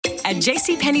At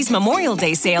JCPenney's Memorial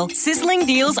Day sale, sizzling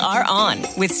deals are on,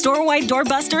 with store-wide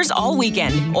doorbusters all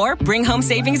weekend. Or bring home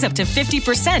savings up to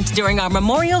 50% during our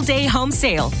Memorial Day home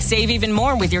sale. Save even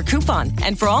more with your coupon.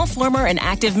 And for all former and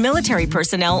active military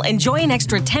personnel, enjoy an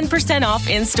extra 10% off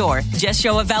in-store. Just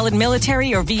show a valid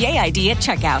military or VA ID at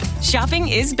checkout. Shopping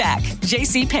is back.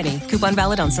 JCPenney. Coupon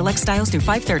valid on select styles through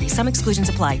 5/30. Some exclusions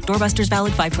apply. Doorbusters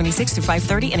valid 5/26 through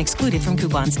 5/30 and excluded from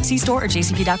coupons. See store or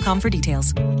jcp.com for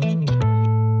details.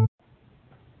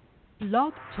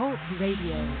 Blog Talk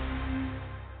Radio.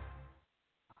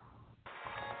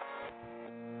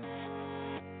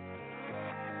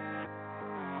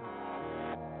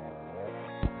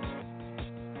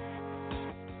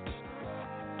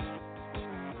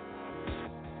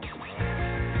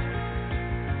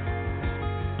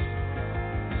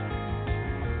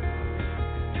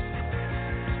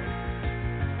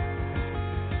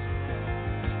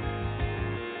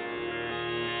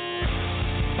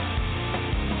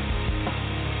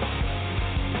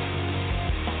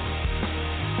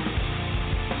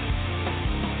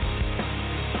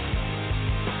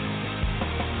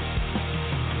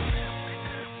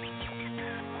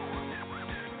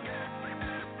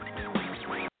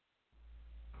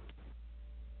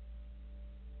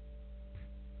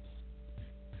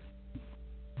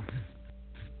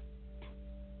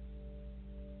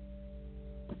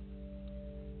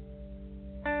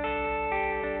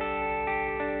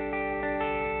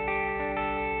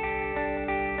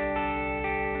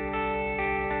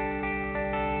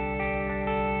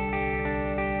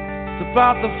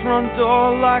 Out the front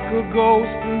door like a ghost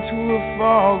into a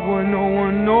fog where no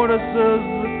one notices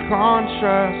the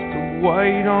contrast of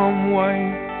white on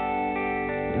white.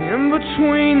 And in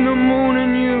between the moon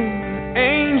and you, the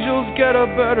angels get a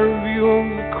better view of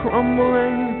the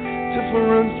crumbling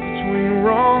difference between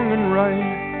wrong and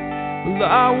right. Well,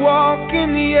 I walk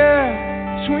in the air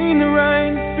between the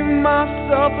rain, through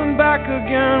myself and back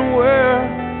again, where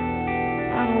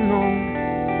I don't know.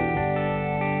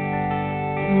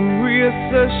 Maria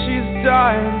says she's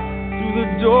dying. Through the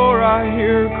door I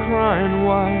hear her crying.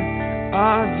 Why?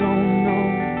 I don't know.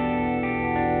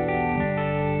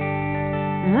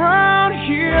 Around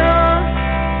here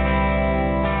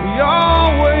we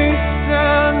always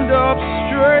stand up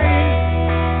straight.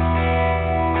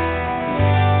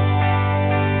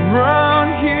 Around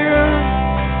here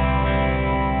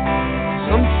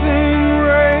something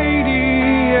radiates.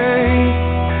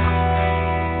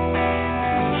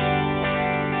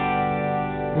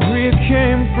 Maria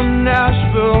came from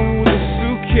Nashville with a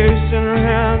suitcase in her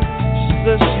hand. She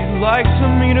says she'd like to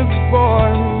meet a boy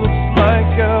who looks like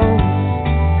Elvis.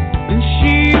 And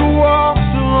she walks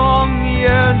along the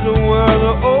edge of where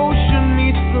the ocean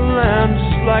meets the land,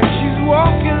 just like she's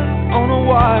walking on a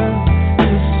wire in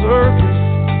a circus.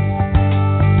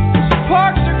 She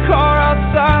parks her car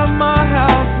outside of my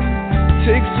house and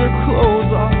takes her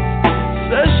clothes off.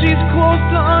 Says she's close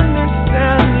to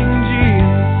understanding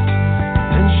Jesus.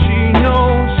 She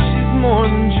knows she's more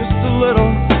than just a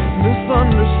little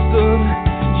misunderstood.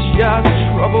 She has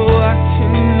trouble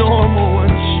acting normal when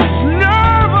she's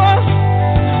nervous.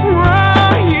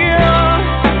 Around here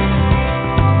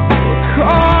we're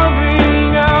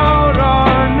carving out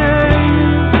our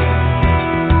names.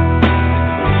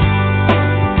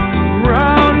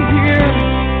 Around here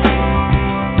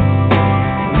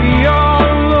we all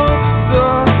look the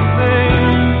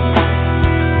same.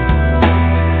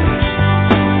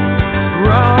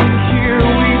 Around here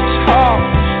we talk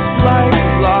like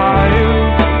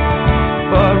liars,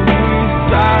 but we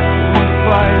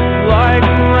sacrifice like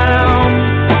lambs.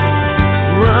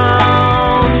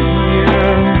 Around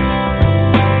here,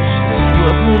 she's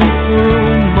slipping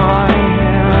through my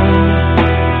hands.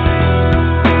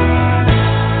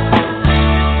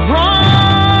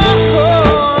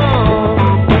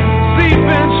 Sleep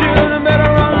and children better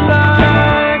run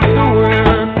like the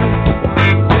wind.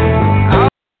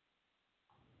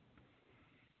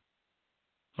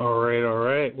 All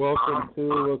right. Welcome to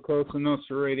La Cosa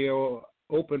Nostra Radio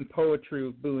Open Poetry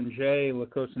with Boo and Jay. La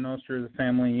Cosa Nostra is a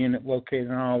family unit located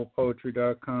on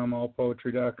allpoetry.com,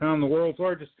 allpoetry.com, the world's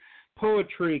largest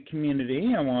poetry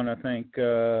community. I want to thank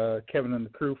Kevin and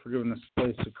the crew for giving us a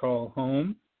place to call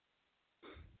home.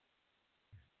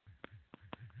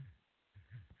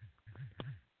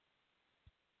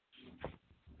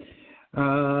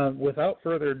 Without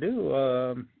further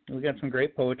ado, we got some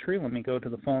great poetry. Let me go to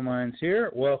the phone lines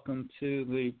here. Welcome to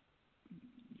the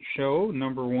show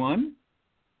number one.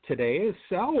 Today is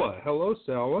Salwa. Hello,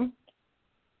 Salwa.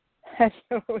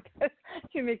 Hello.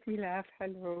 You make me laugh.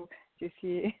 Hello,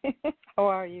 Jesse. How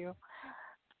are you?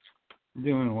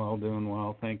 Doing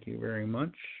well. Thank you very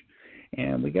much.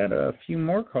 And we got a few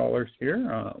more callers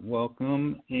here.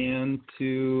 Welcome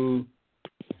into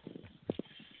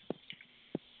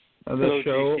the Hello,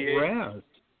 show, GTA. Raz.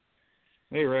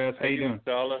 Hey, Raz, how you doing?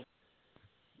 Dollar?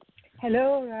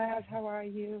 Hello, Raz. How are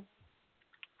you?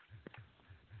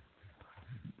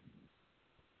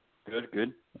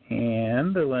 Good.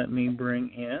 And let me bring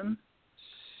in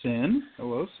Sin.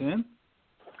 Hello, Sin.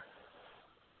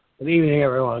 Good evening,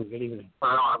 everyone. Good evening.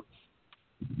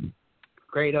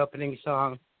 Great opening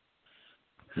song.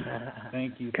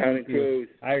 Thank you. Kind of close.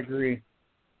 I agree.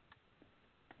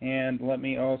 And let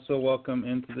me also welcome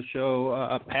into the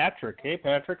show Patrick. Hey,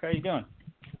 Patrick, how you doing?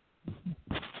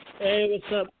 Hey,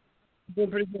 what's up?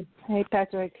 Doing pretty good. Hey,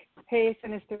 Patrick. Hey,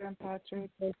 Sinister and Patrick.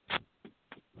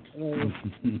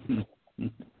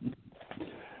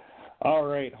 All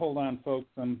right, hold on, folks.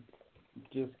 I'm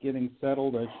just getting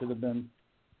settled. I should have been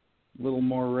a little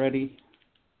more ready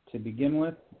to begin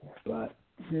with, but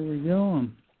here we go.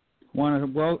 Want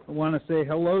to say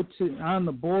hello to on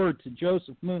the board to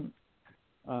Joseph Moon,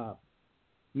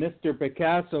 Mr.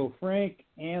 Picasso, Frank,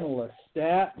 and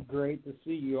Lestat. Great to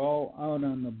see you all out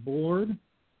on the board.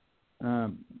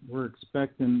 We're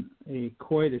expecting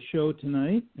quite a show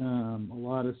tonight. A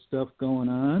lot of stuff going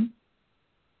on.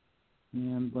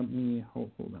 And let me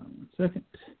hold on 1 second.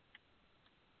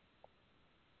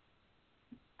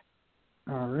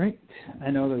 All right.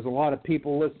 I know there's a lot of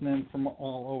people listening from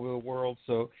all over the world,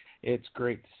 so it's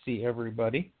great to see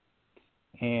everybody.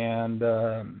 And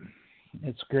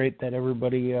it's great that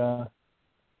everybody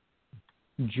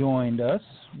joined us.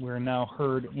 We're now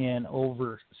heard in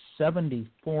over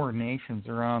 74 nations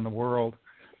around the world,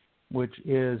 which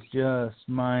is just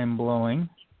mind-blowing.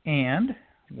 And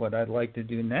what I'd like to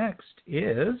do next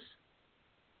is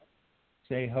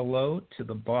say hello to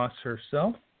the boss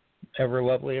herself, ever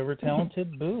lovely, ever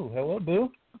talented, Boo. Hello,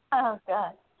 Boo. Oh,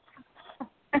 God.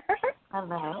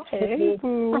 Hello. Hey,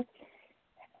 Boo.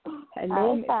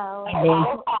 Hello.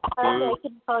 Hello. I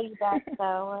can call you back,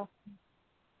 so.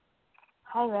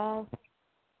 Hi, Raz.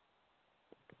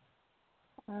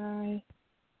 Hi.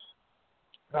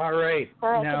 All right.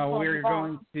 Sorry, Now we're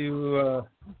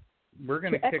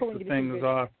going to kick the things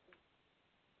off.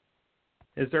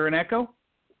 Is there an echo?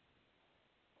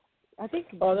 I think.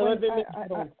 Oh, that might be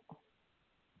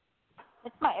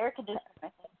It's my air conditioner, I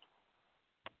think.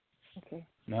 Okay.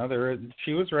 No, there is.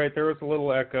 She was right. There was a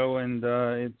little echo, and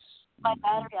it's My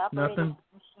battery operated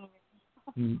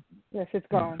machine. Yes, it's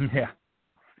gone. Yeah.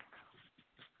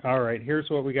 All right. Here's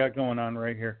what we got going on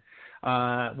right here.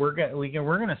 We're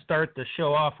gonna start the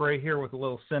show off right here with a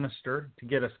little Sinister to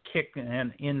get us kicked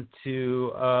and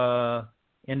into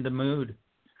mood.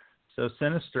 So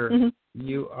Sinister,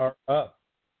 you are up.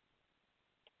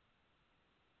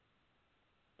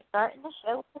 Starting the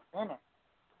show with the Sinner.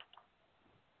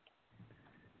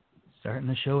 Starting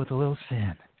the show with a little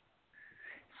Sin.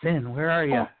 Sin, where are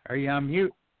you? Are you on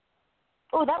mute?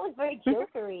 Oh, that was very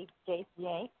jokery,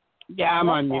 JCA. Yeah, I'm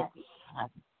on mute.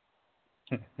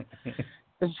 That.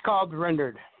 This is called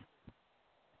Rendered.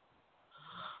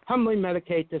 Humbly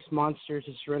medicate this monster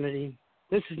to serenity.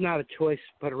 This is not a choice,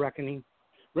 but a reckoning.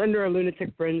 Render a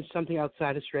lunatic fringe something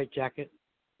outside a straitjacket.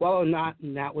 Wallow not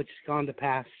in that which is gone to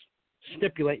pass.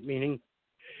 Stipulate meaning.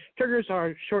 Triggers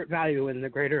are short value in the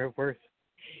greater of worth.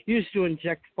 Used to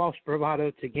inject false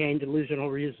bravado to gain delusional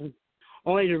reason,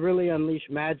 only to really unleash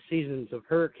mad seasons of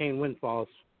hurricane windfalls.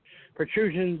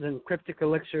 Protrusions and cryptic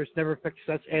elixirs never fix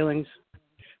such ailings.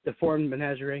 Deformed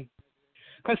menagerie.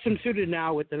 Custom suited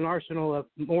now with an arsenal of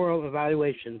moral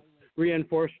evaluation.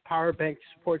 Reinforced power bank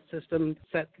support system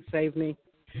set to save me.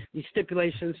 These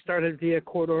stipulations started via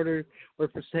court order were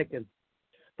forsaken.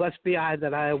 Blessed be I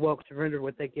that I awoke to render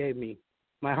what they gave me.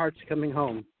 My heart's coming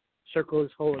home. Circle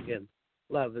is whole again.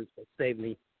 Love is what saved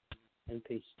me. And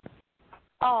peace.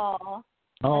 Oh,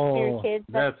 Oh, kids.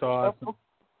 that's awesome.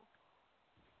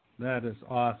 That is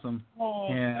awesome. Hey.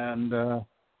 And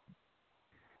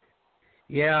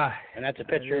yeah, And that's a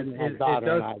picture of my it daughter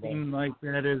does and I. seem like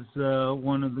that is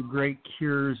one of the great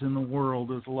cures in the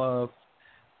world is love,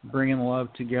 bringing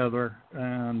love together,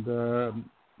 and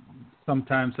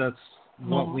sometimes that's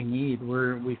what we need.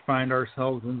 We find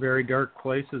ourselves in very dark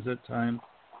places at times.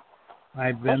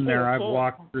 I've been there. I've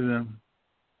walked through them.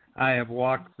 I have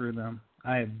walked through them.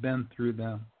 I have been through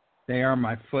them. They are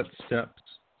my footsteps,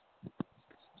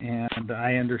 and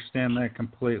I understand that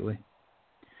completely.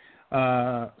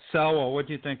 Salwa, what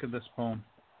do you think of this poem?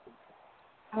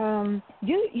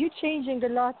 You changing a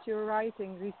lot your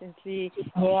writing recently. Yeah. You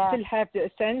still have the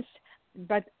sense,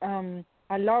 but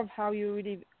I love how you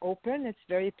really open. It's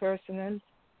very personal,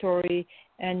 story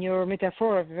and your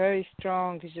metaphor are very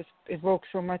strong. It just evokes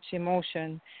so much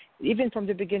emotion. Even from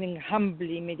the beginning,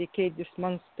 humbly medicate this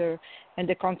monster, and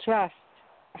the contrast,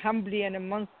 humbly and a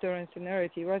monster in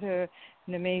sonority. What an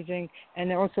amazing,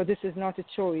 and also this is not a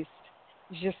choice.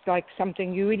 It's just like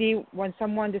something you really, when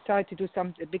someone decides to do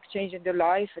a big change in their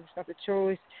life, it's not a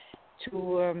choice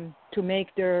to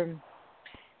make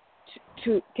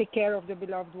to take care of the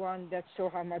beloved one. That show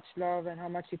how much love and how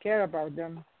much you care about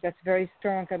them. That's very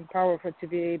strong and powerful to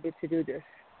be able to do this.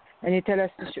 And you tell us,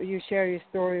 you share your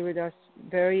story with us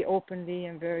very openly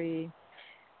and very,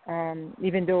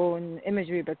 even though in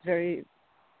imagery, but very,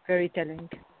 very telling,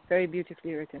 very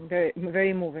beautifully written, very,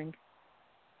 very moving.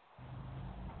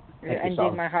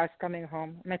 Ending my heart coming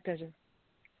home. My pleasure.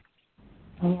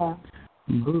 Yeah.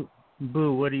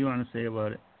 Boo, what do you want to say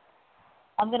about it?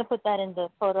 I'm going to put that in the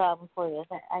photo album for you.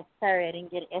 Sorry I didn't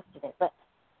get it yesterday. But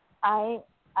I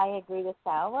agree with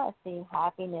Salwa. I see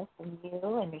happiness in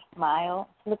you and your smile.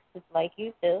 It looks just like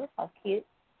you, too. How cute.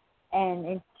 And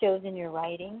it shows in your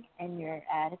writing and your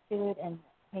attitude, and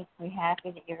makes me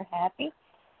happy that you're happy.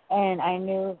 And I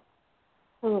knew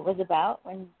who it was about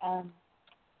when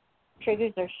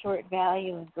triggers are short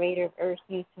value and greater of Earth's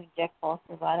use to inject false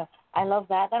bravado. I love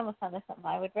that. That almost sounds like something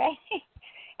I would write.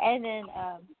 And then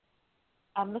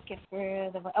I'm looking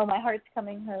for my heart's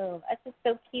coming home. That's just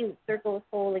so cute. Circle is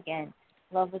whole again.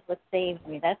 Love is what saves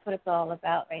me. That's what it's all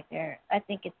about right there. I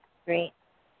think it's great.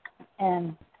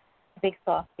 And a big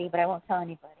softie, but I won't tell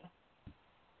anybody.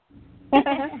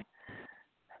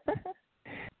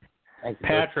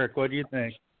 Patrick, what do you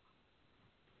think?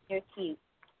 You're cute.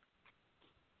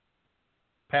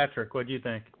 Patrick, what do you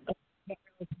think?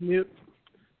 Mute.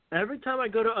 Every time I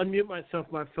go to unmute myself,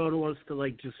 my phone wants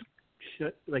to just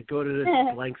go to this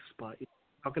blank spot. You know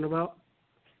what I'm talking about?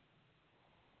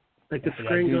 Like the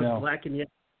screen goes black and yellow.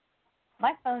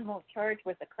 My phone won't charge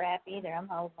worth a crap either. I'm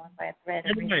holding on by a thread.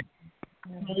 Anyway,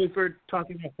 for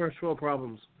talking about first world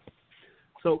problems.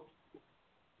 So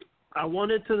I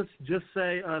wanted to just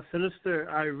say, Sinister,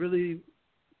 I really,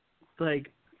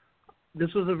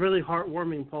 this was a really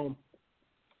heartwarming poem.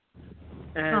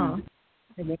 And,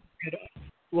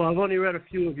 I've only read a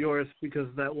few of yours because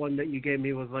that one that you gave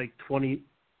me was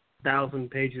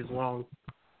 20,000 pages long.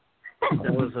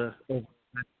 That was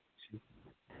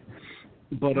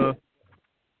but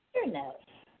you're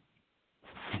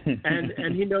nice.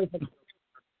 And he knows.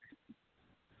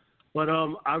 But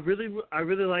I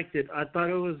really liked it. I thought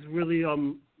it was really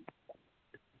I'm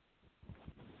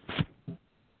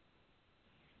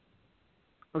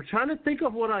trying to think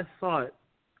of what I thought.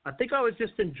 I think I was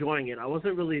just enjoying it. I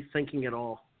wasn't really thinking at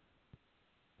all,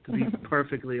 to be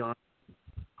perfectly honest.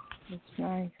 That's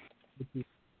nice.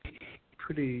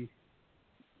 Pretty.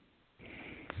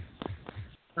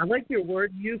 I like your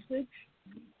word usage.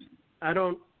 I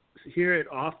don't hear it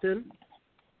often,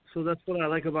 so that's what I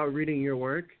like about reading your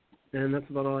work, and that's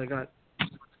about all I got.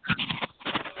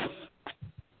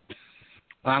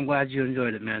 Well, I'm glad you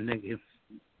enjoyed it, man. Thank you.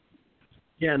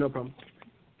 Yeah, no problem.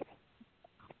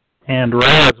 And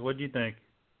Raz, what do you think?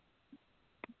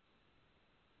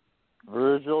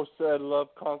 Virgil said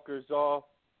love conquers all.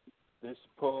 This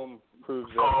poem proves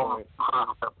that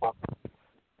point.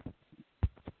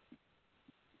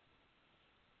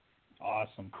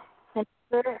 Awesome.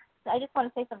 Sinister, I just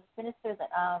want to say something, Sinister, that,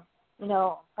 I'm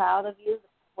proud of you,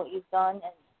 what you've done,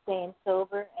 and staying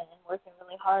sober and working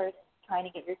really hard and trying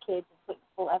to get your kids and putting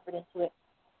full effort into it.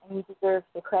 And you deserve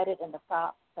the credit and the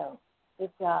props, so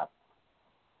good job.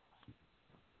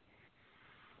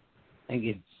 Thank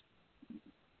you.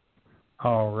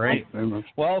 All right.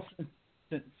 Well,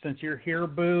 since you're here,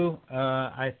 Boo,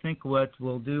 I think what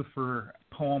we'll do for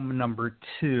poem number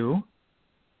 2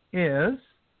 is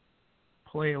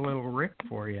play a little Rick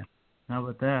for you. How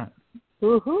about that?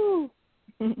 Woohoo!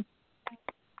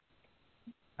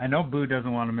 I know Boo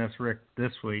doesn't want to miss Rick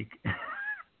this week.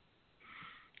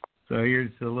 So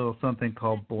here's a little something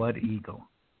called Blood Eagle.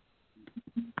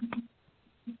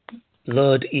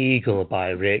 Blood Eagle by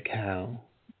Rick Howe.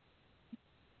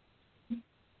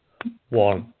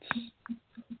 Once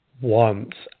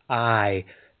I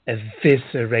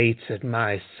eviscerated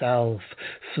myself,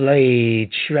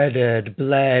 flayed, shredded,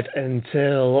 bled,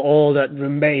 until all that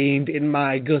remained in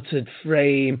my gutted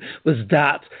frame was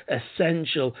that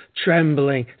essential,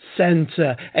 trembling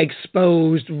center,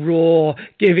 exposed, raw,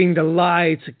 giving the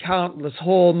lie to countless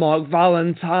hallmark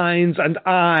valentines, and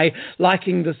I,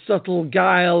 lacking the subtle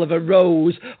guile of a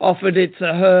rose, offered it to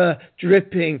her,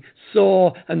 dripping,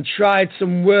 sore, and tried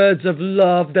some words of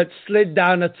love that slid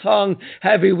down a tongue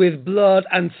heavy with blood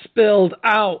and spilled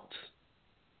out.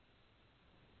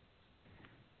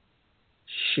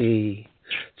 She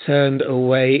turned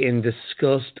away in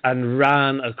disgust and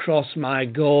ran across my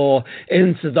gore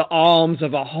into the arms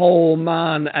of a whole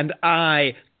man, and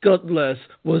I, gutless,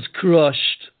 was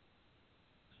crushed.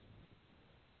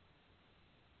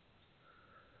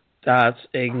 That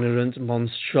ignorant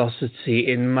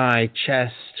monstrosity in my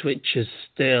chest twitches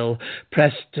still,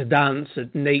 pressed to dance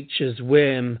at nature's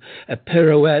whim, a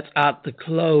pirouette at the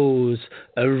close,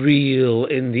 a reel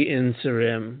in the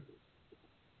interim.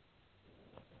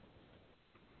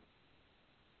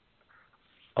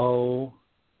 Oh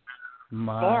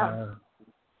my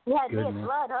goodness.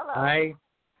 Blood. Hello.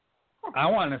 I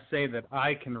want to say that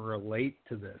I can relate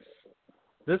to this.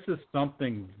 This is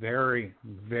something very,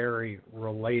 very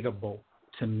relatable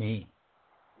to me.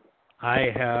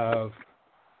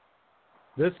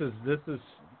 This is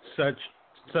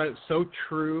so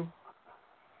true,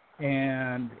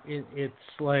 and it's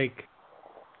like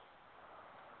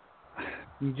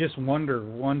you just wonder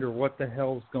what the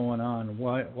hell's going on.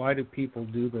 Why do people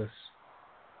do this?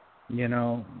 You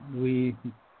know,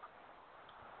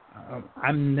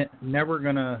 I'm never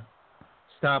gonna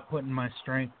stop putting my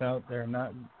strength out there.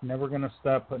 Never gonna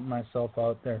stop putting myself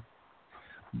out there.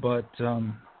 But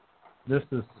this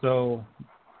is so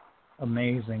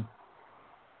amazing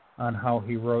on how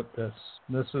he wrote this.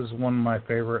 This is one of my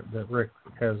favorite that Rick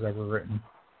has ever written.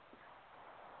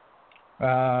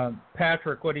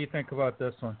 Patrick, what do you think about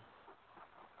this one?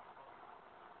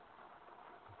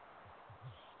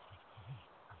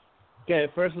 Okay,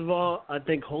 first of all, I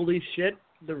think holy shit,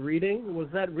 the reading, was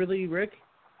that really Rick?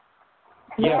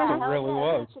 Yes, it really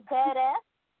was. He's badass.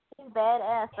 He's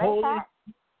badass. Holy, Right,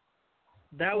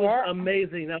 that was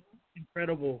amazing. That was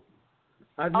incredible.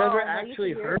 I've never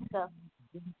actually heard.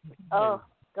 Oh,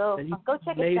 go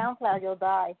check his SoundCloud. You'll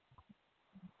die.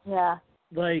 Yeah.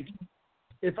 Like,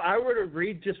 if I were to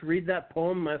read that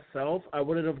poem myself, I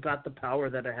wouldn't have got the power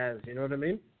that it has. You know what I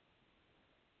mean?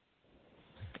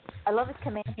 I love his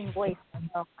commanding voice.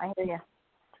 Oh, I hear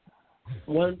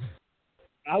you.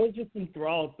 I was just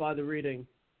enthralled by the reading.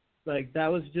 Like, that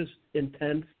was just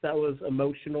intense. That was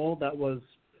emotional. That was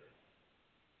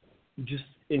just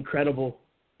incredible.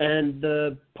 And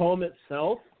the poem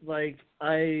itself, like,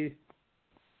 I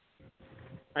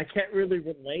can't really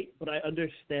relate, but I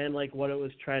understand, like, what it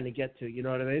was trying to get to. You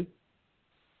know what I mean?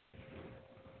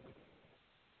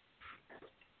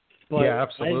 But yeah,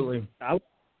 absolutely.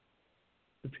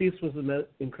 The piece was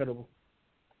incredible.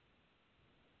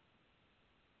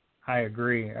 I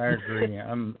agree.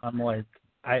 I'm like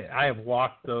I have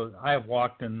walked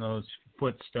in those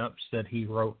footsteps that he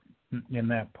wrote in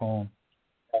that poem.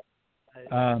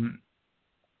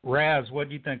 Raz, what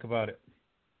do you think about it?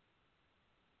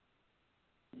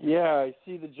 Yeah, I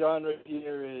see the genre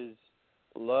here is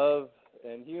love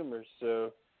and humor.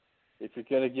 So if you're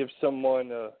going to give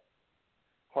someone a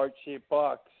heart-shaped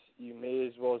box, you may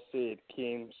as well say it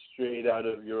came straight out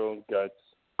of your own guts.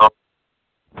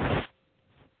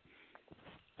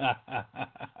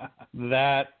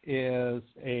 That is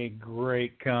a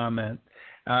great comment.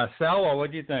 Salwa, what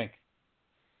do you think?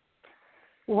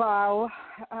 Wow,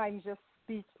 I'm just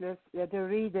speechless. The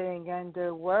reading and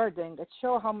the wording, it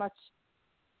shows how much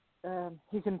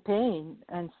he's in pain,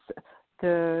 and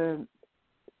it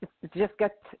just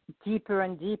gets deeper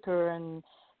and deeper and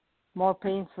more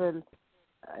painful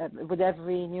with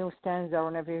every new stanza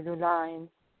and every new line.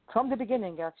 From the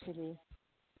beginning, actually,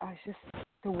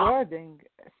 the wording,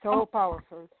 so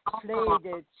powerful.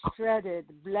 Flayed, shredded,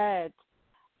 bled.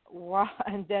 Wow.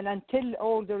 And then until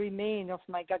all the remain of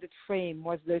my gutted frame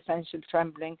was the essential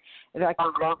trembling. Like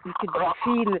you could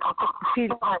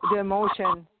feel the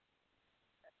emotion.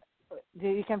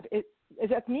 Is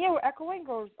it me or echoing,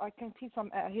 or I can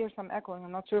hear some echoing?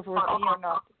 I'm not sure if it was me or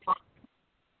not.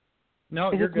 No,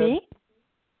 is you're it good. Me?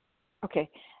 Okay.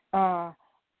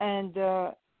 And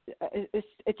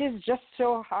it is just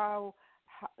so how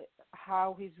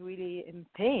he's really in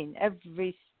pain.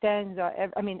 Every stanza,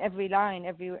 every line,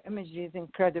 every image is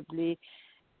incredibly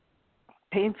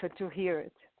painful to hear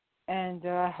it. And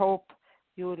I hope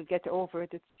you will get over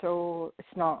it. It's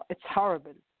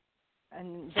horrible.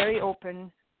 And very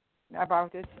open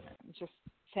about it. Just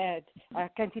sad. I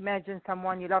can't imagine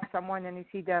you love someone and you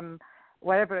see them,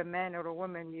 whatever, a man or a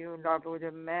woman, you love with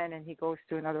a man and he goes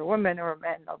to another woman, or a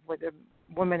man love with a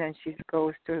woman and she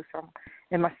goes to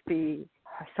it must be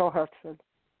so hurtful.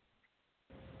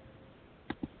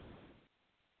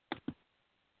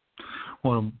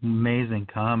 Well, amazing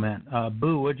comment.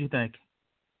 Boo, what'd you think?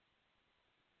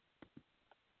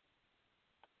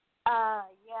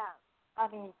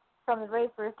 Yeah. From the very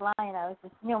first line, I was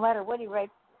just, no matter what he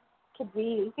writes, he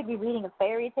could be reading a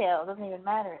fairy tale. It doesn't even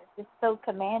matter. It's just so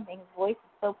commanding. His voice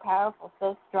is so powerful,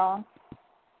 so strong.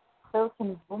 so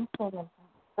convincing and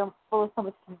so full of so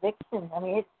much conviction. I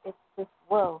mean, it's just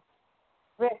whoa.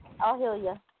 Rick, I'll heal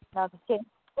you. No, just kidding.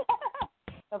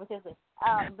 No, but seriously,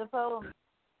 the poem.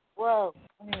 Whoa.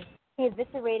 I mean, he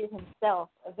eviscerated himself,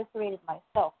 eviscerated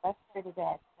myself. That's pretty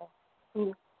bad. So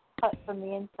he cut from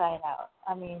the inside out.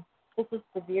 I mean, this is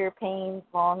severe pain,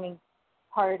 longing,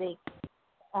 heartache,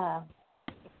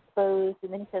 exposed,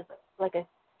 and then he says like a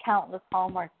countless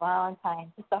Hallmark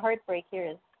Valentine. Just the heartbreak here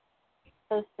is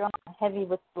so strong, heavy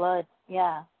with blood.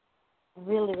 Yeah,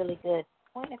 really, really good.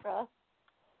 Point across.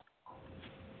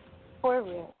 Poor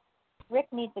Rick. Rick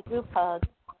needs a group hug.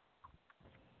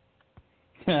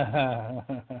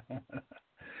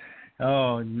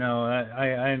 Oh no,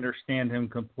 I understand him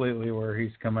completely where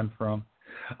he's coming from.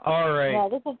 All right. Yeah,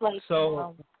 this is like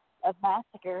so a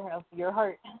massacre of your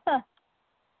heart.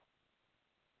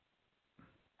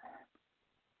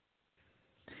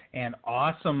 And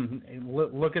awesome.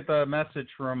 Look at the message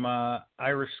from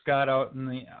Irish Scott out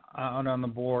on the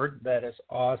board. That is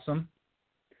awesome.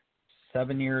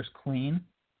 7 years clean.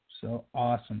 So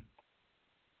awesome.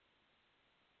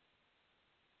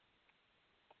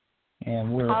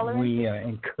 And we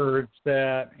encourage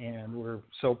that, and we're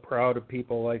so proud of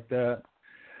people like that.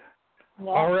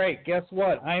 Yeah. All right, guess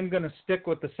what? I'm going to stick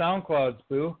with the SoundClouds,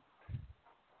 Boo.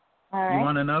 All right. You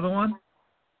want another one?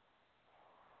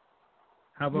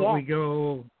 How about we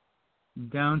go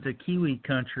down to Kiwi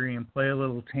country and play a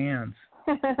little Tans?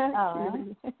 All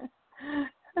right.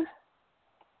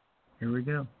 Here we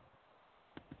go.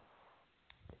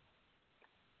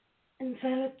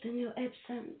 Enveloped in your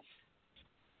absence,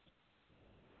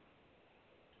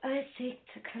 I seek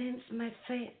to cleanse my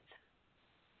faith.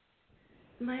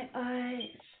 My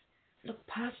eyes look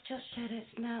past your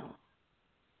shadows now.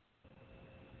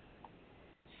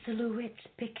 Silhouettes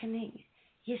beckoning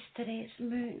yesterday's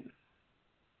moon.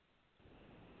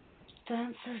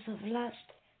 Dances of lust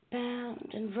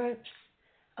bound in ropes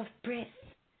of breath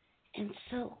and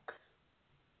silk.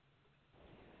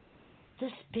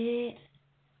 This bed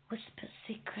whispers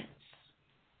secrets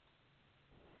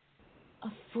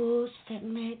of force that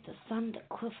made the thunder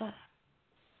quiver,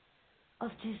 of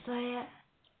desire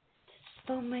to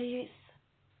stole my youth.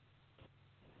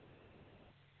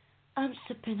 I'm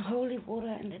sipping holy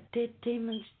water in the dead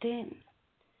demon's den,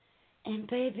 and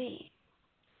baby,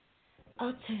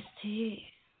 I'll toast to you.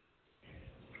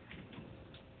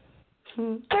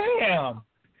 Damn!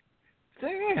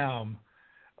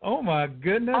 Oh my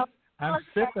goodness! I'm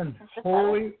sipping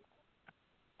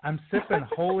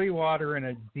holy water in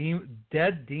a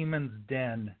dead demon's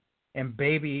den, and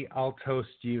baby, I'll toast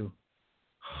you.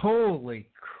 Holy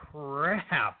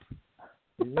crap!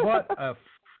 What a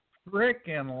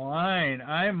frickin' line!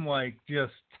 I'm like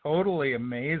just totally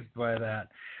amazed by that.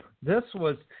 This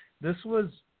was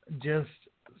just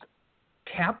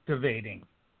captivating.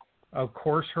 Of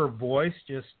course, her voice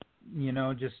just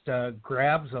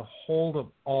grabs a hold of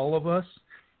all of us.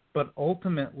 But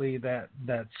ultimately, that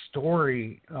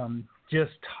story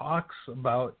just talks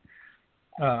about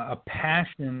a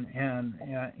passion and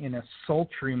in a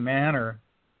sultry manner,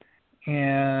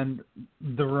 and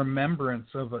the remembrance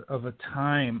of a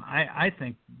time. I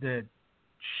think that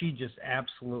she just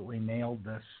absolutely nailed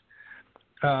this.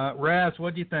 Raz,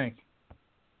 what do you think?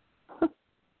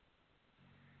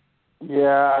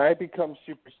 Yeah, I become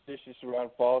superstitious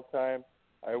around fall time.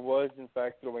 I was, in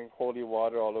fact, throwing holy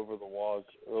water all over the walls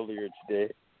earlier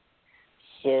today.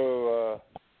 So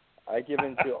I give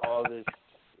into all this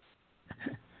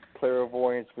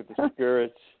clairvoyance with the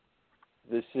spirits.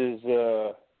 This is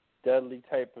a deadly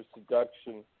type of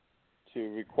seduction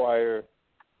to require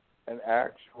an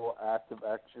actual act of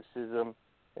exorcism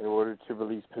in order to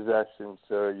release possession.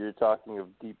 So you're talking of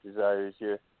deep desires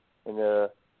here in a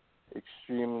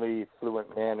extremely fluent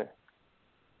manner.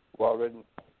 Well written.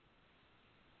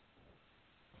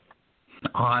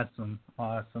 Awesome.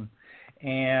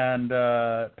 And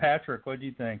Patrick, what do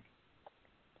you think?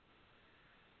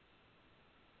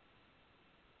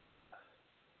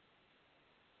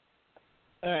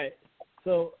 All right.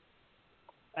 So,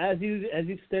 as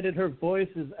you stated, her voice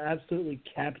is absolutely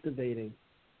captivating.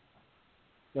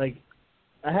 Like,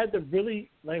 I had to really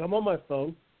I'm on my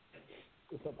phone.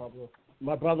 What's up, Pablo?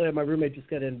 My brother and my roommate just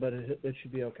got in, but it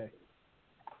should be okay.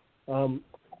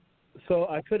 So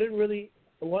I couldn't really.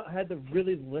 I had to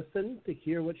really listen to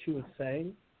hear what she was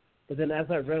saying, but then as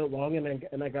I read along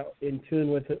and I got in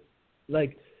tune with it,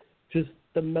 like just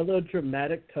the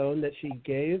melodramatic tone that she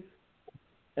gave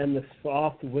and the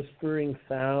soft whispering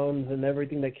sounds and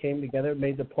everything that came together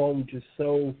made the poem just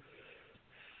so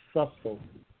subtle.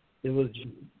 It was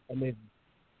amazing.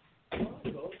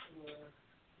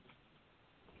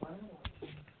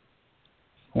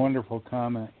 Wonderful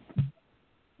comment.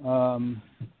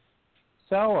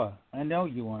 Sawa, I know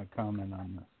you want to comment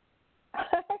on this.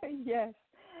 Yes.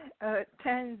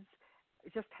 Tens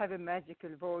just have a magical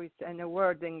voice and a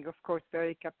wording, of course,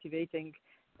 very captivating,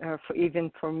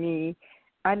 even for me.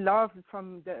 I love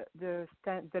from the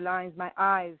lines, my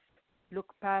eyes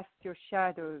look past your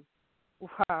shadows.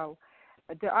 Wow.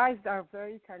 The eyes are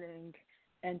very telling,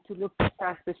 and to look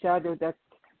past the shadow,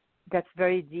 that's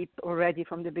very deep already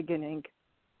from the beginning.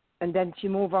 And then she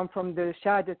move on from the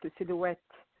shadow to silhouette,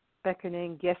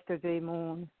 beckoning yesterday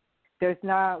moon. There's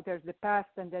the past,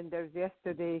 and then there's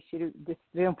yesterday. This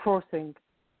reinforcing,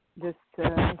 this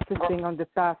insisting on the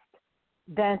past.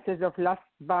 Dances of lust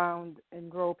bound in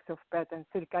ropes of pet and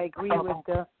silk. I agree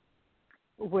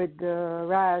with the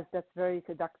Raz. That's very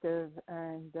seductive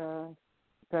and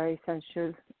very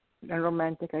sensual and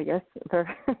romantic, I guess. That's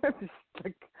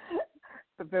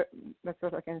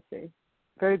what I can say.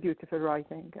 Very beautiful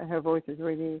writing, and her voice is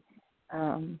really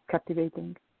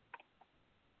captivating.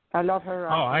 I love her.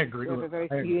 I agree.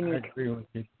 I agree with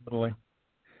you totally.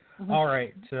 Mm-hmm. All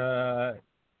right,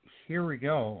 here we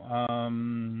go.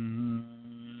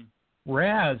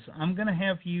 Raz, I'm going to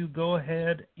have you go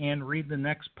ahead and read the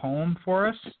next poem for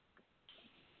us.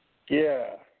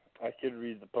 Yeah, I could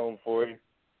read the poem for you.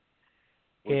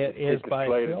 It is by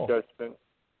Phil. Adjustment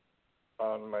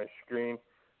on my screen.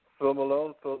 Phil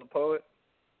Malone, Phil the Poet.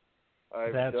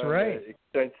 I've done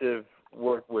extensive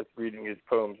work with reading his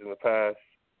poems in the past.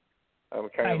 I'm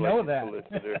kind of like a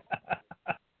solicitor.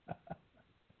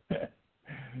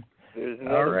 There's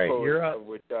another poet of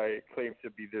which I claim to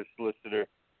be their solicitor,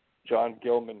 John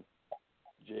Gilman,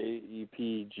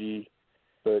 J-E-P-G,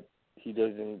 but he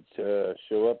doesn't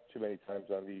show up too many times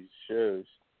on these shows.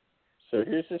 So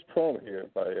here's this poem here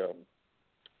by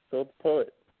Phil the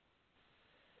Poet.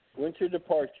 Winter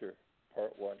Departure,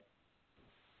 Part 1.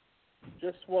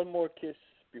 Just one more kiss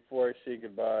before I say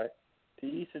goodbye, to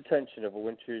ease the tension of a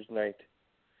winter's night,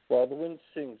 while the wind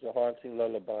sings a haunting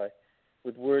lullaby,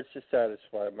 with words to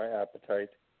satisfy my appetite.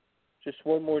 Just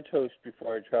one more toast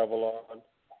before I travel on,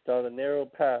 down the narrow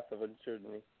path of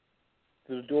uncertainty.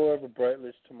 To the door of a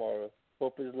brightless tomorrow,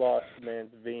 hope is lost to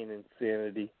man's vain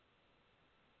insanity.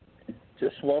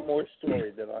 Just one more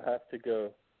story, then I'll have to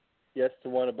go. Yes, the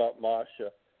one about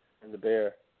Masha and the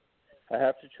bear. I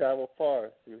have to travel far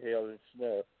through hail and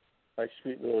snow. My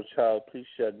sweet little child, please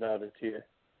shed not a tear.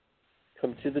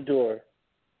 Come to the door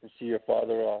and see your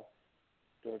father off.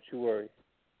 Don't you worry,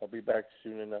 I'll be back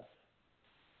soon enough.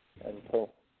 End poem.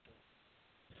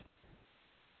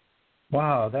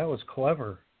 Wow, that was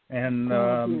clever, and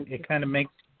it kind of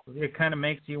makes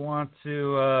you want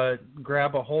to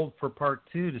grab a hold for part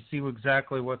 2 to see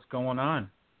exactly what's going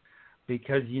on,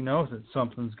 because you know that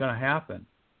something's going to happen.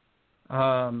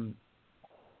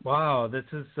 Wow, this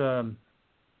is kind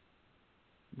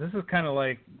of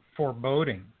like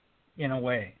foreboding in a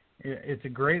way. It's a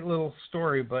great little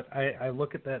story, but I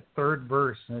look at that third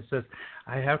verse and it says,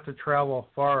 I have to travel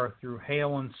far through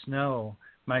hail and snow.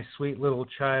 My sweet little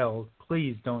child,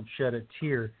 please don't shed a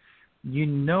tear. You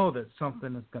know that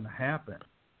something is going to happen,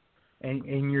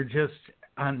 and you're just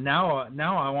now.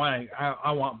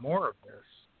 I want more of this.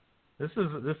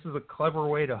 This is a clever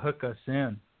way to hook us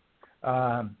in.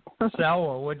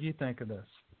 Salwa, what do you think of this?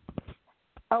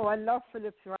 Oh, I love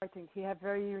Philip's writing. He has a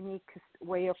very unique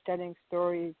way of telling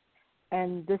stories,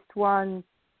 and this one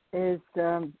is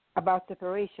about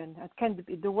separation. It can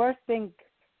be the worst thing.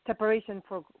 Separation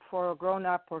for grown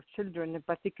up or children in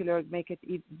particular make it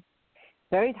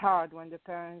very hard when the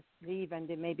parents leave and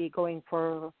they may be going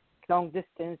for long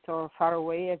distance or far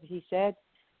away, as he said.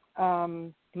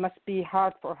 It must be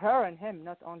hard for her and him,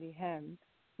 not only him.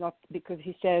 Not because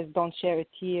he says, don't share a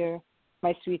tear,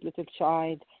 my sweet little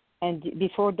child. And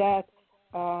before that,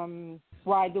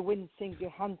 while the wind sings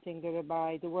you're hunting,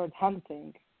 thereby the word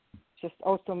hunting just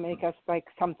also make us like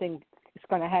something is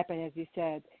going to happen, as you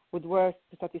said, with words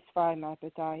to satisfy my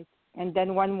appetite. And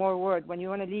then one more word. When you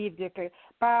want to leave, they say,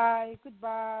 bye,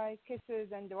 goodbye,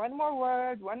 kisses, and one more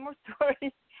word, one more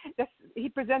story. He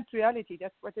presents reality.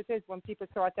 That's what it is. When people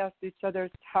so attached to each other,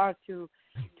 it's hard to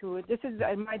this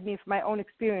reminds me of my own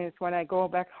experience when I go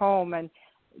back home and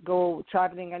go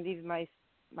traveling and leave my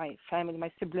family,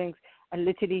 my siblings, and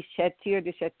literally shed tears.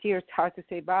 They shed tears. It's hard to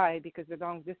say bye because of the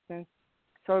long distance.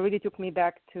 So it really took me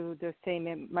back to the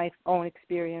same, my own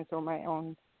experience or my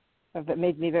own, that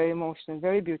made me very emotional,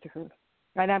 very beautiful.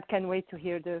 And I can't wait to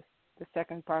hear the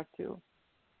second part too.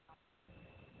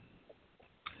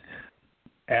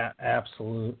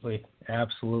 Absolutely.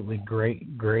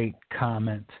 Great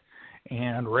comment.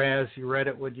 And Raz, you read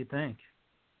it. What'd you think?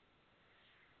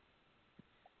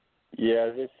 Yeah,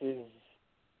 this is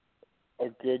a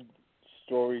good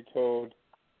story told,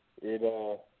 it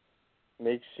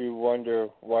makes you wonder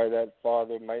why that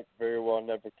father might very well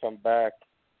never come back.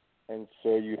 And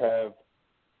so you have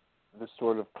the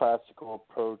sort of classical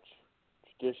approach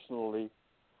traditionally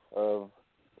of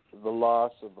the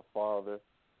loss of the father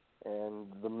and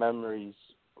the memories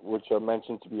which are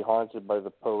mentioned to be haunted by the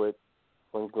poet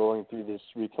when going through this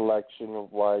recollection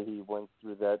of why he went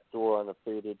through that door on a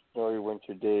faded snowy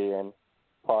winter day and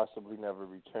possibly never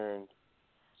returned.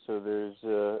 So there's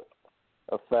a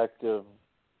effect of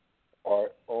our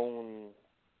own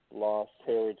lost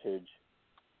heritage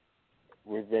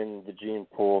within the gene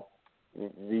pool.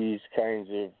 These kinds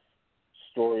of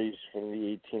stories from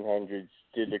the 1800s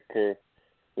did occur.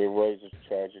 There was a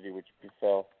tragedy which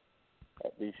befell.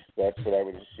 At least that's what I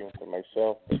would assume for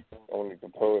myself. Only the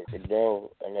poet would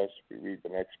know unless we read the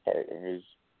next part of his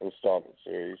installment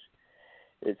series.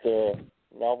 It's a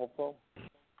novel poem.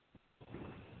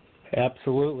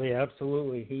 Absolutely,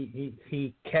 absolutely.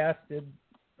 He casted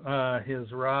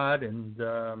his rod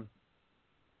and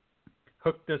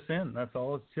hooked us in. That's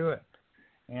all it's to it.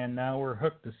 And now we're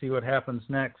hooked to see what happens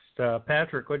next.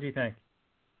 Patrick, what do you think?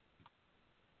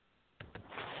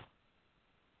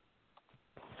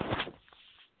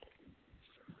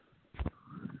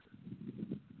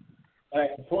 All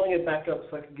right, I'm pulling it back up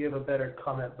so I can give a better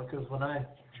comment, because when I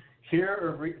hear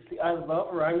or see, I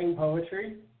love rhyming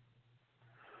poetry,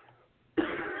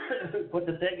 but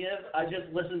the thing is, I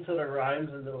just listen to the rhymes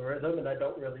and the rhythm, and I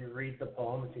don't really read the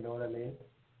poem, if you know what I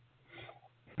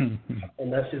mean.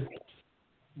 And that's just,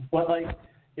 but like,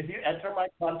 if you enter my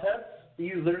contest,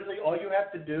 you literally, all you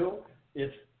have to do is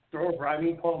throw a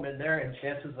rhyming poem in there, and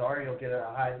chances are you'll get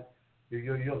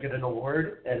you'll get an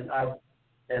award, and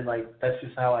like, that's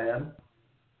just how I am.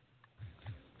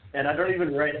 And I don't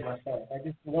even write it myself. I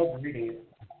just love reading it.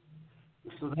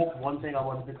 So that's one thing I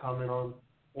wanted to comment on.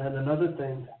 And another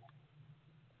thing,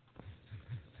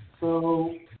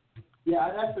 so, yeah,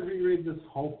 I'd have to reread this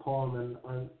whole poem.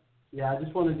 And yeah, I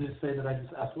just wanted to say that I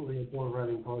just absolutely adore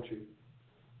writing poetry.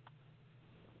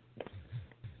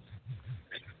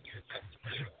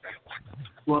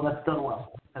 Well, that's done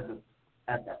well. Add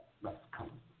that. That's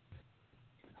coming.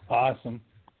 Awesome.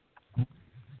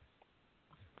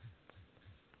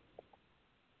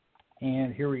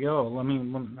 And here we go.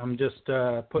 I'm just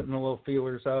putting the little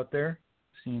feelers out there,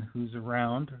 seeing who's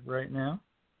around right now.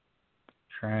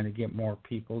 Trying to get more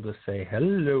people to say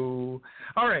hello.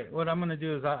 All right, what I'm going to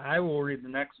do is I will read the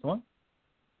next one.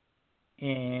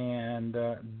 And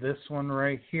this one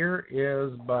right here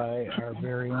is by our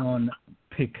very own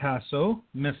Picasso,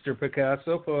 Mr.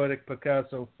 Picasso, Poetic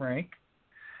Picasso Frank.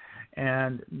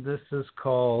 And this is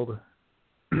called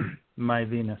My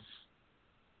Venus.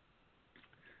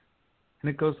 And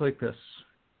it goes like this.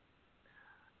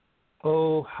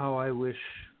 Oh, how I wish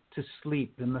to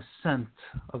sleep in the scent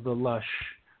of the lush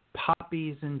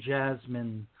poppies and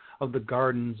jasmine of the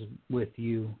gardens with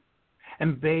you,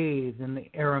 and bathe in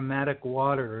the aromatic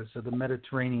waters of the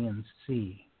Mediterranean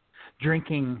Sea,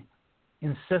 drinking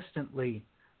insistently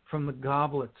from the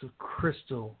goblets of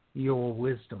crystal your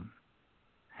wisdom,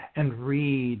 and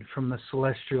read from the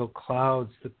celestial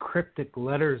clouds the cryptic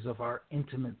letters of our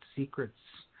intimate secrets,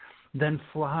 then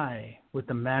fly with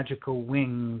the magical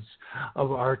wings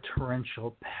of our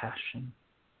torrential passion.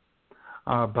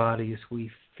 Our bodies, we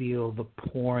feel the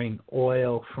pouring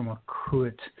oil from a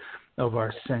cruet of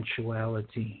our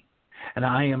sensuality, and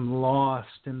I am lost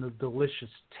in the delicious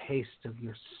taste of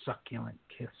your succulent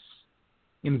kiss,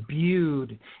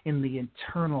 imbued in the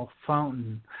eternal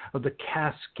fountain of the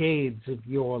cascades of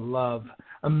your love,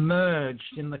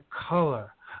 immerged in the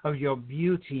color of your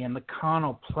beauty and the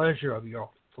carnal pleasure of your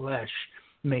flesh,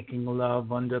 making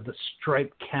love under the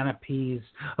striped canopies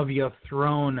of your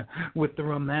throne with the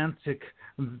romantic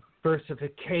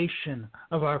versification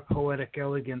of our poetic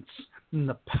elegance and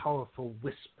the powerful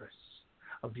whispers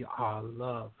of our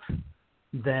love.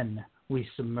 Then we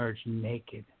submerge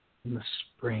naked in the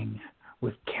spring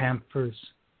with camphors,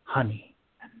 honey,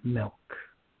 and milk.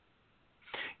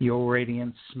 Your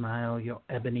radiant smile, your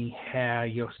ebony hair,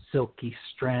 your silky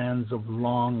strands of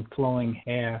long flowing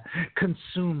hair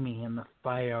consume me in the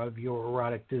fire of your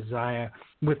erotic desire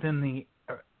within the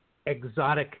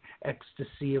exotic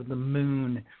ecstasy of the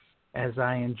moon as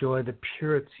I enjoy the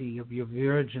purity of your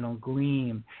virginal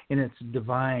gleam in its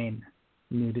divine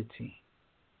nudity.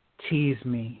 Tease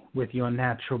me with your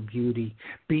natural beauty.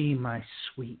 Be my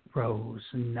sweet rose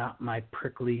and not my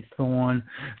prickly thorn.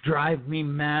 Drive me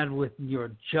mad with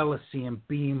your jealousy and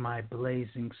be my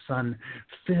blazing sun.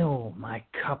 Fill my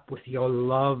cup with your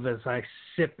love as I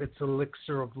sip its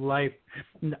elixir of life.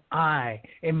 And I,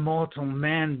 immortal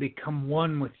man, become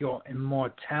one with your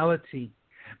immortality.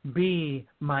 Be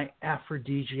my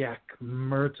aphrodisiac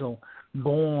myrtle,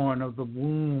 born of the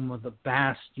womb of the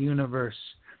vast universe.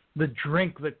 The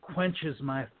drink that quenches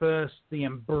my thirst, the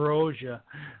ambrosia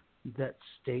that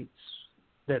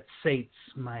sates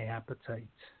my appetite.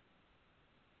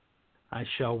 I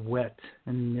shall wet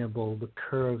and nibble the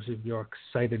curves of your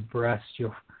excited breast,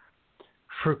 your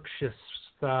fructious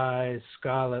thighs,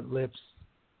 scarlet lips,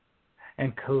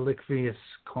 and calicrious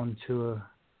contour.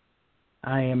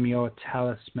 I am your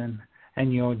talisman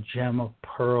and your gem of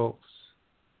pearls.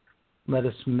 Let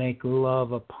us make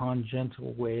love upon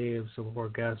gentle waves of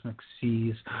orgasmic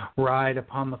seas. Ride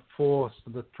upon the force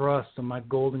of the thrust of my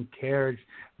golden carriage.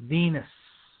 Venus,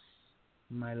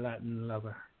 my Latin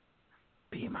lover,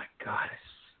 be my goddess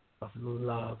of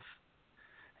love,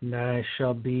 and I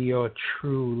shall be your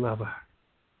true lover.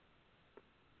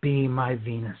 Be my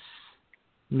Venus,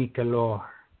 mi calor,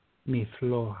 mi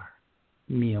flor,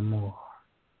 mi amor.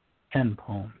 End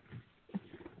poem.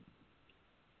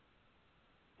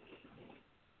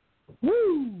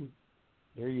 Woo!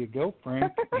 There you go,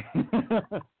 Frank.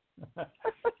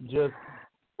 Just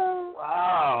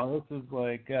wow, this is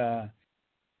like I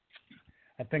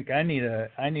think I need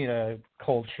a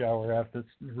cold shower after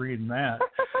reading that.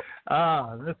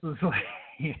 This was like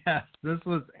this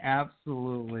was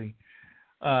absolutely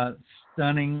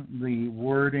stunning. The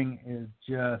wording is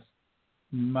just,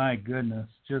 my goodness,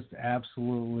 just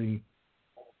absolutely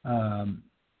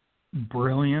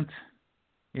brilliant.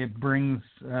 It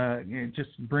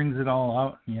just brings it all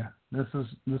out in you. This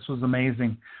was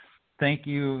amazing. Thank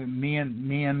you. Me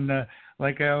and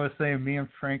like I always say, me and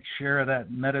Frank share that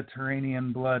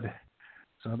Mediterranean blood,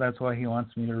 so that's why he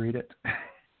wants me to read it.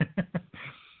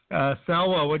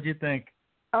 Salwa, what'd you think?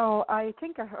 Oh, I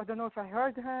think I don't know if I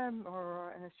heard him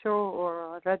or in a show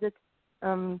or read it.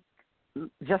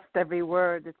 Just every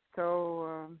word, it's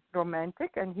so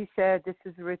romantic. And he said this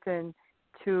is written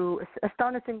to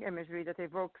astonishing imagery that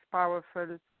evokes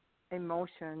powerful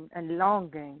emotion and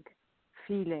longing,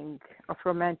 feeling of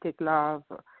romantic love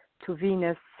to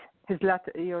Venus,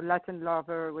 your Latin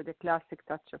lover, with a classic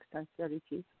touch of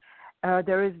sensuality.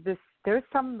 There is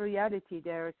some reality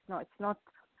there. It's not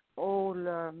all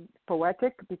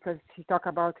poetic, because he talk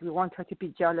about we want her to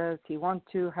be jealous. He want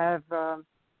to have.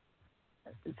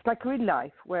 It's like real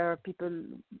life where people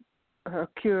are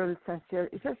curious, sincere.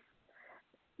 It's just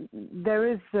there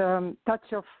is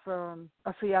touch of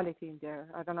reality in there.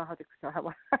 I don't know how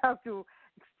to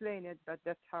explain it, but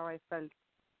that's how I felt.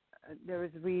 There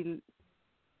is real,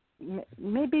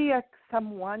 maybe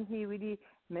someone he really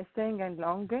missing and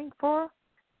longing for.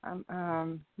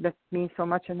 That means so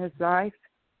much in his life.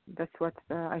 That's what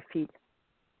I feel.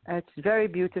 It's very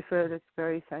beautiful. It's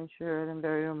very sensual and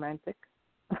very romantic.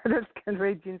 That can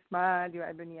radiant smile, your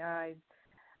ebony eyes,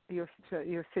 your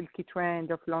silky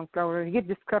trend of long flower. He gives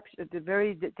the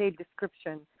very detailed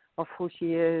description of who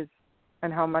she is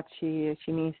and how much she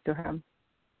means to him,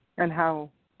 and how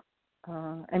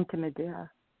intimate they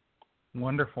are.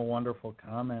 Wonderful, wonderful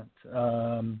comment.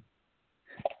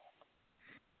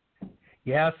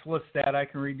 Yes, Lestat, I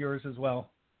can read yours as well.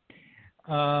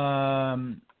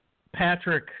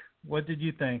 Patrick, what did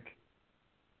you think?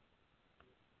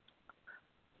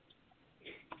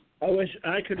 I wish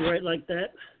I could write like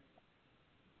that.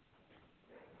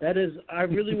 That is, I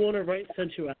really want to write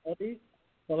sensuality,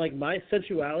 but like my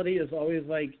sensuality is always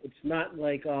like, it's not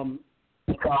like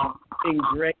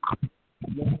engraved.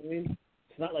 You know what I mean?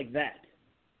 It's not like that.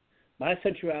 My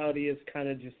sensuality is kind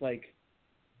of just like,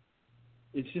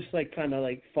 it's just like kind of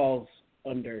like falls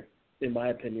under, in my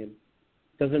opinion.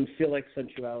 Doesn't feel like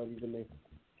sensuality to me.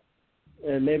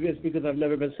 And maybe it's because I've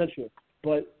never been sensual,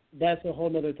 but that's a whole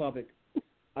nother topic.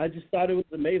 I just thought it was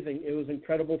amazing. It was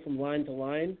incredible from line to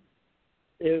line.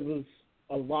 It was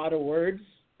a lot of words,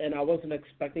 and I wasn't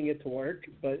expecting it to work,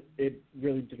 but it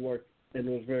really did work, and it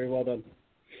was very well done.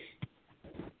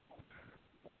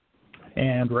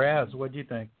 And Raz, what do you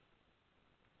think?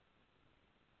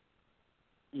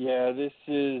 Yeah, this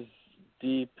is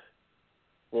deep,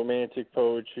 romantic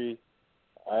poetry.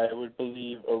 I would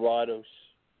believe Eratos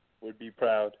would be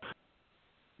proud.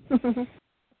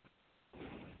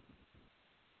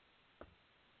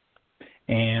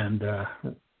 And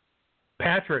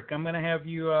Patrick, I'm going to have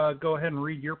you go ahead and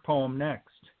read your poem next.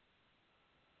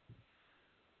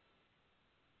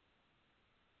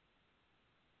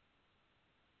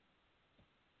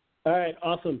 All right,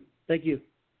 awesome. Thank you.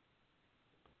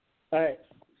 All right,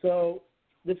 so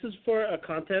this is for a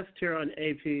contest here on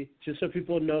AP, just so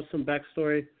people know some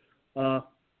backstory.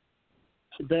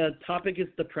 The topic is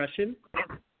depression,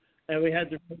 and we had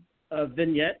the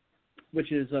vignette,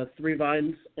 which is 3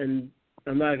 vines, and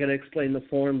I'm not going to explain the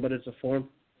form, but it's a form.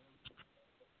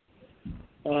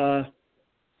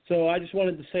 So I just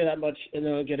wanted to say that much, and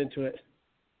then I'll get into it.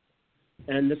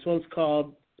 And this one's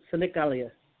called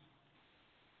Sinicalia.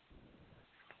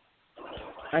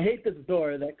 I hate this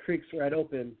door that creaks right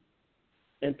open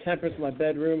and tempers my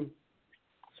bedroom.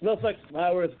 Smells like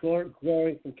flowers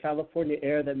growing from California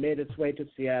air that made its way to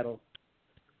Seattle.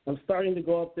 I'm starting to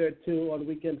go up there, too, on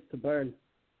weekends to burn.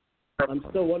 I'm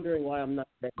still wondering why I'm not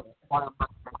there.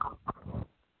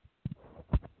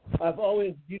 I've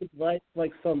always viewed life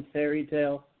like some fairy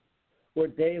tale, where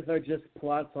days are just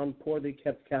plots on poorly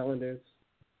kept calendars.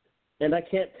 And I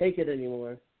can't take it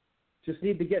anymore. Just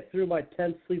need to get through my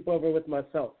 10th sleepover with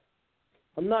myself.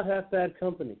 I'm not half bad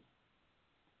company.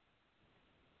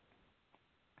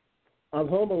 I'm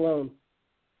home alone,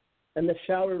 and the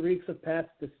shower reeks of past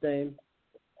disdain.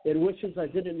 It wishes I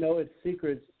didn't know its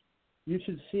secrets. You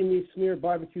should see me smear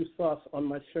barbecue sauce on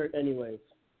my shirt anyways.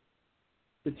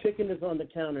 The chicken is on the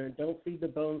counter. Don't feed the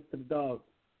bones to the dog.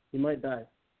 He might die.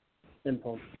 End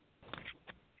poem.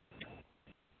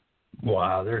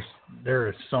 Wow, there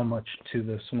is so much to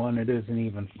this one. It isn't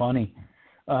even funny.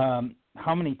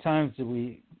 How many times do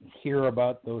we hear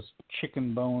about those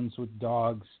chicken bones with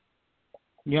dogs?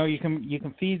 You know, you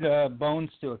can feed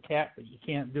bones to a cat, but you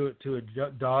can't do it to a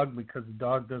dog because the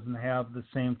dog doesn't have the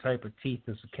same type of teeth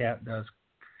as a cat does.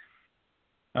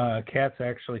 Cats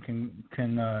actually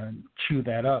can chew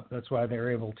that up. That's why they're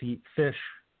able to eat fish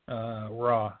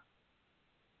raw.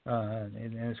 And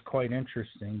it's quite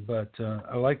interesting. But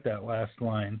I like that last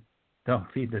line.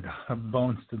 Don't feed the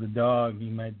bones to the dog, he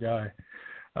might die.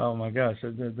 Oh my gosh,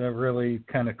 that really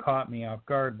kind of caught me off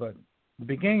guard. But the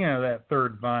beginning of that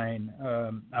third vine,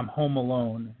 I'm home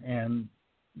alone, and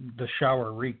the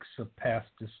shower reeks of past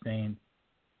disdain.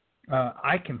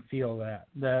 I can feel that.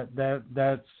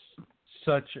 That's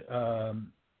such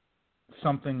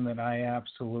something that I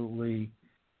absolutely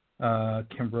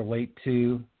can relate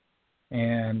to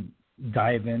and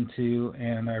dive into,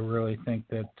 and I really think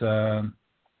that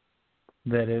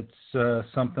that it's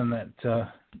something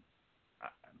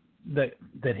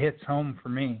that hits home for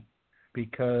me,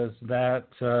 because that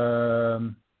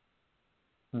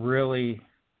really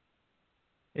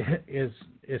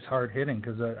is hard hitting,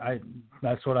 because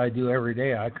that's what I do every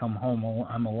day. I come home,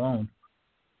 I'm alone,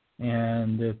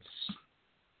 and it's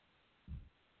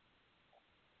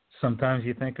sometimes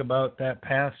you think about that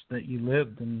past that you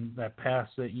lived and that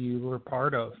past that you were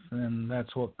part of, and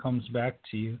that's what comes back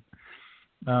to you.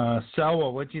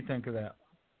 Salwa, what do you think of that?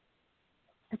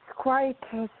 It's quite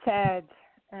sad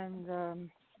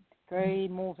and very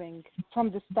moving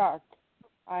from the start.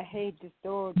 I hate this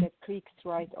door that creaks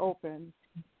right open.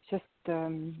 Just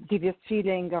gives you a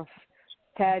feeling of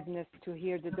sadness to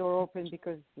hear the door open,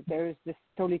 because there is this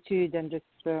solitude and this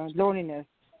loneliness.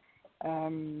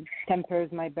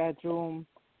 Tempers my bedroom,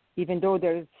 even though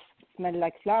there's smell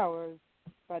like flowers.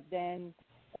 But then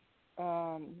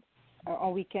on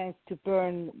weekends to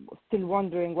burn, still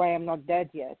wondering why I'm not dead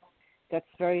yet. That's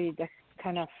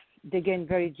kind of digging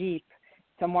very deep.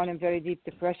 Someone in very deep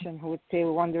depression who would say,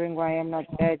 wondering why I'm not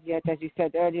dead yet, as you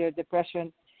said earlier,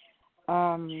 depression.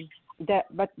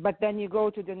 But then you go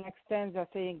to the next stanza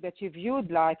saying that you viewed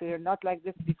life, you're not like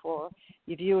this before.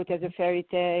 You view it as a fairy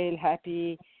tale,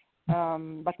 happy,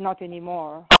 but not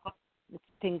anymore.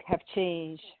 Things have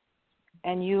changed,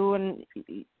 and you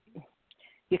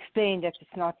explain that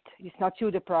it's not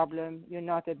you the problem. You're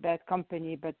not a bad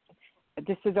company, but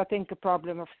this is, I think, a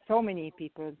problem of so many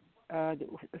people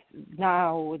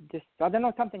now. With this, I don't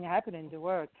know, something happened in the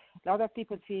world. A lot of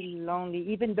people feel lonely,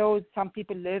 even though some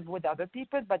people live with other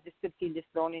people, but they still feel this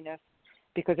loneliness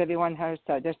because everyone has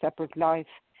their separate life.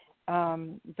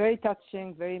 Very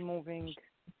touching, very moving.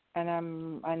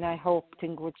 And I hope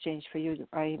things will change for you.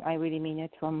 I really mean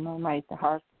it from my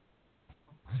heart.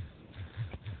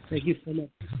 Thank you so much.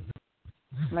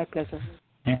 My pleasure.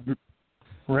 And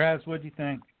Raz, what do you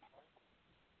think?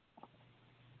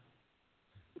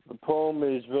 The poem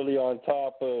is really on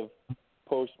top of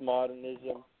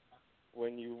postmodernism.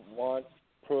 When you want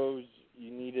prose, you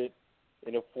need it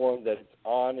in a form that it's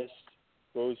honest,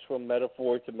 goes from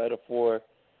metaphor to metaphor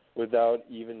without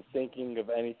even thinking of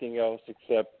anything else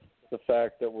except the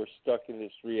fact that we're stuck in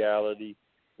this reality.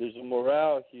 There's a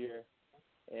morale here,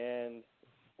 and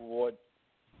what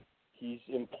he's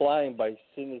implying by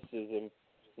cynicism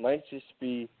might just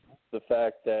be the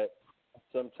fact that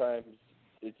sometimes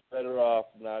it's better off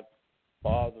not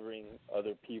bothering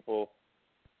other people.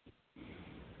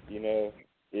 You know,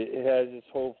 it has this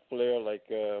whole flair like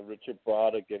Richard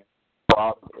Broderick in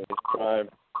his prime.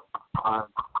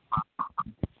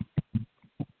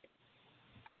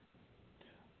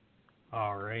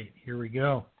 All right, here we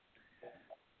go.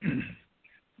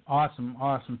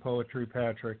 Awesome poetry,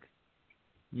 Patrick.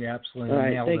 You absolutely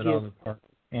nailed it out of the park.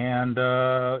 And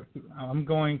I'm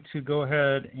going to go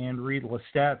ahead and read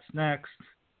Lestat's next.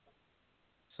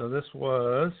 So this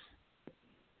was,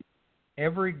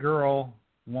 every girl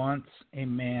wants a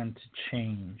man to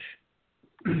change.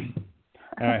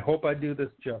 And I hope I do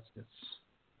this justice.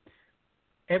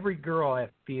 Every girl, I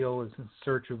feel, is in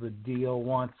search of a deal,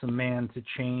 wants a man to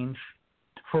change.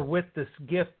 For with this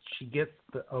gift, she gets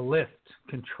a lift,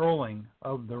 controlling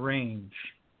of the range.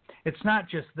 It's not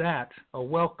just that, a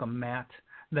welcome mat,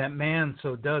 that man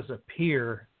so does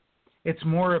appear. It's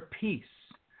more a peace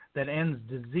that ends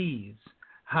disease,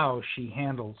 how she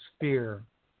handles fear.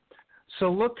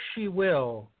 So look she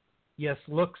will, yes,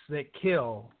 looks that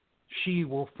kill, she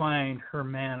will find her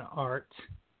man art.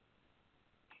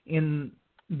 In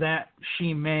that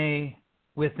she may,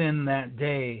 within that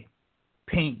day,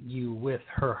 paint you with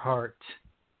her heart.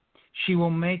 She will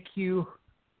make you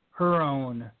her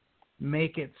own,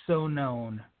 make it so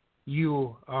known,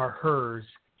 you are hers,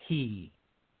 he.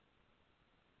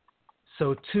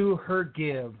 So to her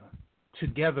give,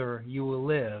 together you will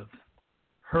live,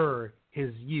 her,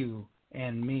 his, you,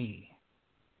 and me.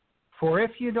 For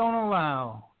if you don't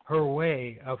allow her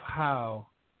way of how,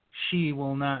 she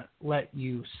will not let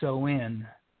you so in.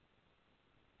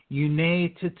 You nay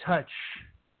to touch,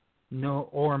 no,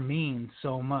 or mean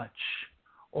so much,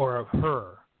 or of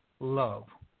her love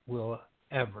will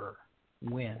ever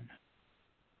win.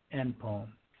 End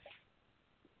poem.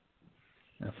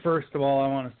 Now, first of all, I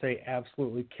want to say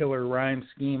absolutely killer rhyme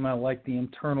scheme. I like the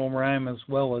internal rhyme as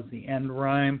well as the end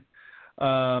rhyme.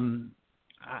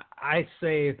 I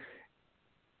say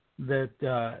that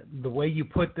the way you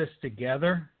put this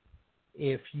together,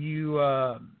 if you,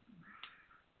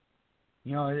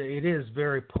 you know, it is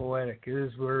very poetic. It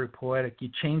is very poetic. You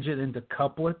change it into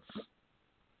couplets,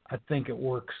 I think it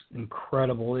works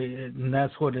incredible. And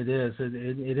that's what it is.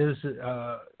 It is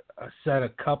a set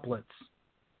of couplets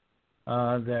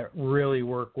that really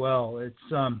work well. It's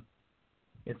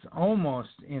almost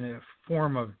in a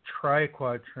form of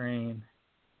triquatrain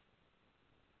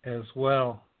as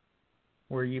well,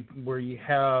 where you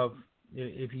have,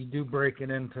 if you do break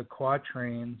it into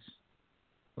quatrains,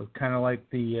 with kind of like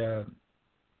the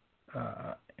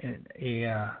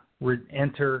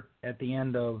enter at the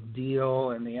end of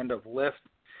deal and the end of lift,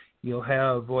 you'll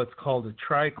have what's called a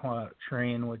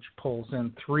triquatrain, which pulls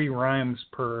in 3 rhymes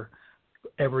per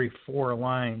every 4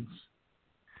 lines.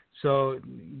 So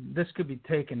this could be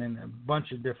taken in a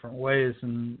bunch of different ways,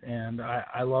 and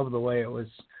I love the way it was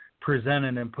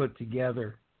presented and put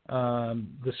together.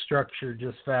 The structure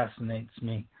just fascinates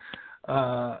me.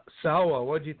 Salwa,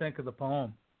 what do you think of the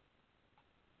poem?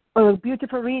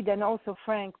 Beautiful read, and also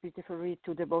Frank, beautiful read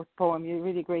to the both poem. You're a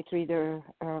really great reader,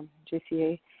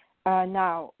 JCA.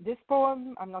 Now, this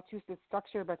poem, I'm not used to the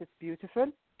structure, but it's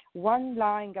beautiful. One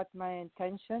line got my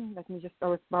attention. Let me just, I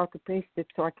was about to paste it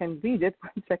so I can read it.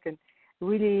 1 second.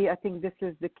 Really, I think this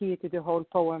is the key to the whole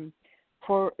poem.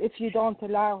 For if you don't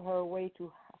allow her way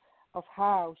of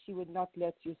how, she would not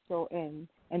let you so in.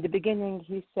 In the beginning,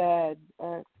 he said,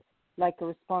 like a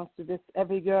response to this,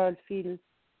 every girl feels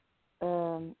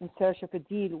in search of a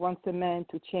deal, wants a man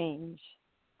to change.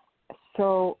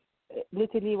 So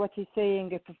literally what he's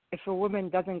saying, if a woman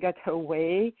doesn't get her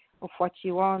way of what she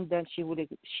wants, then she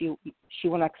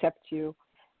won't accept you,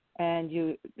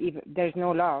 and there's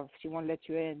no love. She won't let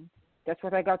you in. That's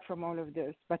what I got from all of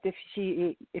this. But if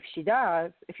you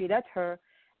let her,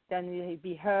 then you'll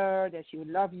be heard, that she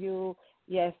will love you.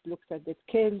 Yes, looks at the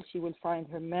kill, she will find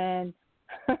her man,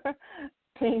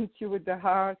 paint you with the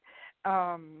heart.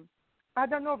 I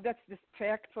don't know if that's the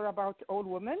factor about all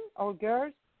women, all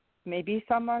girls. Maybe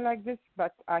some are like this,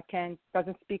 but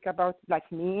doesn't speak about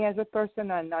like me as a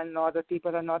person, and I know other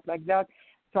people are not like that.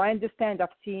 So I understand, I've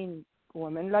seen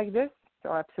women like this,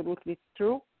 so absolutely it's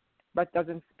true, but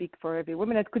doesn't speak for every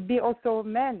woman. It could be also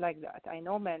men like that. I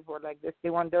know men who are like this. They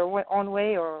want their own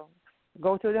way or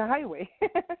go to the highway.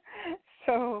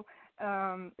 So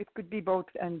it could be both,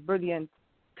 and brilliant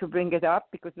to bring it up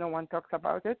because no one talks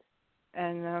about it.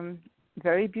 And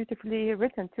very beautifully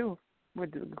written too,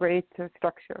 with great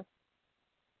structure.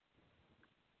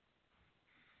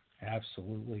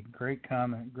 Absolutely. Great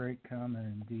comment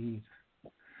indeed.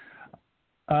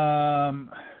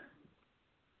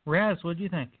 Raz, what do you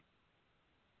think?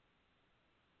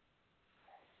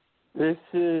 This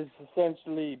is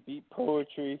essentially beat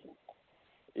poetry.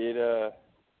 It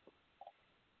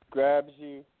grabs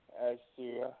you as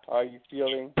to how you're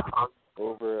feeling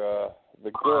over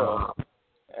the girl,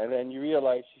 and then you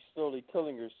realize she's slowly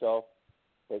killing herself,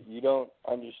 but you don't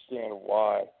understand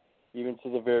why, even to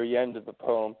the very end of the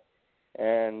poem.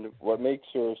 And what makes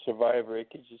her a survivor, it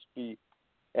could just be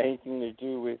anything to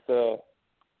do with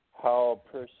how a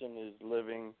person is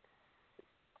living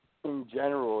in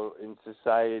general in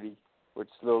society, which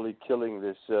slowly killing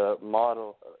this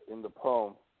model in the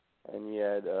poem. And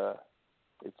yet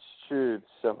it's true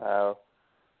somehow,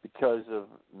 because of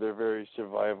their very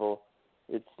survival,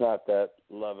 it's not that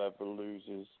love ever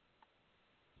loses.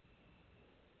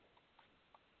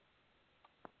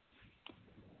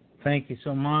 Thank you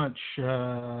so much,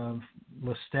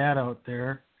 Lestat out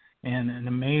there, and an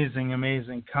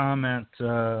amazing comment,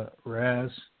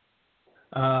 Raz.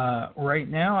 Right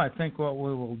now, I think what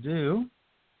we will do.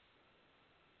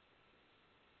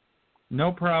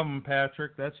 No problem,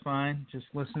 Patrick. That's fine. Just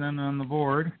listening on the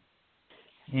board.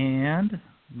 And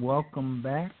welcome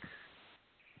back,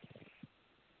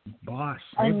 Boss.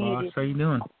 Hey, Boss. How you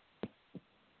doing?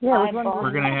 Yeah,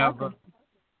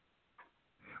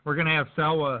 we're gonna have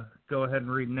Salwa go ahead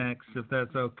and read next, if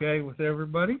that's okay with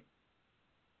everybody.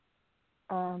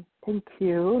 Thank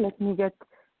you. Let me get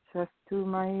just to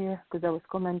my, because I was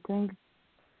commenting.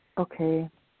 Okay.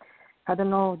 I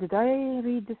don't know. Did I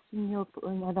read this in your?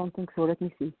 I don't think so. Let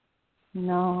me see.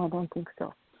 No, I don't think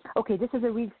so. Okay, this is a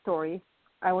real story.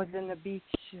 I was in the beach,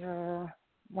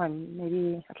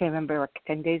 maybe, I can't remember, like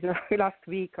 10 days or last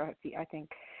week, I think.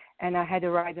 And I had a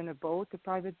ride on a boat, a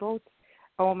private boat.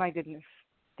 Oh, my goodness.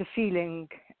 The feeling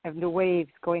of the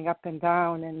waves going up and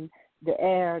down, and the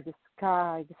air, the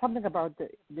sky. There's something about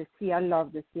the sea. I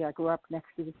love the sea. I grew up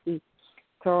next to the sea.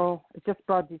 So it just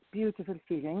brought this beautiful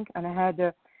feeling. And I had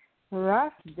a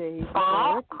rough day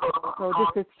before it. So this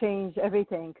has changed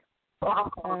everything.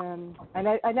 And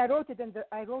I wrote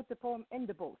the poem in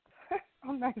the boat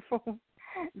on my phone,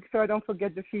 so I don't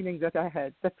forget the feeling that I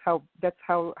had. That's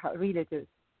how real it is.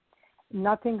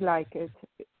 Nothing like it.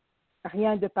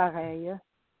 Rien de pareil,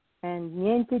 and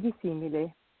niente di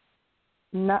simile.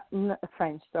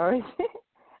 French, sorry.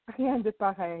 Rien de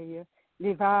pareil.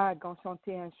 Les vagues ont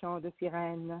chanté un chant de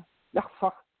sirène. Leurs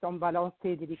forces sont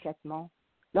balancées délicatement.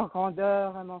 Leur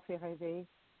grandeur m'en fait rêver.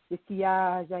 Le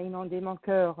sillage a inondé mon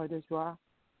cœur de joie.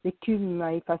 L'écume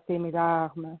a effacé mes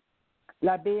larmes.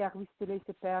 La baie a ruisselé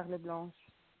ses perles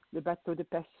blanches. Le bateau de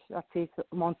pêche a fait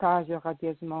montage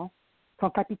radieusement. Son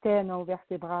capitaine a ouvert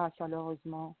ses bras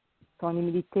chaleureusement. Son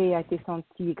humilité a été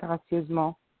sentie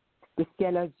gracieusement. Le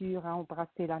ciel azur a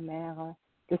embrassé la mer.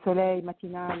 Le soleil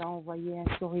matinal a envoyé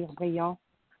un sourire brillant.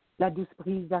 La douce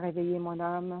brise a réveillé mon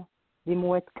âme. Les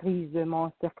mouettes grises m'ont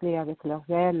encerclé avec leurs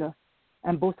ailes.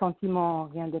 Un beau sentiment,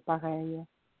 rien de pareil.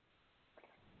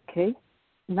 Okay,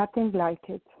 nothing like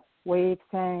it. Waves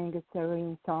sang a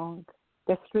serene song.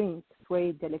 The strings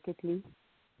swayed delicately.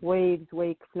 Waves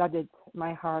wake flooded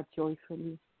my heart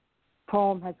joyfully.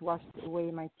 Foam has washed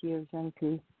away my tears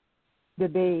gently. The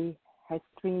bay has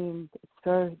streamed its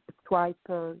white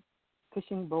pearls.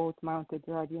 Fishing boat mounted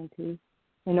radiantly.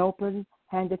 An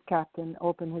open-handed captain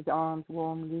opened his arms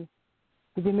warmly.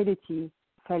 The humidity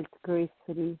felt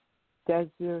gracefully. The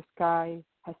azure sky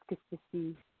has kissed the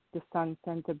sea. The sun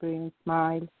sent a brilliant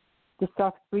smile. The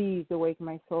soft breeze awake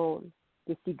my soul.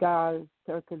 The seagulls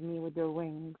circled me with their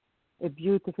wings. A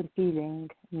beautiful feeling,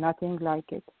 nothing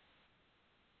like it.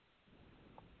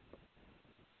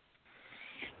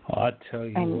 I'll tell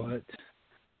you what.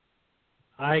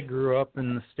 I grew up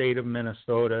in the state of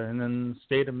Minnesota, and in the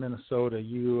state of Minnesota,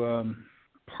 you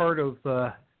part of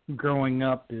growing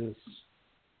up is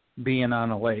being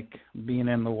on a lake, being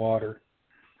in the water,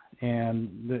 and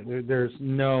there's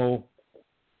no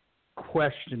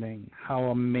questioning how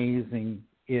amazing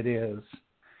it is,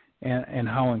 and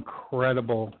how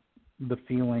incredible the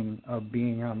feeling of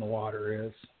being on the water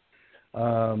is.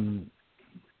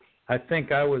 I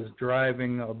think I was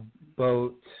driving a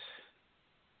boat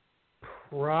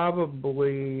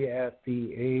probably at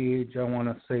the age, I want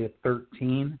to say, of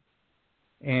 13,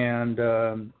 and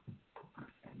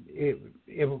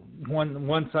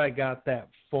once I got that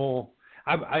full,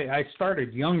 I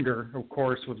started younger, of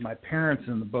course, with my parents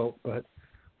in the boat, but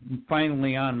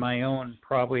finally on my own,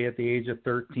 probably at the age of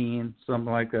 13,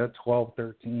 something like that, 12,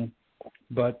 13.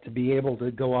 But to be able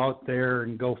to go out there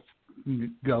and go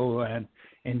and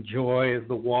enjoy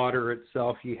the water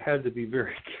itself, you had to be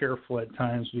very careful at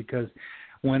times, because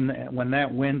when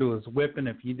that wind was whipping,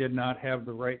 if you did not have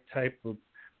the right type of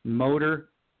motor,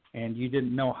 and you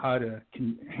didn't know how to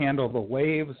handle the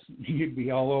waves, you'd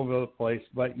be all over the place.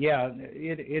 But yeah,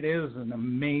 it is an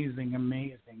amazing,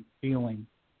 amazing feeling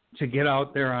to get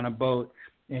out there on a boat,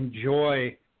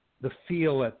 enjoy the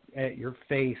feel at your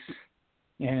face,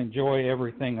 and enjoy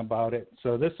everything about it.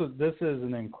 So this is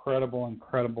an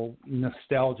incredible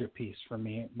nostalgia piece for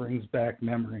me. It brings back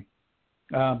memory.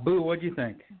 Boo, what do you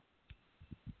think?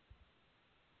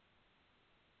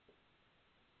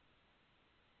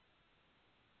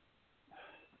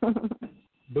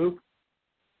 Boo?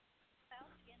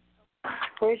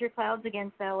 Where's your clouds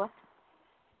again, Sarah?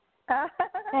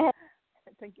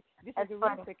 Thank you. This is a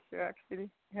real picture, actually.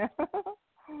 Yeah.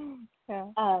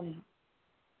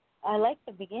 I like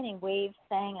the beginning. Waves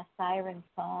sang a siren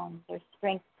song. Their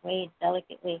strength swayed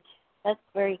delicately. That's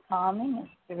very calming and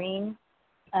serene.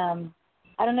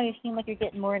 I don't know, you seem like you're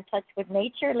getting more in touch with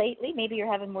nature lately. Maybe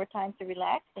you're having more time to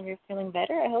relax and you're feeling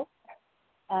better, I hope.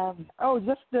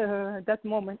 Just that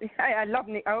moment. I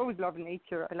always love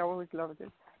nature. I always loved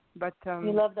it. But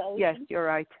you love the ocean? Yes, you're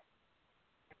right.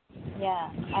 Yeah,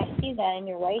 I see that, and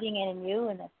you're writing it in you,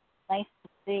 and it's nice to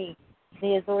see.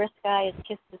 The azure sky is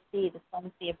kissed to see. The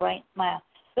sun see a bright smile.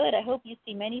 Good. I hope you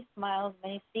see many smiles,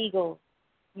 many seagulls.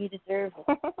 You deserve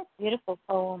it. Beautiful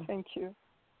poem. Thank you.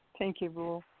 Thank you,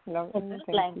 Boo. Thank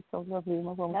you. So lovely,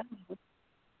 my mom.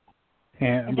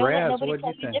 And Raz, what do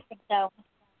you think? Different, so.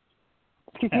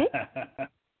 Excuse me?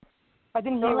 I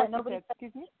didn't hear what nobody you said.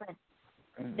 Excuse me?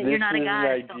 That you're not a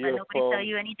guy, so let nobody tell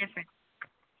you any different.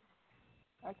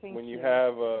 When you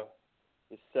have the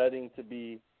setting to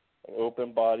be an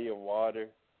open body of water,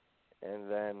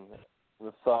 and then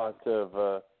the thought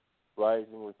of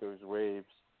rising with those waves,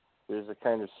 there's a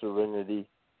kind of serenity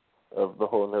of the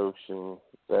whole notion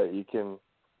that you can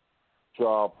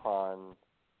draw upon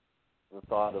the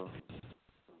thought of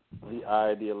the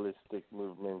idealistic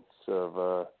movements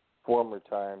of former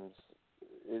times.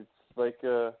 It's like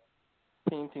a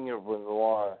painting of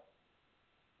Renoir,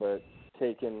 but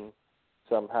taken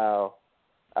somehow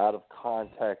out of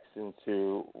context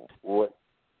into what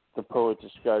the poet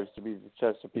describes to be the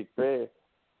Chesapeake Bay,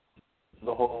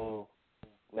 the whole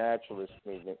naturalist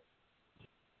movement.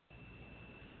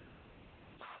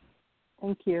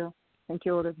 Thank you. Thank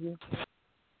you, all of you.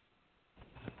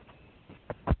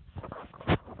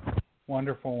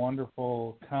 Wonderful,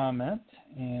 wonderful comment.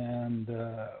 And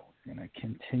we're going to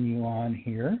continue on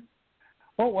here.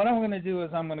 Well, what I'm going to do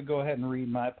is I'm going to go ahead and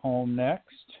read my poem next.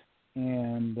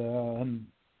 And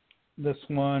this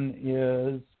one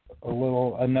is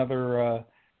another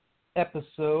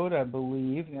episode, I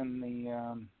believe, in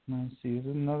the, let's see, is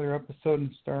it another episode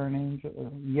in Star and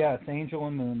Angel? Yes, Angel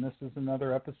and Moon. This is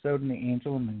another episode in the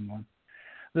Angel and Moon one.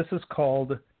 This is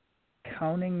called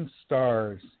Counting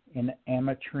Stars in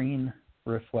Ametrine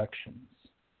Reflections.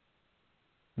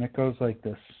 And it goes like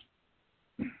this.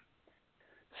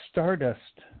 Stardust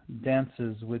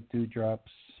dances with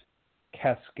dewdrops,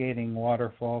 cascading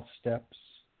waterfall steps,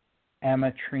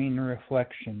 ametrine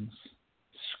reflections,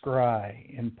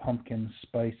 scry in pumpkin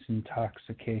spice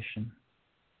intoxication.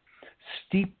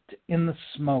 Steeped in the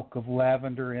smoke of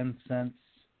lavender incense,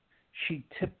 she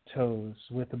tiptoes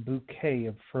with a bouquet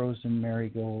of frozen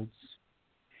marigolds.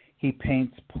 He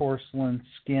paints porcelain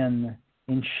skin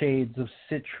in shades of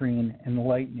citrine and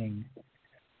lightning,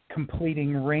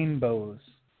 completing rainbows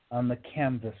on the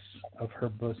canvas of her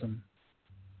bosom.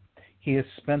 He has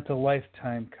spent a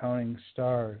lifetime counting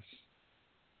stars,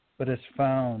 but has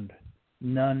found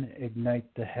none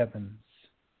ignite the heavens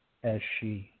as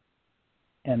she.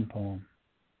 End poem.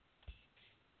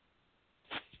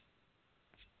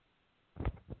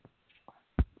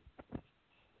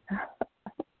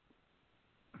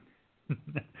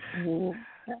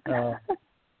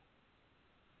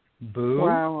 Boo?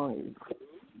 Wow.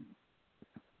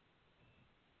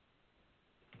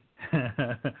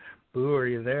 Boo, are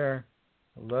you there?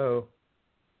 Hello?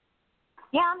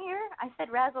 Yeah, I'm here. I said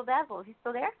razzle dazzle. Is he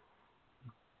still there?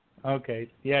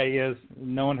 Okay. Yeah, he is.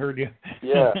 No one heard you.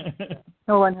 Yeah.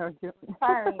 No one heard you.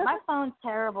 Sorry, my phone's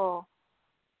terrible.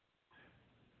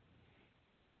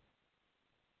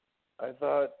 I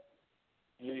thought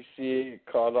JC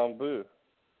called on Boo.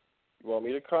 You want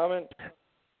me to comment?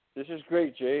 This is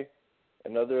great, Jay.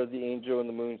 Another of the Angel and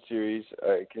the Moon series.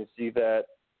 I can see that.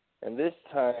 And this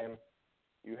time,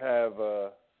 you have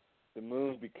the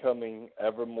moon becoming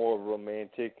ever more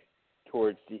romantic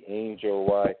towards the angel.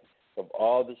 Why? Of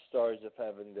all the stars of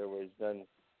heaven, there was none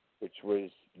which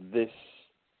was this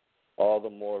all the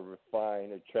more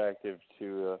refined, attractive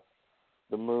to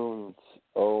the moon's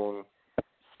own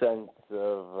sense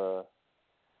of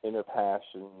inner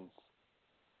passions.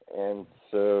 And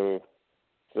so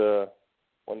it's a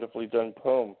wonderfully done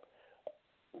poem.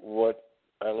 what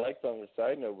I liked on the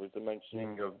side note was the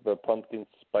mentioning of the pumpkin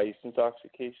spice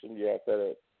intoxication. You have that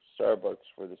at Starbucks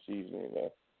for the seasoning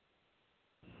there.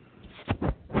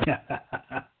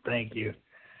 Thank you.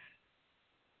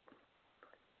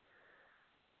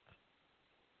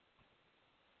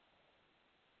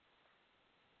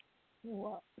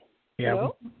 What? Yeah,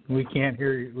 Hello? we can't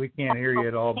hear you. We can't hear you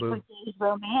at all, Boo.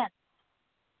 Romance.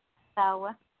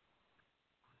 Sawa.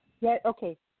 Yeah,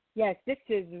 okay. Yes, this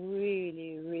is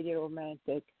really, really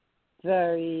romantic.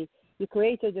 Very. You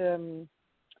created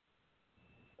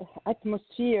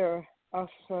atmosphere of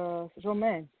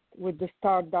romance with the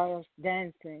stardust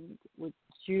dancing with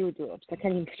dewdrops. I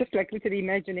can just like literally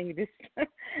imagining this. I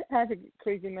have a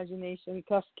crazy imagination,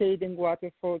 cascading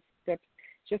waterfall steps,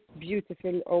 just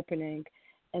beautiful opening,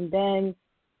 and then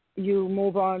you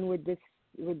move on with this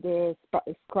with the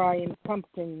scrying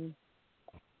pumpkin.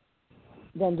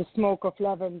 Then the smoke of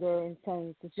lavender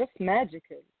incense. It's just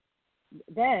magical.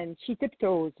 Then she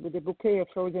tiptoes with a bouquet of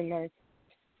frozen nuts.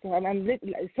 So I'm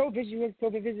so visual, so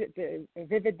vivid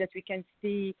that we can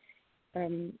see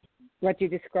what you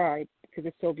described, because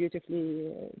it's so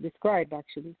beautifully described,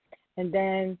 actually. And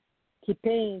then he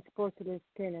paints porcelain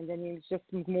skin, and then you just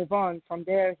move on. From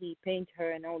there, he paints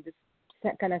her and all this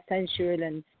kind of sensual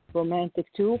and romantic,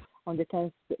 too. On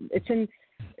the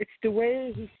it's the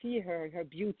way he see her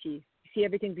beauty. See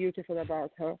everything beautiful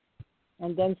about her,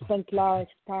 and then spent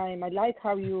lifetime. I like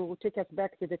how you took us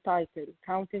back to the title,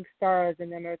 Counting Stars in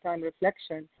Maritime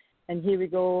Reflection, and here we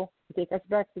go, take us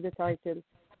back to the title.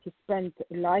 He spent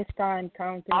a lifetime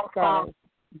counting stars,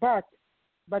 but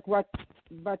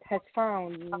has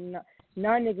found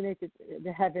none ignited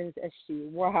the heavens as she.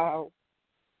 Wow,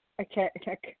 I can't.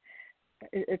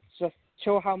 It's just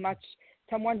show how much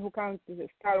someone who counts the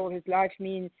star all his life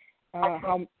means.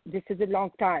 How this is a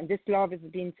long time. This love has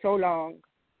been so long,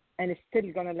 and it's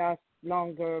still gonna last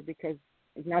longer because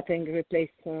nothing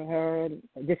replaced her.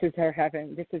 This is her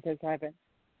heaven. This is his heaven.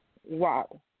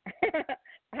 Wow!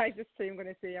 I'm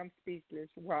gonna say I'm speechless.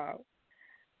 Wow,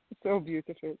 so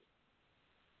beautiful.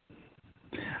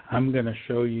 I'm gonna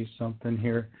show you something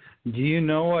here. Do you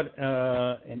know what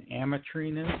an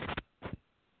ametrine is?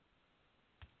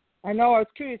 I know. I was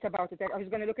curious about it. I was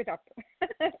going to look it up.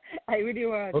 I really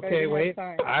was. Okay, wait.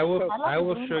 I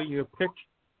will show you a picture.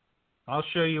 I'll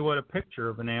show you what a picture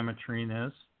of an ametrine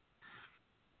is.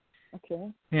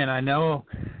 Okay. And I know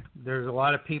there's a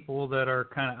lot of people that are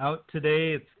kind of out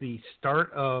today. It's the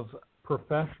start of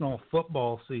professional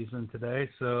football season today,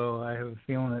 so I have a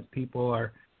feeling that people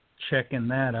are checking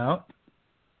that out.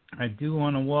 I do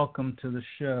want to welcome to the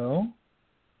show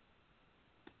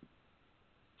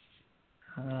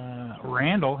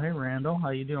Randall. Hey, Randall. How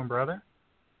you doing, brother?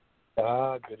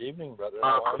 Good evening, brother.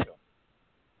 How are you?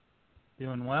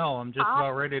 Doing well. I'm just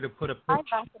about ready to put a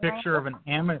picture of an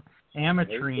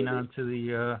ametrine onto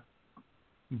the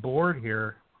board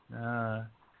here. I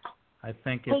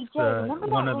think it's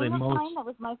one of the most... That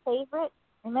was my favorite.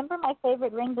 Remember my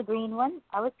favorite ring, the green one?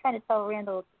 I was trying to tell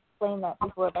Randall to explain that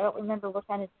before, but I don't remember what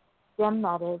kind of gem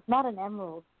that is. Not an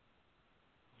emerald.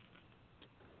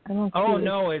 Oh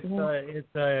no, it's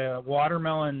a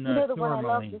watermelon you know the one I love,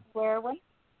 tourmaline. the square one.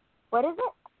 What is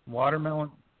it?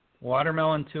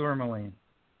 Watermelon tourmaline.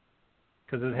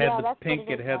 Because it had the pink,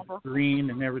 it had the green,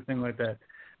 and everything like that.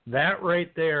 That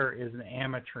right there is an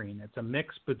ametrine. It's a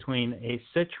mix between a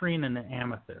citrine and an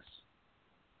amethyst.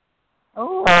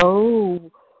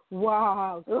 Oh,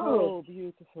 wow, so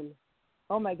beautiful.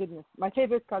 Oh my goodness, my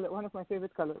favorite color, one of my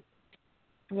favorite colors.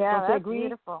 Yeah, that's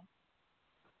beautiful.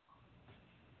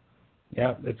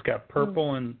 Yeah, it's got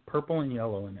purple and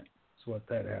yellow in it. That's what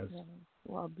that has. Yeah.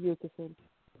 Wow, beautiful.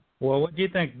 Well, what do you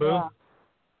think, Boo?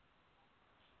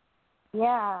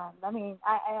 Yeah, I mean,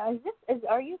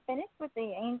 are you finished with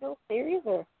the Angel series,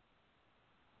 or?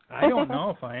 I don't know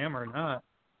if I am or not.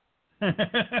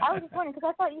 I was just wondering because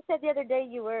I thought you said the other day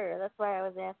you were. That's why I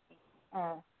was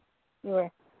asking. You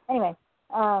were. Anyway.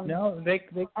 No,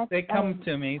 they come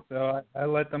to me, so I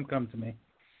let them come to me.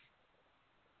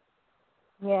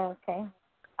 Yeah, okay.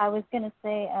 I was going to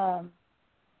say,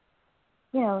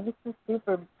 this is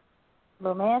super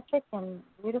romantic and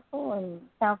beautiful and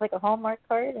sounds like a Hallmark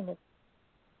card, and it's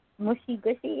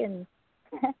mushy-gushy and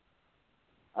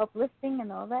uplifting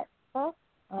and all that stuff.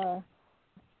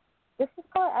 This is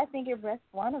probably, I think, your best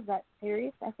one of that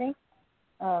series, I think.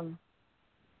 The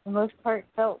most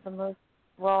heartfelt, the most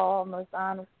raw, most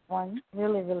honest one.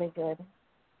 Really, really good.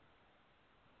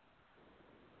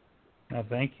 Oh,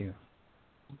 thank you.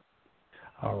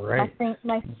 All right.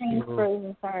 My screen's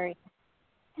frozen, sorry.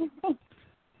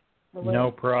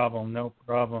 No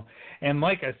problem. And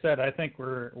like I said, I think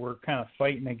we're kind of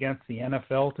fighting against the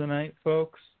NFL tonight,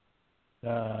 folks.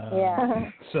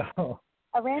 Yeah. So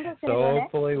Randall's gonna go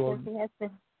hopefully next because he has to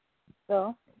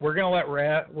go. We're gonna let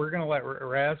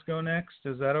Raz go next.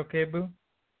 Is that okay, Boo?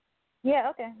 Yeah.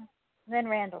 Okay. Then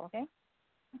Randall. Okay.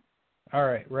 All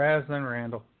right, Raz, then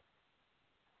Randall.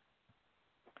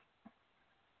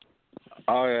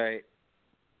 All right,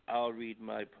 I'll read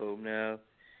my poem now.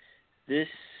 This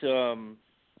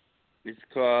is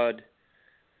called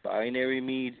Binary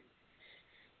Mead.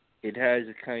 It has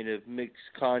a kind of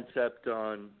mixed concept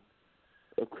on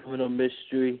a criminal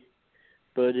mystery,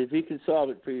 but if you can solve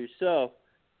it for yourself,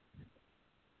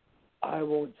 I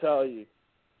won't tell you.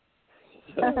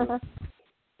 So,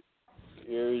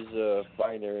 here's a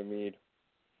Binary Mead.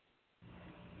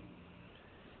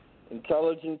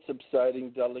 Intelligence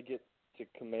subsiding delegate to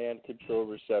command control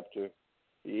receptor.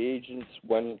 The agents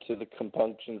went into the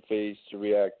compunction phase to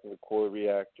react in the core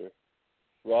reactor.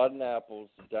 Rotten apples,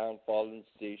 the downfallen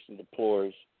station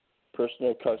deplores.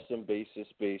 Personal custom basis.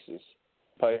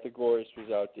 Pythagoras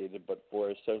was outdated, but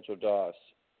for essential DOS.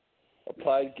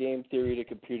 Applied game theory to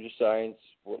computer science.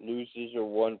 What losers are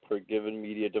won per given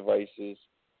media devices.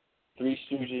 Three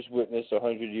Stooges witness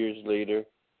 100 years later.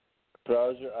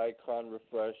 Browser icon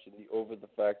refresh and the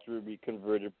over-the-factory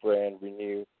reconverted brand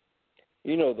renew.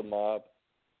 You know the mob.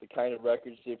 The kind of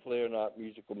records they play are not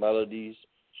musical melodies.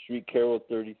 Street Carol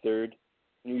 33rd.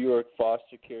 New York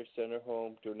Foster Care Center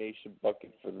home. Donation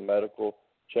bucket for the medical.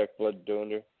 Check blood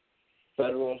donor.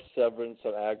 Federal severance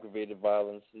on aggravated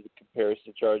violence and the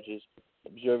comparison charges.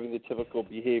 Observing the typical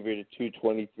behavior to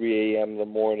 2:23 a.m. in the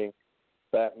morning.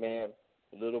 Batman.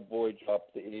 The little boy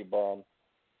dropped the A-bomb.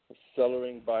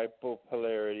 Accelerating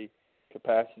bipolarity,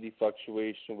 capacity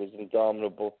fluctuation was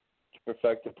indomitable to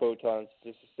perfect the proton's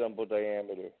disassembled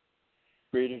diameter.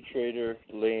 Greater trader,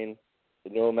 lane, the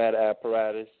nomad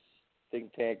apparatus,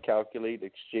 think tank calculate,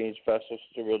 exchange vessel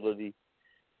sterility.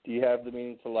 Do you have the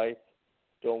meaning to life?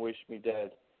 Don't wish me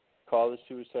dead. Call the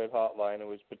suicide hotline. I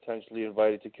was potentially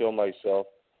invited to kill myself.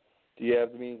 Do you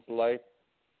have the meaning to life?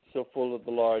 So full of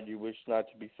the lard you wish not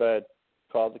to be fed.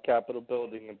 Call the Capitol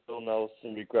building and Bill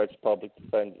Nelson regrets public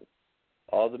defendant.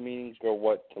 All the meanings are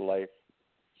what to life.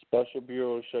 Special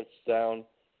Bureau shuts down.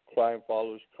 Crime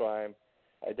follows crime.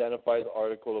 Identify the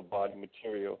article of body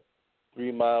material.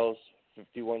 3 miles,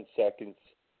 51 seconds.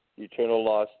 The eternal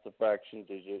loss, the fraction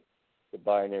digit, the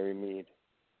binary mead.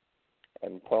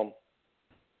 And poem.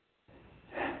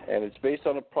 And it's based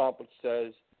on a prompt which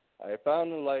says, I have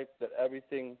found in life that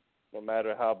everything, no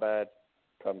matter how bad,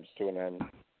 comes to an end.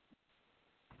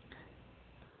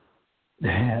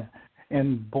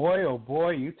 And boy, oh boy,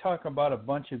 you talk about a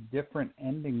bunch of different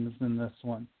endings in this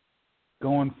one.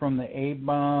 Going from the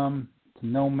A-bomb to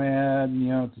Nomad,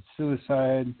 to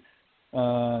suicide.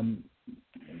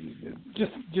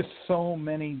 Just so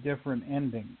many different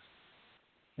endings.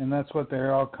 And that's what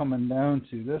they're all coming down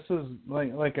to. This is,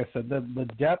 like I said, the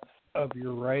depth of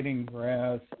your writing,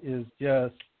 Raz, is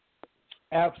just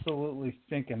absolutely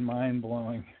stinking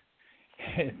mind-blowing.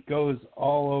 It goes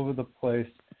all over the place.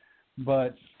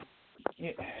 But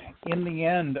in the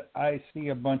end, I see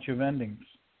a bunch of endings.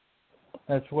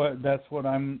 That's what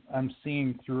I'm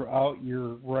seeing throughout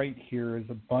your right here is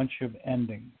a bunch of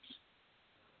endings,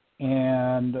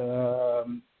 and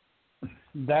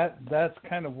that's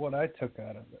kind of what I took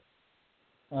out of it.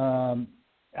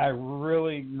 I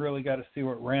really got to see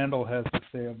what Randall has to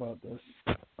say about this.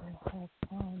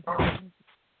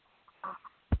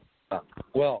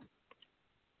 Well,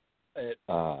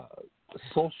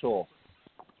 social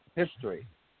history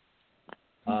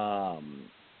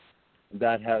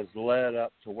that has led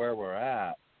up to where we're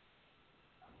at,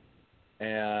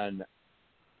 and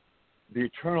the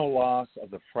eternal loss of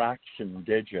the fraction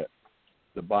digit,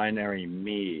 the binary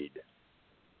mead.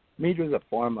 Mead was a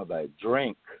form of a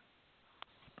drink,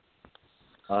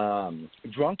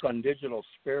 drunk on digital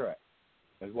spirit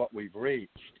is what we've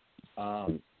reached.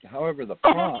 However, the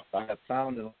prompt I have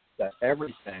found that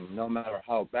everything, no matter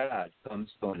how bad, comes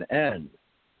to an end.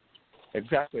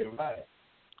 Exactly right.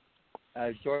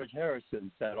 As George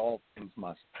Harrison said, all things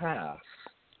must pass.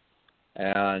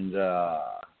 And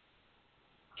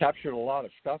captured a lot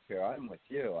of stuff here. I'm with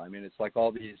you. I mean, it's like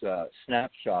all these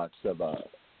snapshots of a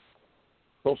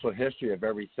social history of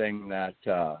everything that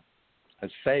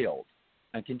has failed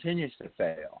and continues to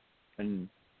fail. And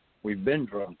we've been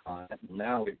drunk on it. And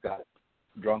now we've got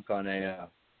drunk on a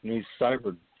new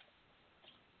cyber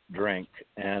drink,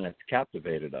 and it's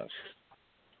captivated us.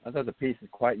 I thought the piece is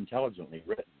quite intelligently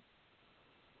written.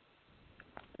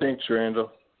 Thanks,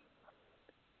 Randall.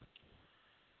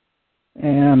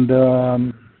 And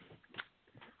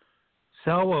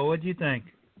Selwa, what do you think?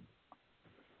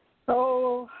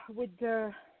 Oh, with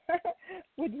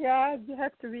with Raz, you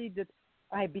have to read it.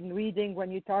 I've been reading when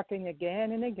you're talking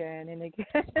again and again and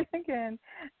again and again.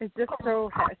 It's just so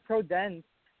dense.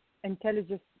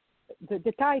 Intelligence.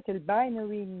 The title,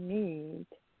 Binary Need,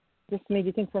 just made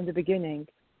you think from the beginning.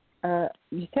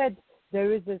 You said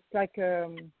there is this like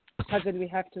puzzle we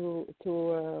have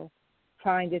to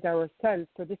find it ourselves.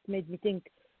 So this made me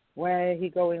think, where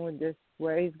he's going with this,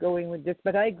 where he's going with this.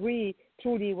 But I agree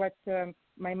truly what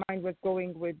my mind was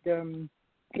going with,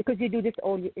 because you do this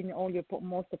in all your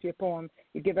most of your poem.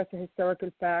 You give us a historical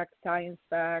fact, science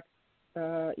fact,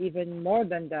 even more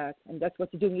than that, and that's what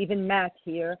you're doing. Even math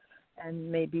here,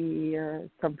 and maybe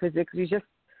some physics.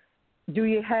 Do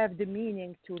you have the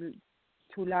meaning to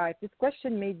life? This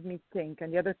question made me think.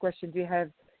 And the other question, do you have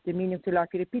the meaning to life?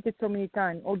 You repeat it so many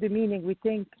times. All the meaning we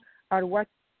think are what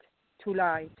to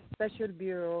life, special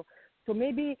bureau. So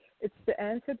maybe it's the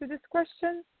answer to this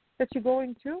question that you're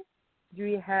going to. Do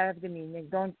you have the meaning?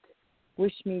 Don't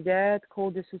wish me dead.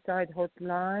 Call the suicide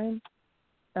hotline.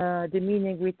 The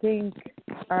meaning we think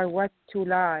are what to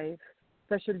life.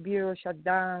 Special bureau shut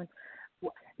down.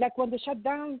 Like when the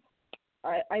shutdown,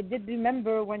 I did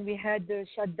remember when we had the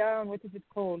shutdown. What is it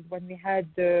called? When we had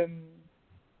the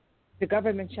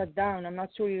government shut down. I'm not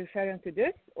sure you're referring to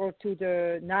this or to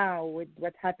the now with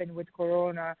what happened with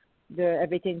Corona.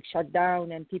 Everything shut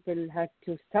down and people had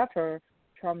to suffer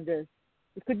from this.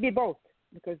 It could be both,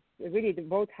 because really the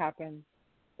both happened.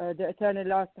 The eternal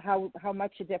loss, how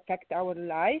much it affect our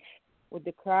life with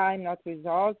the crime not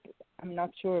resolved. I'm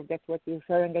not sure if that's what you're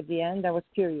referring at the end. I was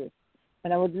curious,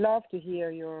 and I would love to hear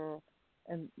your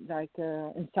insight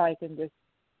in this.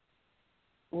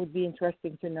 It would be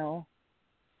interesting to know.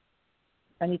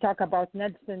 And you talk about Bill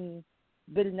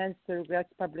Nelson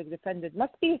regrets public defender.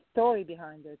 Must be a story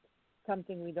behind it.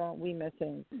 Something we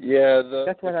missing. Yeah,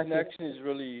 the connection is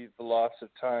really the loss of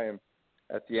time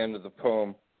at the end of the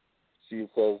poem. She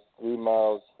says 3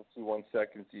 miles, 51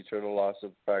 seconds, the eternal loss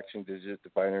of the fraction digit, the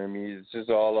binary mean. It's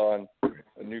just all on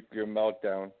a nuclear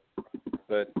meltdown.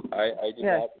 But I did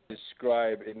not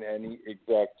describe in any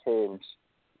exact terms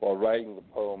while writing the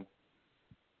poem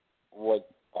what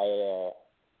I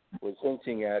was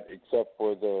hinting at, except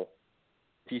for the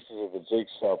pieces of the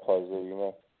jigsaw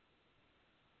puzzle,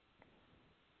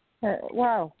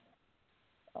 Wow.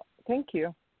 Thank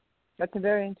you. That's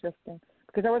very interesting.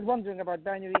 Because I was wondering about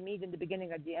binary meat in the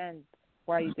beginning at the end,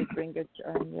 why you did bring it.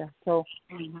 So,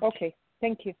 okay.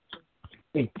 Thank you.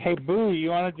 Hey, Boo, you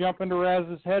want to jump into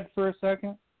Raz's head for a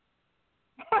second?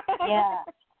 Yeah.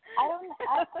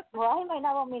 Well, he might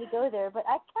not want me to go there, but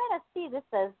I kind of see this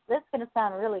as, this is going to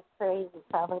sound really crazy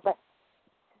probably, but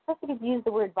especially if you use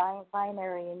the word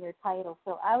binary in your title.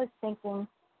 So I was thinking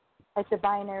like the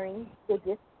binary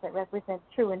digits that represent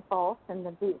true and false, and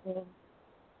the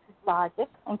logic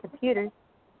and computers,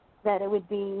 that it would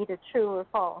be either true or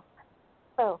false.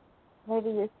 So maybe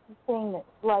you're saying that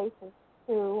life is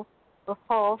true or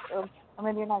false, or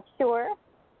maybe you're not sure.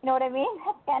 You know what I mean?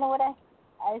 That's kind of what I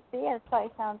see. It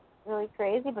probably sounds really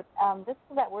crazy, but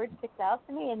that word sticks out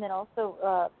to me. And then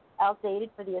also outdated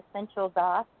for the essential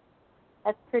DOS.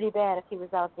 That's pretty bad if he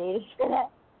was outdated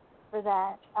for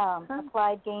that.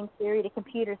 Applied game theory to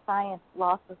computer science,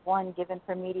 loss of one given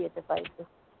for media devices.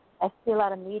 I see a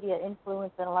lot of media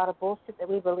influence and a lot of bullshit that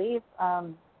we believe,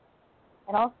 and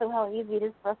also how easy it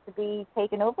is for us to be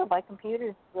taken over by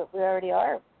computers, that we already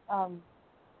are.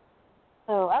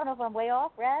 So I don't know if I'm way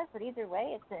off, Raz, but either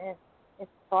way,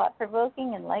 it's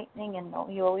thought-provoking, enlightening, and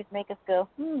you always make us go,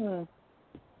 3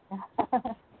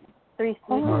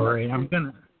 All right, I'm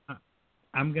gonna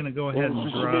go ahead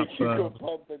and drop.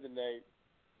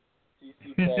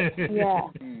 Yeah.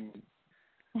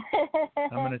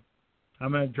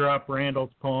 I'm gonna drop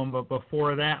Randall's poem, but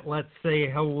before that, let's say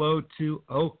hello to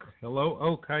Oak. Hello,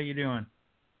 Oak. How you doing?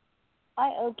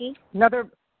 Hi, Okie. Another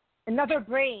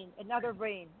brain. Another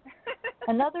brain.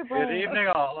 Good evening,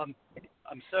 all.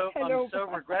 I'm so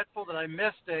regretful that I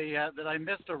missed a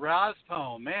Raz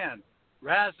poem. Man,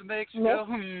 Raz makes you go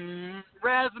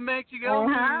Raz makes you go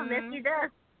Yes, he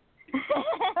does.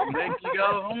 Makes you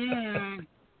go I'm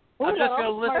just gonna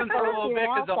listen for a little bit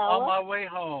because I'm on my way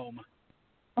home.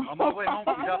 On my way home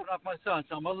from dropping off my son,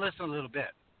 so I'm gonna listen a little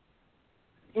bit.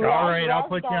 Yeah, all right, I'll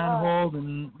put you on hold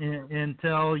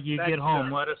until you get home.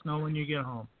 Sir. Let us know when you get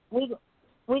home. We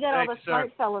got all the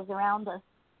smart fellows around us.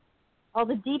 All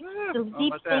the deep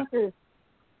thinkers.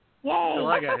 Yay! That's all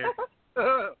I got here.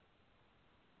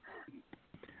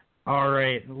 All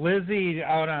right, Lizzie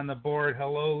out on the board.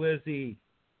 Hello, Lizzie.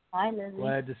 Hi, Lizzie.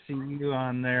 Glad to see you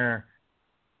on there.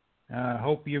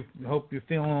 Hope you're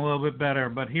feeling a little bit better.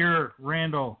 But here,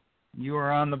 Randall, You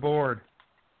are on the board.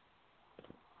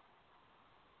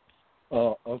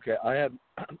 Oh, okay.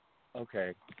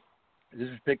 Okay. This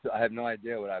is picked. I have no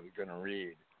idea what I was going to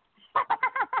read.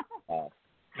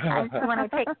 That's the one I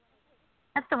picked.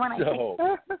 That's the one I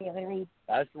picked. Read.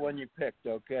 That's the one you picked.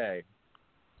 Okay.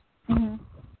 Mm-hmm.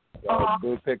 So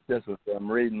Boo picked this one, so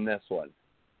I'm reading this one.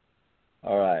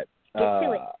 All right.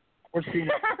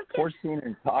 Foreseen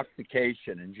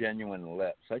intoxication and genuine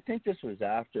lips. I think this was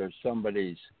after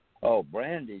somebody's,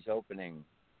 Brandy's opening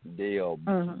deal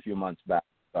a few months back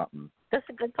or something. That's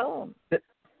a good poem.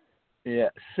 Yeah,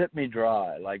 Sip Me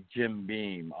Dry like Jim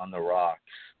Beam on the rocks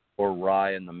or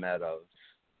Rye in the meadows.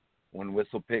 When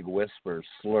Whistle Pig whispers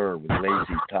slur with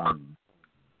lazy tongue,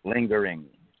 lingering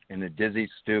in a dizzy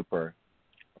stupor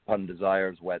upon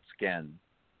desire's wet skin,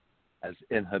 as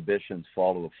inhibitions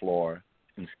fall to the floor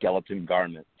in skeleton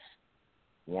garments,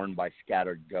 worn by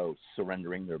scattered ghosts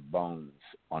surrendering their bones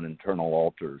on internal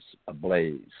altars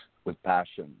ablaze with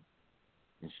passion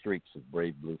in streaks of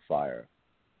brave blue fire.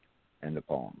 End of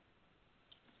poem.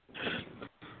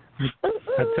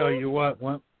 I tell you what,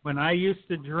 when I used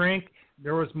to drink,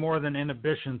 there was more than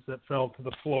inhibitions that fell to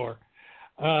the floor.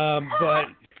 But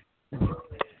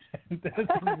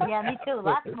yeah, me too.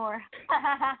 Lots more.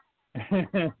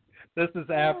 This is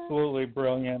absolutely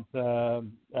brilliant,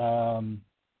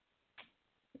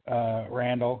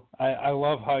 Randall. I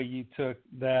love how you took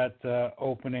that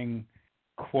opening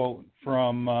quote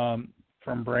from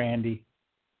Brandy,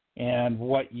 and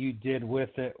what you did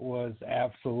with it was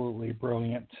absolutely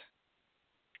brilliant.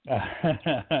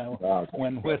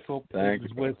 When Whistle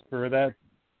Pigs Whisper,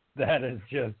 that's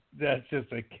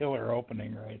just a killer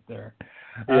opening right there.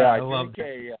 Yeah, I love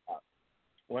it.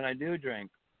 When I do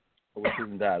drink, which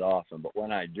isn't that often, but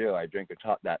when I do, I drink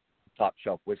that top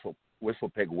shelf Whistle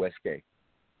Pig whiskey.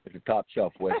 It's a top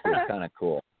shelf whiskey. It's kind of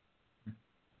cool.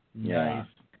 Yeah.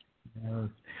 Nice.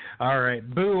 All right,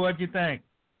 Boo, what'd you think?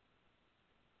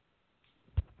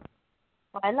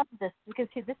 Well, I love this because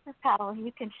this is how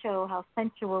you can show how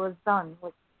sensual is done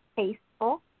with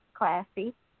tasteful,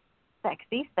 classy,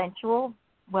 sexy, sensual,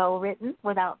 well written,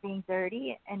 without being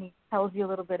dirty, and he tells you a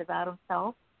little bit about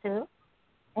himself too.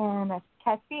 And it's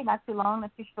catchy, not too long,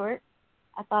 not too short.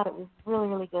 I thought it was really,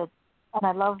 really good, and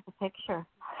I love the picture.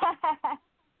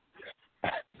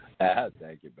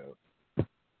 Thank you, Boo.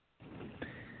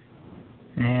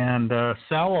 And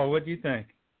Salwa, what do you think?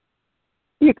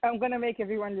 I'm going to make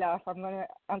everyone laugh.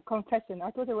 I'm confessing. I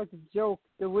thought it was a joke,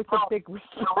 the Whistle Pig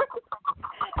Whisper.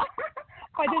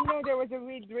 I didn't know there was a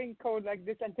real drink code like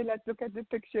this until I looked at the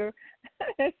picture.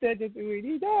 I said it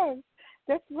really does.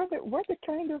 That's what a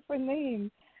kind of a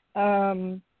name.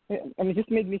 It just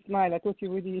made me smile. I thought you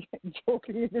were really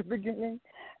joking in the beginning.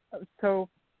 So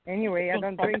anyway, I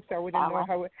don't drink, so I wouldn't know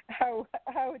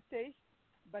how it tastes.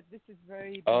 But this is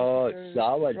very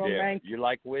Salwa, dear. romantic. You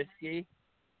like whiskey?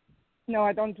 No,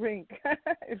 I don't drink.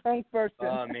 Wrong person.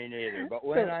 Oh, me neither. But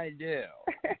when I do.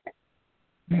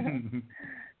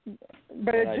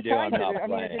 But I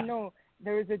didn't know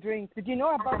there was a drink. Did you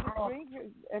know about this drink,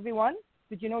 everyone?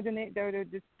 Did you know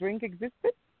this drink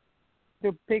existed?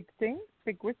 The pig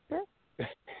whisper?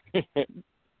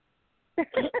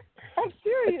 I'm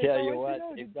serious. I tell you what,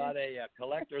 they've got a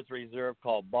collector's reserve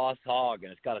called Boss Hogg,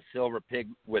 and it's got a silver pig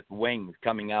with wings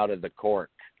coming out of the cork.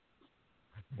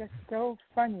 That's so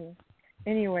funny.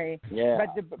 Anyway,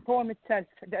 but the poem itself,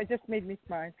 that just made me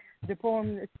smile. The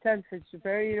poem itself is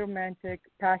very romantic,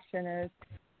 passionate,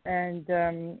 and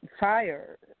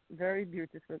fire. Very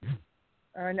beautiful.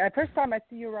 And the first time I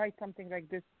see you write something like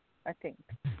this, I think.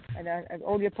 And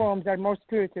all your poems are more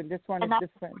spiritual. This one is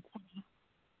different.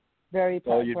 Very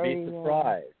powerful. Oh, you'd be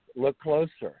surprised. Look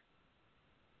closer.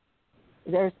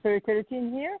 There's spirituality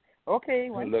in here?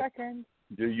 Okay, one second.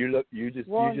 Do you look? You just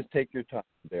take your time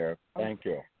there. Thank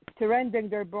you. Surrendering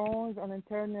their bones on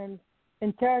internal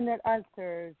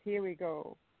altars. Here we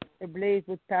go. Ablaze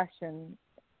with passion,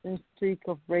 in streak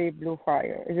of brave blue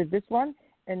fire. Is it this one?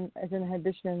 And as an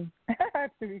inhibition, I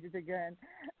have to read it again.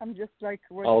 I'm just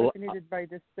fascinated by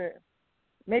this.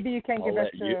 Maybe you can give us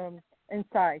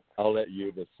insight. I'll let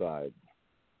you decide.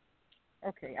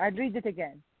 Okay, I'll read it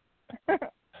again.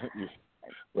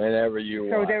 Whenever you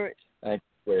want. Thanks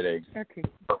for waiting. Okay.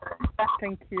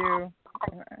 Thank you.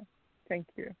 Thank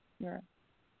you. Yeah.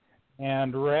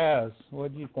 And Raz,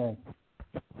 what do you think?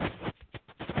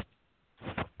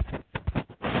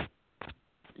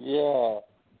 Yeah,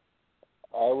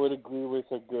 I would agree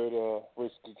with a good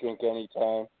whiskey drink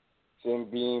anytime. Jim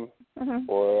Beam,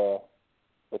 or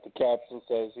what the caption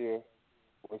says here,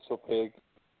 Whistle Pig.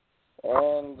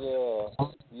 And,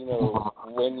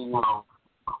 when you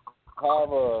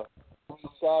have a we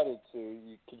shot it to,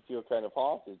 you could feel kind of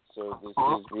haunted. So this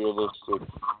is realistic,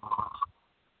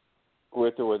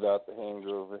 with or without the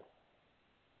hangover.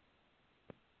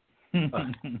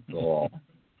 Cool.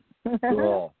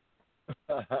 Cool.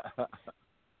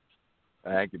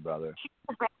 Thank you, brother.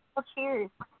 Cheers.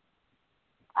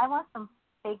 I want some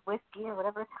fake whiskey or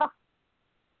whatever it's called.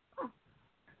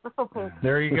 Whistle pig.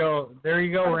 There you go. There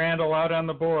you go, Randall, out on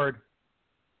the board.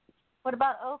 What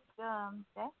about Oak,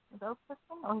 Jay? Is Oak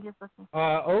listening, or he just listening?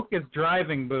 Oak is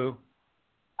driving, Boo.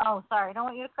 Oh, sorry. I don't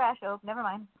want you to crash, Oak. Never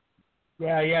mind.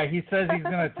 Yeah. He says he's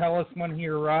going to tell us when he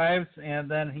arrives, and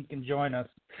then he can join us.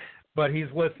 But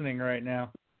he's listening right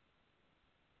now.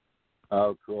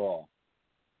 Oh, cool.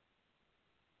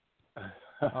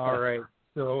 All right.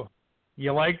 So,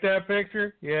 you like that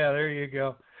picture? Yeah, there you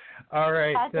go. All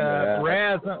right.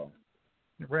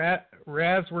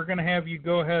 Raz, we're going to have you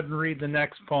go ahead and read the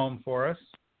next poem for us.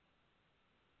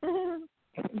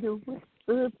 The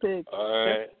whistle pig. All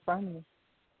right. That's funny.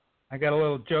 I got a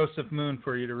little Joseph Moon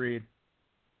for you to read.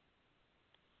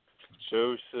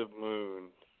 Joseph Moon,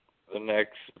 the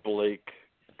next Blake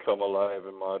come alive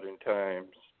in modern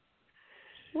times.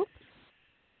 Whoops.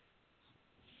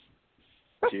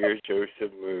 Dear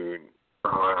Joseph Moon.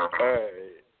 All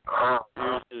right.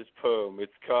 Here's his poem.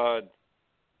 It's called,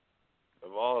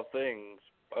 of all things,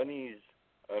 Bunnies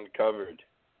Uncovered.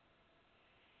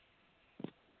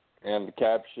 And the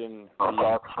caption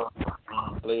reads,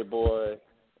 Playboy,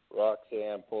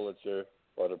 Roxanne Pulitzer,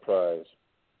 what a prize.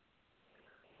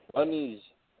 Bunnies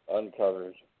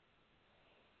Uncovered.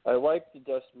 I wipe the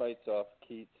dust mites off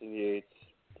Keats and Yeats,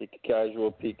 take a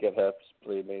casual peek at Hef's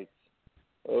playmates.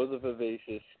 Oh, the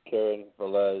vivacious Karen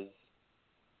Velez,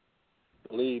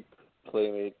 Leap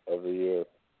Playmate of the Year.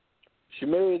 She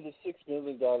married the $6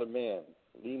 million man,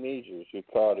 Lee Majors, who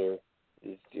caught her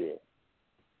his dear.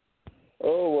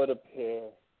 Oh, what a pair.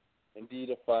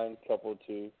 Indeed a fine couple,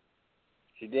 too.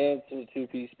 She danced in a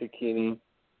two-piece bikini,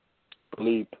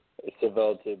 Bleep, a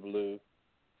Sevelte blue.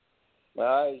 My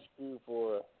eyes grew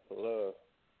for love.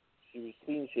 She was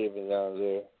clean-shaven down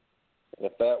there, and a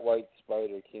fat white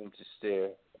spider came to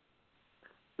stare.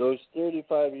 Those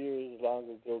 35 years long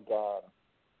ago gone,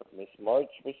 Miss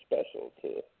March was special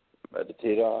to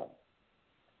meditate on.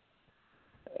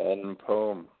 And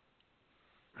poem.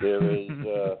 There is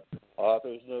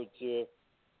author's notes here.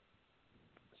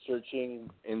 Searching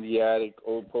in the attic,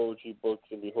 old poetry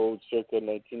books, and behold, circa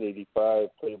 1985,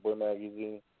 Playboy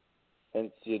magazine,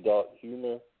 hence the adult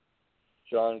humor.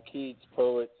 John Keats,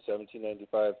 poet,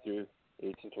 1795 through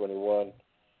 1821.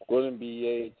 William B.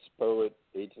 Yeats, poet,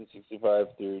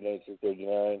 1865 through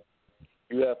 1939.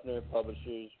 Hugh Hefner,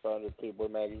 publishers, founder of Playboy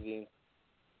magazine,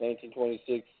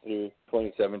 1926 through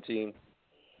 2017.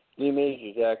 Lee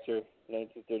Majors, actor,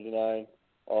 1939,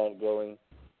 ongoing.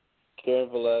 Karen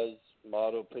Velez,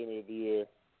 model, Playmate of the Year,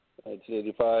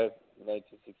 1985,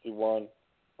 1961,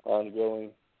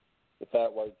 ongoing. The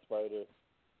Fat White Spider,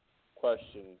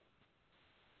 question,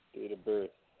 date of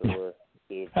birth or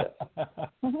date of death.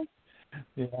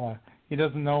 Yeah, he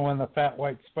doesn't know when the fat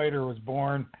white spider was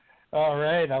born. All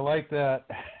right, I like that.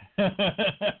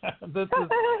 This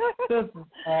is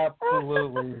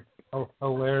absolutely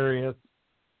hilarious.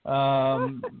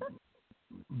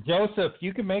 Joseph,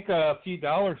 you can make a few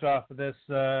dollars off of this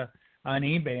on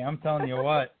eBay. I'm telling you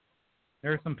what.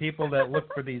 There are some people that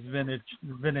look for these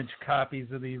vintage copies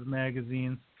of these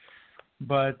magazines.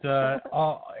 But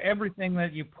everything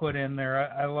that you put in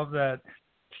there, I love that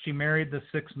she married the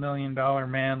 $6 million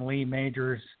man, Lee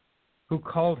Majors, who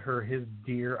called her his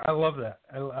dear. I love that.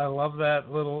 I love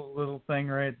that little thing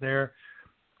right there.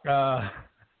 This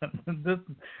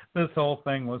whole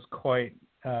thing was quite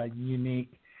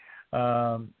unique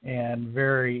and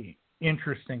very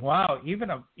interesting. Wow, even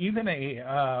a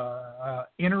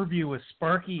interview with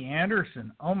Sparky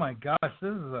Anderson. Oh my gosh,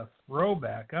 this is a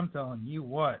throwback. I'm telling you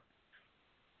what.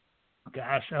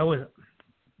 Gosh,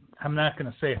 I'm not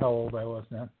going to say how old I was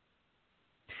then.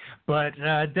 But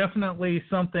definitely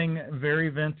something very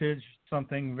vintage,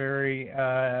 something very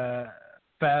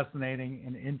fascinating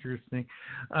and interesting.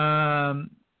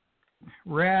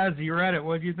 Raz, you read it.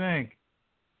 What do you think?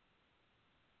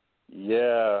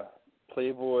 Yeah,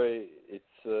 Playboy,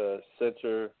 it's a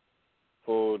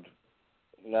centerfold,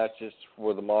 not just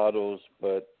for the models,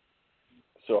 but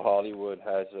so Hollywood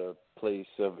has a place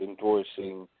of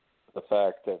endorsing the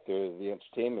fact that they're the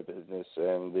entertainment business,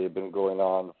 and they've been going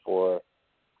on for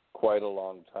quite a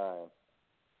long time.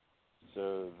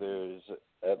 So there's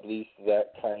at least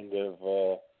that kind of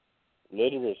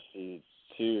literacy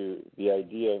to the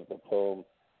idea of the poem.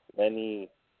 Many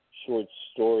short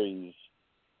stories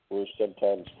were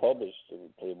sometimes published in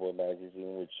Playboy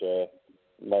magazine, which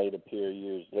might appear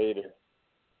years later.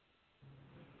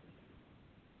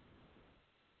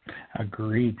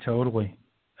 Agreed, totally.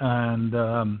 And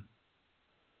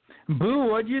Boo,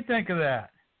 what do you think of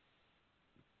that?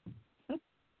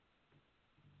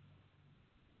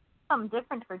 Something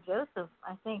different for Joseph,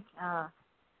 I think.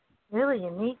 Really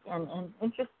unique and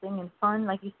interesting and fun.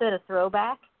 Like you said, a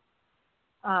throwback.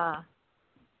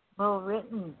 Well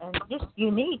written and just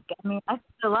unique. I mean, I think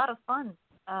it's a lot of fun.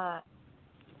 I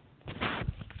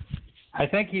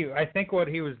think what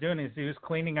he was doing is he was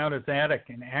cleaning out his attic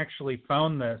and actually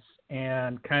found this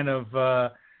and kind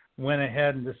of went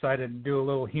ahead and decided to do a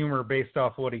little humor based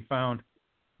off what he found.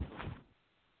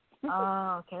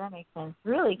 Oh, okay, that makes sense.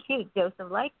 Really cute, Joseph.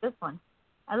 Like this one.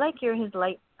 I like his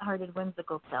light-hearted,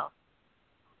 whimsical self.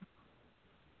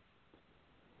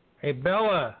 Hey,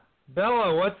 Bella,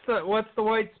 what's the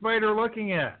white spider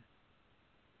looking at?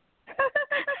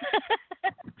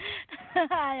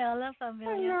 Hi, Ola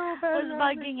familia. I was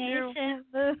bugging Asian.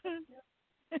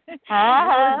 I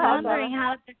was wondering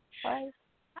how.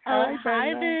 I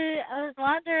was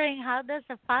wondering how does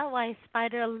a fat white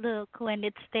spider look when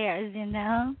it stares, you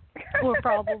know? Or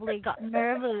probably got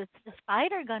nervous. The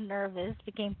spider got nervous,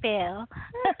 became pale.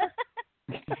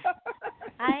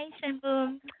 Hi,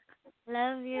 Shinboom.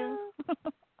 Love you.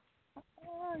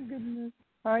 Oh goodness.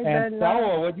 Hi, and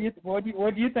Bella. Salwa,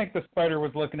 what do you think the spider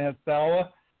was looking at, Salwa?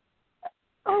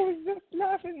 I was just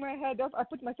laughing my head off. I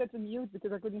put myself on mute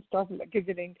because I couldn't stop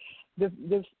giggling.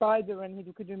 The spider, and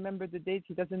he could remember the date.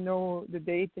 He doesn't know the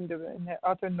date in the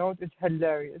outer note. It's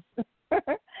hilarious.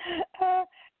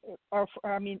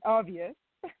 I mean, obvious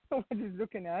what he's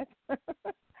looking at.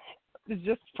 It's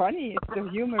just funny. It's the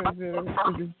humor.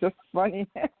 It's just funny.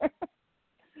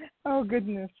 Oh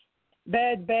goodness.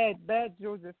 Bad,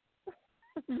 Joseph.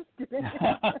 Just kidding.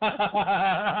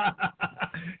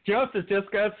 Joseph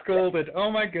just got scolded. Oh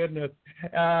my goodness.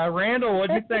 Randall, what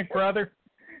do you think, brother?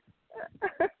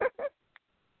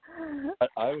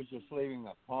 I was just leaving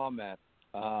a comment.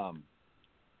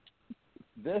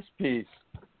 This piece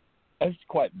is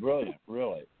quite brilliant,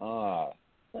 really. To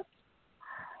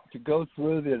go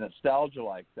through the nostalgia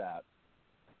like that,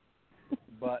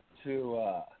 but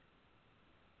to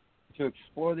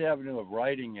explore the avenue of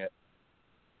writing it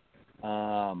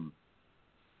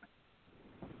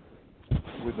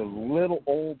with a little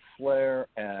old flair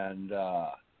and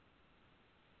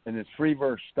in this free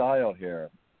verse style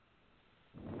here.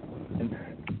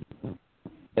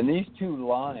 And these two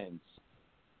lines,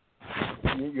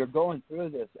 you're going through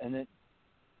this, and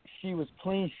she was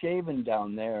clean shaven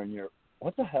down there, and you're,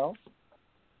 what the hell?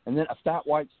 And then a fat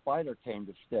white spider came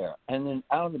to stare. And then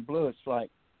out of the blue, it's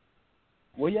like,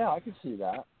 well, yeah, I can see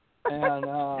that. And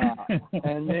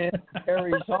then it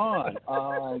carries on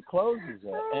and closes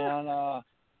it. And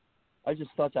I just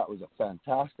thought that was a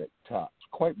fantastic touch.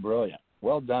 Quite brilliant.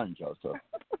 Well done, Joseph.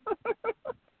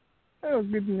 Oh,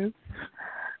 goodness.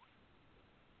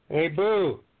 Hey,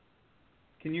 Boo,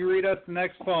 can you read us the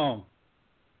next poem?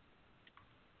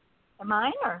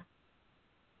 Mine or?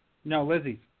 No,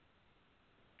 Lizzie's.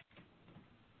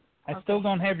 I still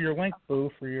don't have your link,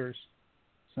 Boo, for yours.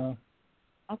 So.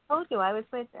 I told you I was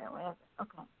right there. Whatever.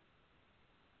 Okay.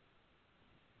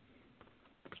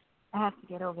 I have to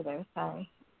get over there. Sorry.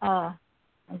 I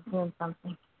was doing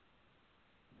something.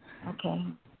 Okay.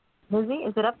 Lizzie,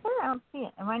 is it up there? I don't see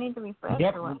it. Am I need to refresh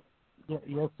or what?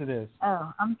 Yes, it is.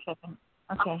 Oh, I'm tripping.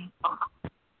 Okay.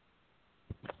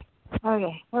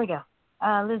 Okay, here we go.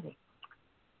 Lizzie.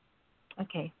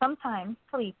 Okay. Sometimes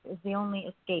sleep is the only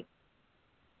escape.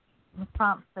 The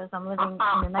prompt says I'm living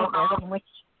in a nightmare from which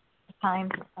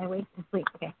times I wake and sleep.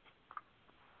 Okay.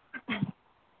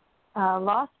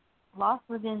 Lost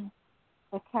within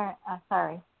the current.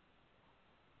 Sorry.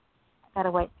 Gotta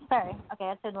wait. Sorry. Okay,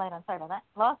 I turned the light on. Sorry about that.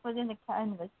 Lost within the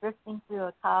canvas, drifting through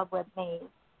a cobweb maze.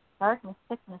 Darkness,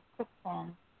 sickness,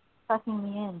 quicksand, sucking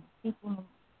me in, seeking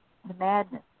the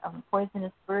madness of a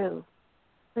poisonous brew.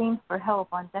 Screams for help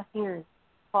on deaf ears,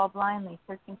 fall blindly,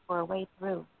 searching for a way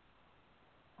through.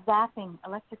 Zapping,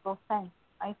 electrical sense,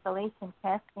 isolation,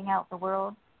 casting out the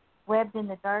world. Webbed in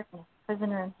the darkness,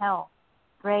 prisoner in hell.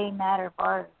 Gray matter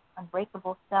bars,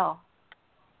 unbreakable cell.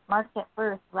 Marked at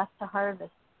birth, left to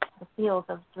harvest, the fields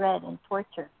of dread and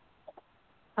torture.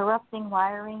 Corrupting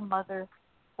wiring, mother,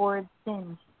 board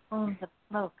singe, plumes of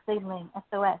smoke, signaling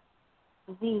SOS.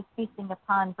 Disease feasting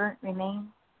upon burnt remains.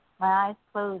 My eyes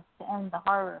closed to end the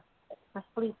horror. For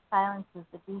sleep silences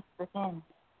the beast within.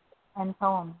 End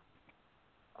poem.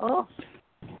 Oh.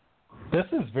 This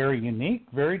is very unique,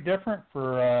 very different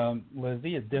for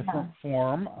Lizzie, a different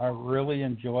form. I really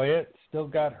enjoy it. Still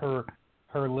got her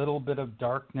little bit of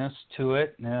darkness to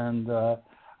it, and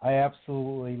I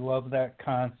absolutely love that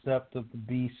concept of the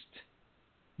beast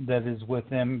that is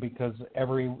within, because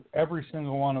every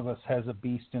single one of us has a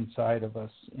beast inside of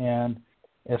us, and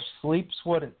if sleep's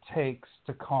what it takes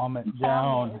to calm it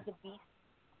down.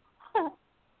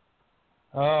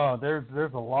 Oh,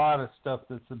 there's a lot of stuff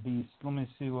that's a beast. Let me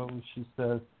see what she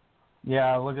says.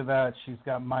 Yeah, look at that. She's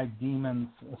got My Demons,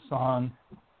 a song.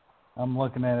 I'm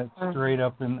looking at it straight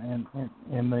up in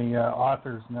the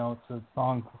author's notes. A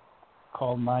song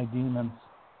called My Demons.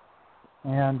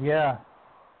 And yeah,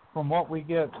 from what we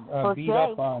get beat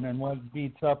up on and what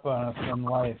beats up on us in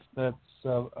life, that's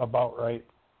about right.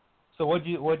 So what'd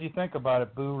you think about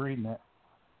it, Boo, reading it?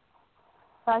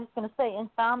 I was going to say,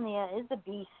 insomnia is a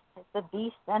beast. It's a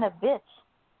beast and a bitch.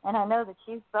 And I know that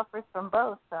she suffers from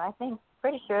both, so I think,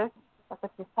 pretty sure that's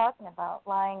what she's talking about,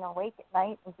 lying awake at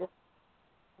night and just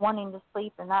wanting to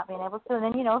sleep and not being able to. And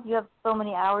then, if you have so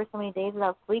many hours, so many days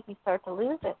without sleep, you start to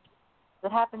lose it.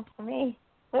 It happens to me,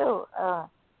 too.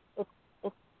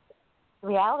 It's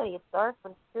reality. It's dark, but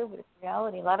it's true, but it's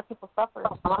reality. A lot of people suffer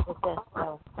with this,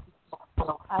 so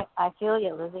I feel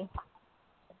you, Lizzie.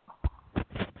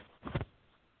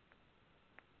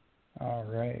 All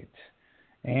right.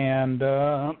 And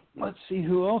let's see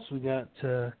who else we got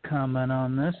to comment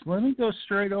on this. Let me go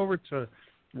straight over to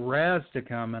Raz to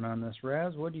comment on this.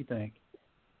 Raz, what do you think?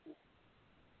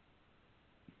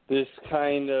 This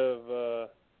kind of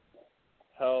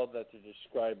hell that they're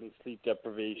describing, sleep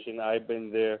deprivation, I've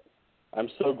been there. I'm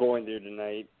still going there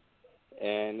tonight.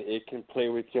 And it can play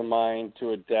with your mind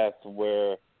to a depth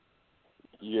where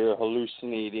you're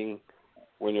hallucinating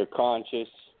when you're conscious.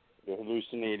 You're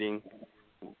hallucinating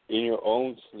in your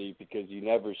own sleep because you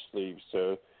never sleep.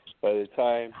 So by the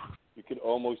time you could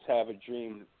almost have a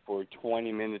dream for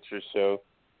 20 minutes or so,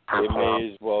 it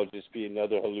may as well just be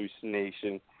another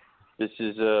hallucination. This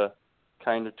is a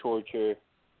kind of torture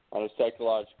on a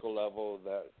psychological level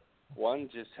that one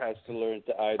just has to learn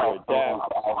to either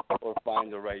adapt or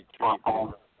find the right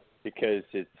treatment, because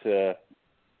it's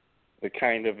the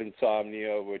kind of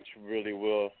insomnia which really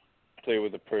will play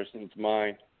with a person's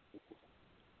mind.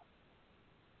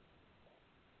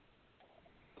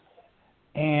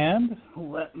 And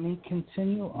let me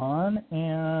continue on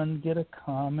and get a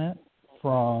comment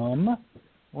from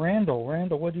Randall.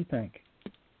 Randall, what do you think?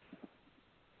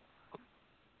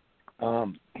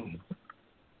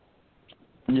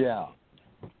 Yeah.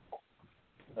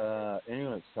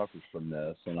 Anyone that suffers from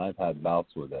this, and I've had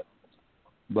bouts with it,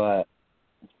 but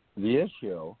the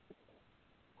issue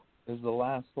is the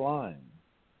last line.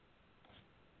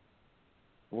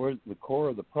 Where's the core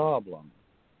of the problem?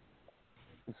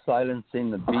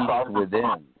 Silencing the beast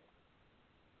within.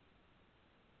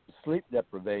 Sleep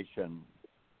deprivation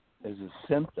is a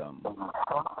symptom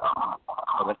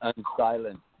of an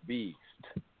unsilenced beast.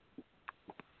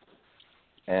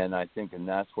 And I think, and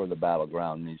that's where the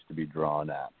battleground needs to be drawn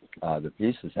at. The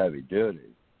piece is heavy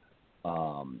duty,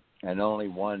 and only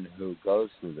one who goes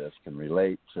through this can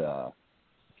relate to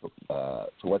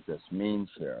what this means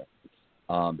here,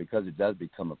 because it does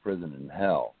become a prison in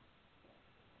hell.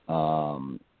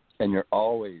 And you're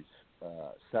always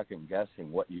second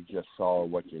guessing what you just saw or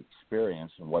what you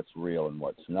experienced and what's real and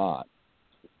what's not,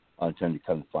 until you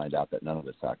come to find out that none of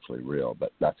it's actually real.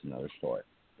 But that's another story.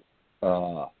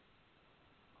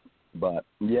 But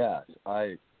yes,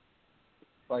 right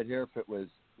here, if it was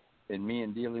in me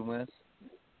and dealing with,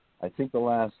 I think the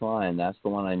last line, that's the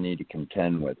one I need to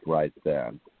contend with right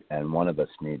then. And one of us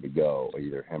need to go,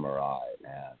 either him or I,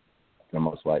 and it'll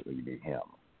most likely be him.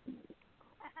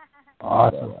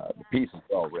 Awesome. So, the piece is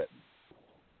well written.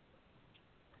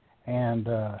 And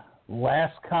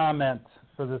last comment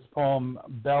for this poem,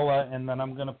 Bella, and then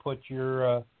I'm going to put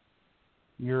your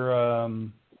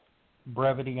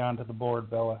brevity onto the board,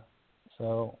 Bella.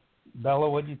 So, Bella,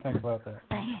 what do you think about that?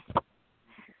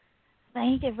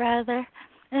 Thank you, brother.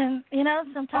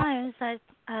 Sometimes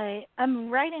I'm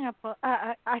writing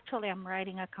I'm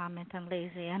writing a comment on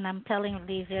Lizzie, and I'm telling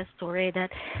Lizzie a story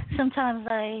that sometimes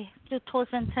I do toss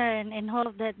and turn in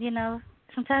hope that,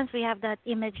 sometimes we have that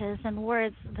images and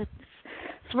words that's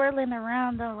swirling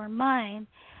around our mind.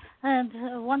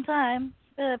 And one time,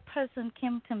 a person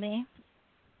came to me,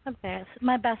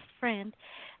 my best friend,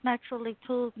 and actually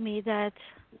told me that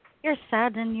you're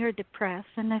sad and you're depressed.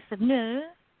 And I said, no,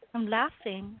 I'm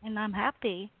laughing and I'm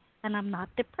happy and I'm not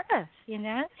depressed,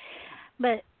 But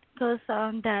it goes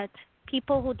on that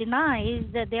people who deny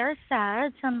that they are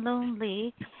sad and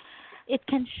lonely, it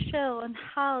can show on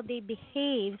how they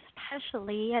behave,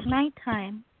 especially at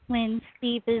nighttime when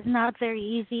sleep is not very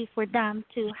easy for them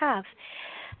to have.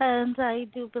 And I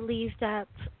do believe that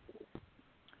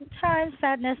Sometimes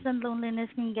sadness and loneliness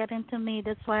can get into me.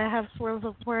 That's why I have swirls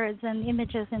of words and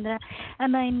images in there.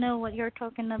 And I know what you're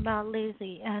talking about,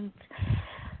 Lizzie. And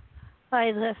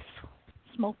I just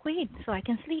smoke weed so I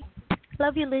can sleep.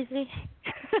 Love you, Lizzie.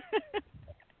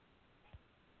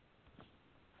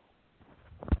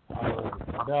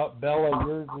 Bella,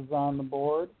 yours is on the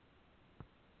board.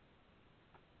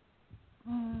 This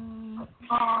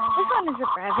one is a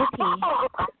brevity.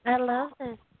 I love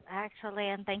this, actually,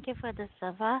 and thank you for the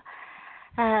Siva.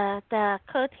 The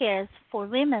quote here is, for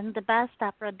women, the best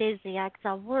aphrodisiacs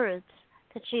are words.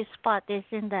 The chief spot is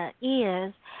in the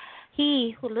ears.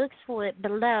 He who looks for it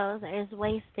below is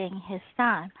wasting his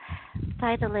time.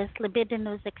 Title is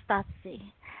Libidinous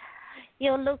Ecstasy.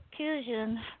 Your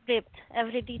locution ripped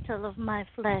every detail of my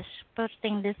flesh,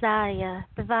 bursting desire,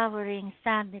 devouring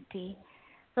sanity,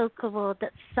 vocable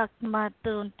that sucked my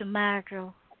bone to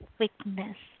marrow,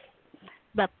 weakness,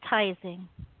 baptizing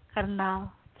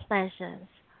carnal pleasures,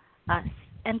 us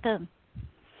and them.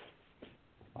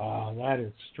 That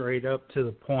is straight up to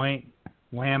the point.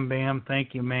 Wham bam,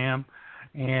 thank you, ma'am.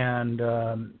 And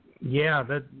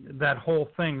that whole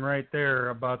thing right there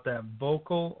about that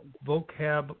vocable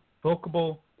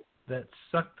that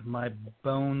sucked my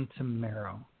bone to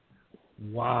marrow.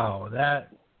 Wow,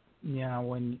 that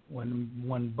when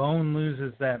bone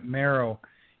loses that marrow,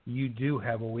 you do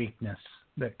have a weakness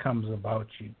that comes about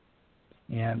you.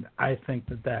 And I think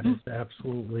that is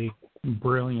absolutely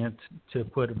brilliant to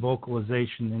put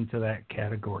vocalization into that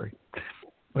category.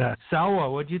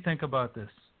 Salwa, what do you think about this?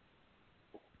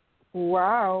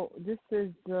 Wow, this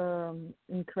is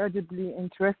incredibly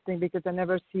interesting because I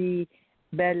never see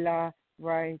Bella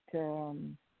write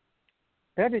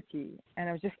brevity. And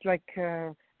I was just like,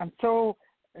 I'm so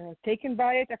taken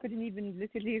by it, I couldn't even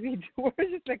literally read the words.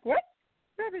 It's like, what?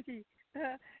 Brevity.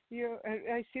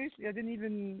 I seriously,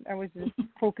 I was just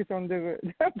focused on the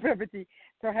brevity.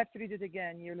 So I have to read it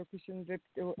again. Your locution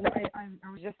ripped. I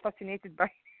was just fascinated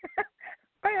by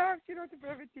how she wrote the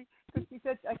brevity, because she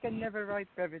said I can never write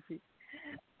brevity.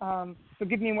 So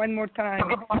give me one more time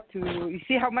you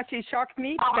see how much it shocked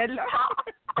me, Bella.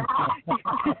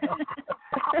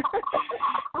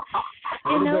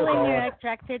 You know when you're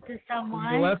attracted to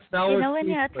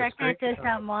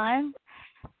someone,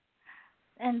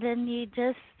 and then you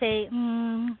just say,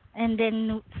 and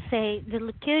then say the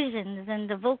locutions and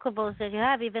the vocables that you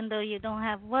have, even though you don't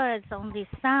have words, only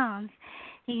sounds.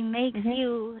 He makes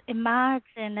you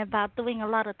imagine about doing a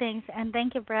lot of things. And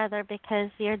thank you, brother, because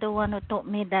you're the one who taught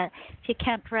me that if you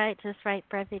can't write, just write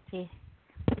brevity.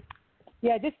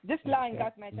 Yeah, this line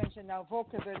got my attention now.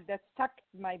 Vocable that sucked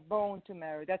my bone to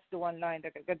marrow. That's the one line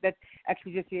that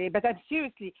actually just. But I'm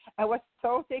seriously, I was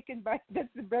so taken by that's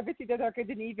the brevity that I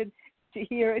couldn't even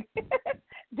hear it.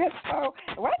 That's how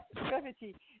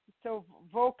brevity. So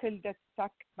vocal that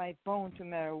sucked my bone to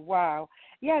marrow. Wow.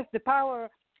 Yes, the power.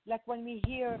 Like when we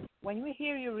hear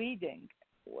you reading,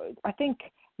 I think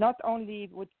not only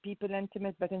with people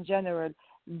intimate, but in general,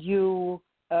 you,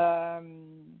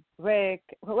 Rick,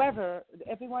 whoever,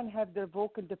 everyone have their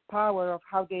vocal, the power of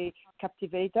how they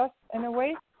captivate us in a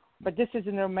way. But this is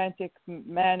in a romantic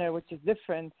manner, which is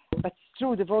different. But it's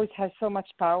true, the voice has so much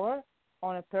power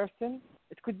on a person.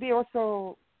 It could be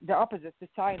also the opposite. The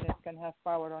silence can have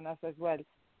power on us as well.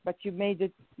 But you made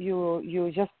it.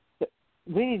 You just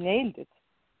really nailed it.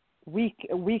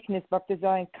 Weakness,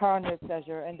 baptizing carnal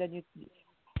pleasure, and then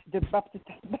the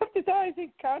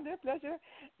baptizing carnal pleasure.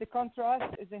 The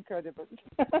contrast is incredible.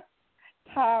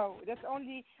 How? That's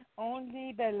only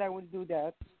Bella will do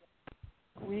that.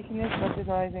 Weakness,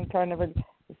 baptizing carnival.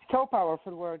 It's so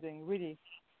powerful wording, really,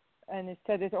 and it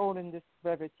said it all in this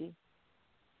brevity.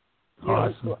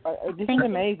 Awesome. This is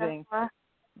amazing.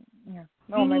 Yeah.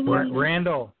 Oh my God.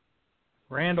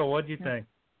 Randall, what do you think?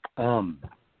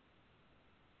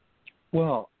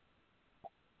 Well,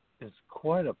 it's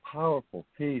quite a powerful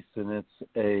piece, and it's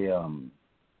a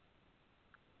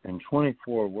in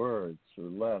 24 words or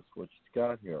less, what it's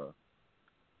got here.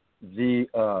 The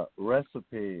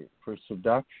recipe for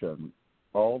seduction,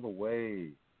 all the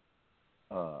way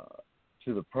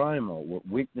to the primal, with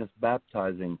weakness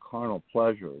baptizing carnal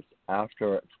pleasures.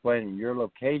 After explaining your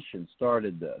location,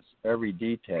 started this every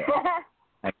detail,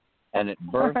 and it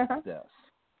birthed this.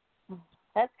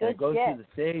 That's good. And it goes through the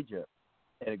stages.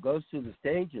 And it goes through the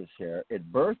stages here. It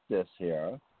birthed this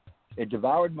here. It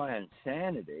devoured my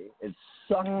insanity. It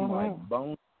sucked my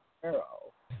bone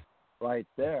marrow right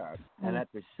there. And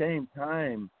at the same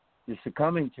time, you're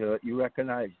succumbing to it, you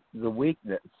recognize the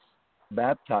weakness,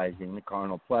 baptizing the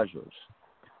carnal pleasures.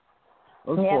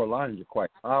 Those 4 lines are quite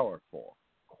powerful.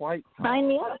 Quite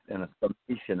powerful in a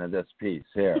summation of this piece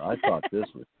here. I thought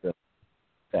this was good.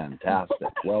 Fantastic.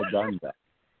 Well done, Beth.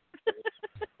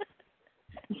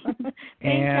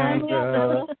 And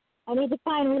I need to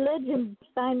find religion.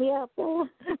 Sign me up. Well,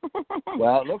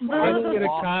 it looks like let's get a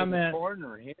comment.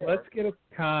 Let's get a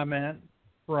comment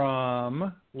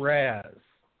from Raz.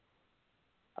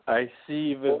 I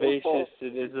see Vivacious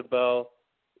and Isabel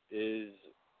is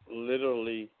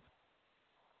literally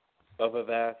a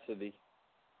vivacity.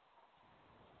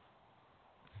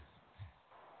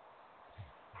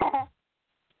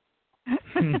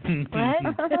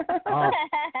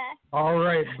 All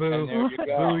right, Boo.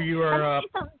 Boo, you are up.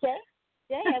 Jay,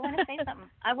 I want to say something.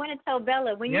 I want to tell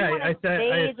Bella, when you want to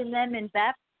bathe in them and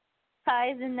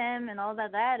baptize in them and all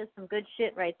that is some good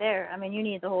shit right there. I mean, you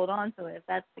need to hold on to it if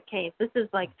that's the case. This is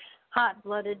like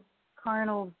hot-blooded,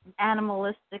 carnal,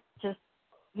 animalistic, just,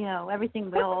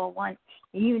 everything we all want.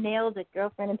 You nailed it,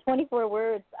 girlfriend, in 24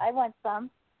 words. I want some.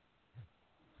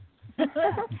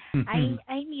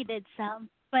 I needed some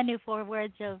 24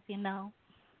 words of,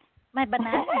 my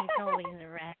banana is always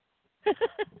erect.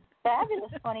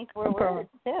 Fabulous 24 words,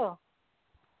 too.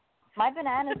 My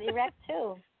banana's erect,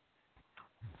 too.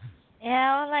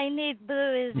 Yeah, all I need, Boo,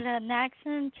 is an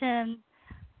accent and,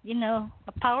 a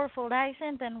powerful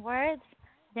accent and words.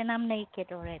 Then I'm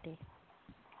naked already.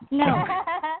 No.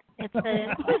 It's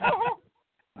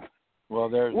Well,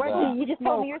 there's you just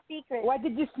told me your secret. What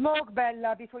did you smoke,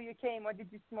 Bella, before you came? What did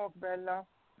you smoke, Bella?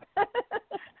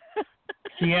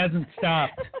 She hasn't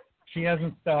stopped.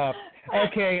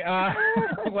 Okay,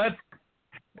 let's.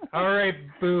 All right,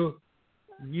 Boo,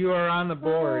 you are on the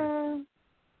board.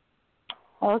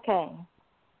 Okay,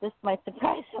 this might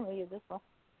surprise some of you. This one.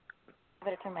 I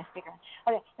better turn my speaker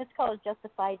on. Okay, let's call it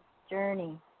Justified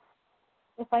Journey.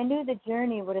 If I knew the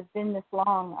journey would have been this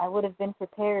long, I would have been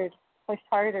prepared, pushed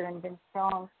harder, and been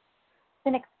strong.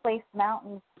 Cynics placed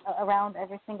mountains around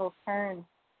every single turn.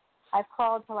 I've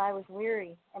crawled till I was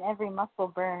weary and every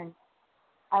muscle burned.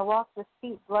 I walked with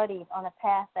feet bloodied on a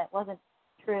path that wasn't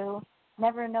true,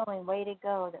 never knowing way to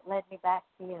go that led me back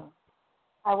to you.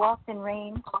 I walked in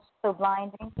rain, so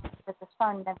blinding that the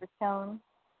sun never shone.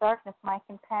 Darkness my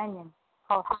companion,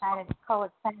 call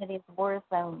it sanity's war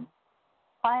zone.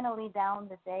 Finally down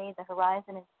the day, the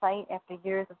horizon in sight. After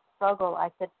years of struggle, I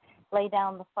could lay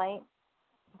down the fight.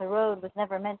 The road was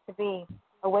never meant to be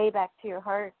a way back to your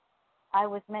heart. I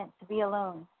was meant to be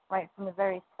alone right from the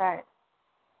very start.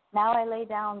 Now I lay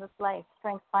down this life,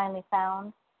 strength finally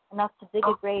found, enough to dig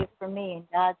a grave for me in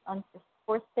God's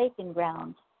unforsaken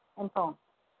ground. And poem.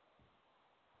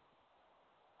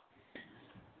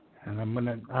 And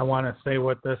I want to say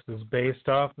what this is based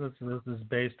off. This is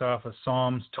based off of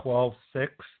Psalms 12:6.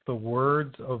 The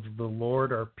words of the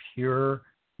Lord are pure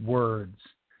words,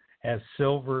 as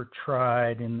silver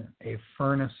tried in a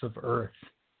furnace of earth,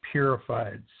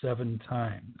 purified 7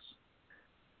 times.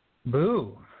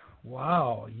 Boo!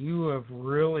 Wow, you have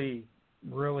really,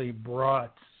 really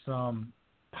brought some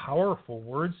powerful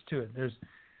words to it.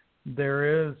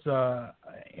 There is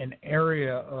an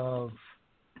area of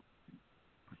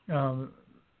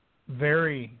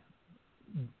very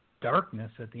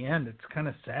darkness at the end. It's kind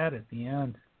of sad at the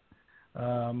end.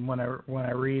 When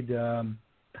I read,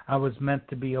 I was meant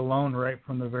to be alone right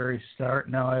from the very start.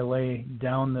 Now I lay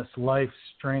down this life,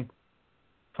 strength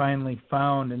finally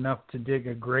found, enough to dig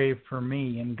a grave for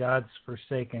me in God's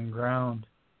forsaken ground.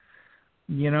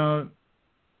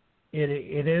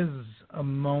 It is a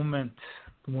moment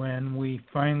when we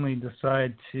finally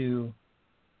decide to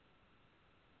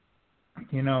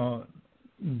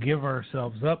give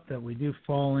ourselves up, that we do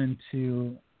fall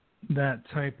into that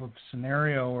type of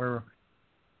scenario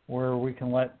where we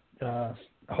can let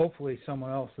hopefully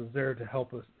someone else is there to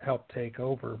help take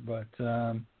over. But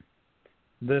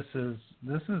this is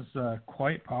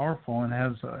quite powerful and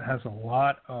has a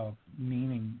lot of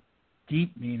meaning,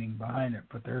 deep meaning behind it.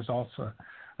 But there's also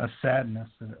a sadness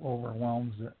that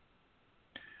overwhelms it.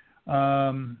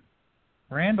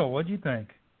 Randall, what do you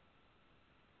think?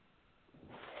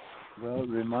 Well, it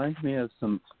reminds me of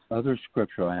some other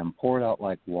scripture. I am poured out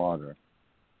like water.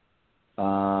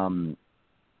 One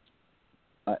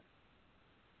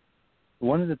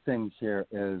of the things here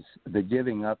is the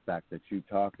giving up back that you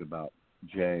talked about,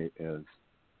 Jay, is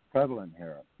prevalent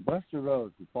here. Blessed are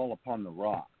those who fall upon the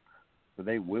rock, for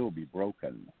they will be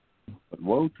broken. But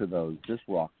woe to those this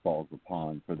rock falls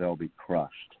upon, for they'll be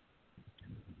crushed.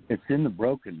 It's in the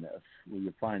brokenness where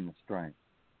you find the strength.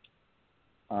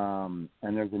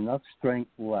 And there's enough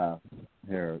strength left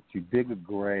here to dig a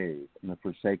grave in the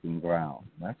forsaken ground.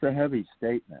 That's a heavy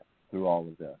statement through all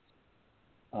of this.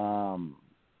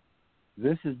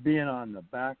 This is being on the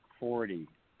back 40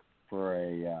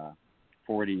 for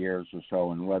 40 years or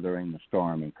so and weathering the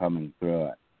storm and coming through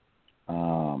it.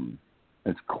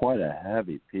 It's quite a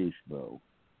heavy piece, Boo.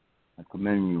 I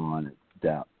commend you on its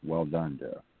depth. Well done,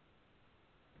 dear.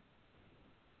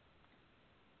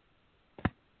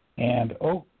 And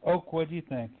Oak, what do you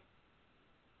think?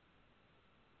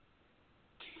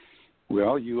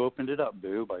 Well, you opened it up,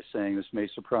 Boo, by saying this may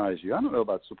surprise you. I don't know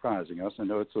about surprising us. I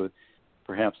know it's a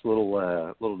perhaps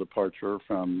little departure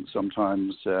from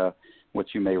sometimes what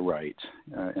you may write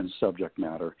in subject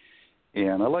matter.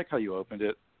 And I like how you opened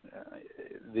it.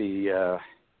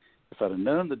 If I'd have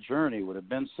known the journey would have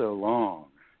been so long,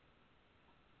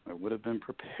 I would have been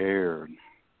prepared,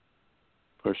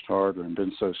 pushed harder, and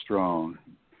been so strong.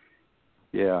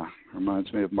 Yeah,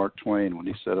 reminds me of Mark Twain when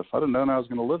he said, if I'd have known I was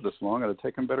going to live this long, I'd have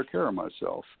taken better care of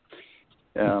myself.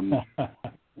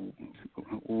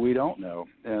 We don't know.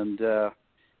 And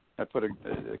I put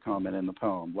a comment in the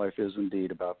poem, life is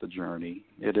indeed about the journey.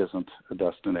 It isn't a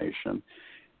destination.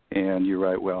 And you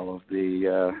write well of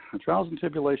the trials and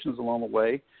tribulations along the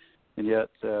way. And yet,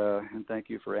 and thank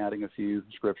you for adding a few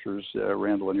scriptures,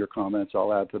 Randall, in your comments.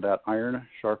 I'll add to that, iron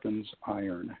sharpens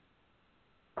iron.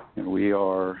 And we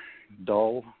are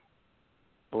dull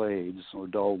blades or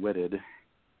dull-witted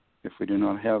if we do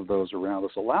not have those around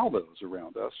us, allow those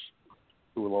around us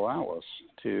who will allow us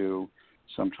to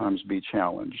sometimes be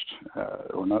challenged,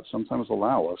 or not sometimes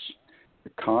allow us, to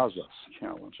cause us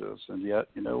challenges. And yet,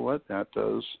 you know what? That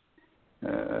does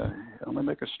only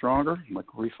make us stronger, like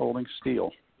refolding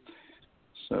steel.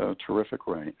 So, terrific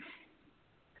write.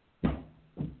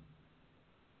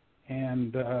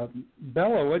 And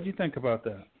Bella, what do you think about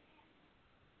that?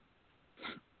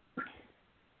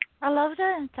 I love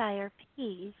the entire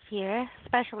piece here,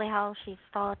 especially how she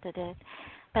started it.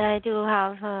 But I do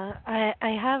have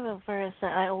I have a verse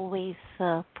that I always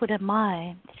put in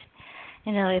mind.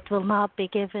 You know, it will not be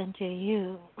given to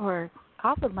you, or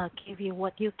God will not give you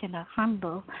what you cannot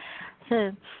handle.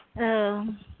 So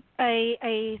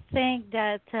I think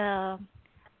that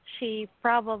she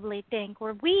probably think,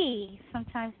 or we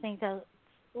sometimes think that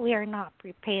we are not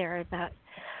prepared, that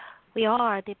we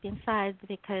are deep inside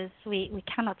because we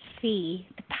cannot see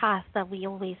the path that we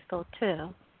always go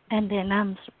to. And then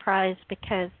I'm surprised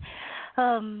because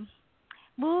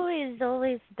Boo is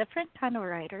always a different kind of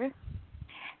writer.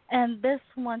 And this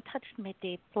one touched me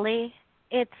deeply.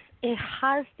 It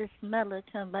has this melody,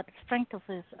 but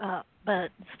the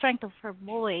strength of her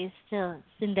voice still is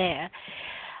in there.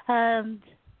 And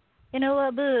you know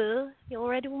what, Boo? You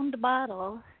already won the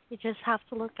battle. You just have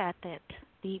to look at it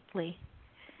deeply.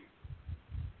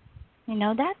 You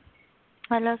know that?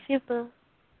 I love you, Boo.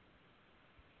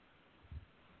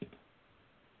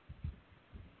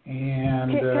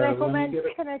 And can I comment?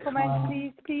 Can I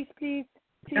comment, please?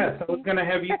 Yes, I was going to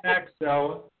have you next,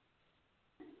 Ella.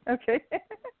 Okay.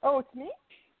 Oh, it's me?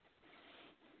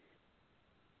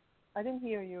 I didn't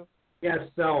hear you. Yes,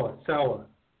 Stella.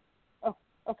 Oh,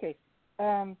 okay.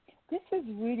 This is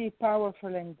really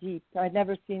powerful and deep. I've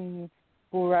never seen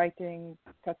Boo writing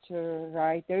such a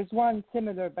write. There's one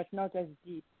similar, but not as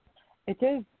deep. It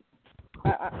is,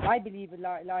 I believe,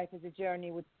 life is a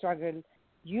journey with struggle.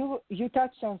 You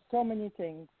touched on so many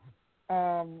things,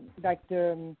 like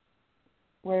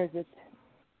where is it?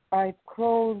 I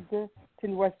crawled till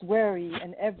was weary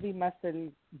and every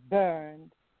muscle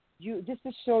burned. You just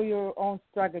to show your own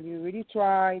struggle. You really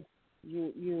tried,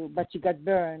 but you got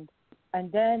burned.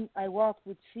 And then I walked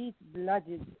with feet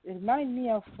blooded. It reminded me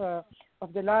of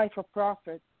the life of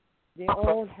prophets. They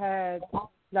all had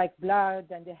like blood,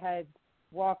 and they had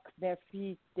walked their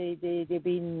feet. They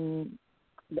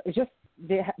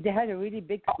had a really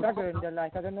big struggle in their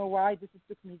life. I don't know why this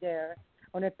took me there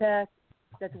on a path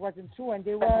that wasn't true, and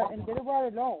they were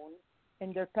alone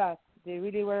in their path. They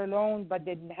really were alone, but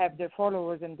they didn't have their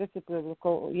followers and disciples.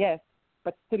 Yes,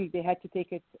 but still they had to take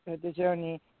the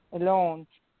journey alone.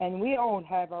 And we all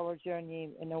have our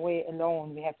journey in a way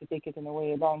alone. We have to take it in a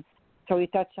way alone. So we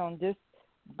touched on this,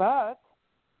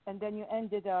 and then you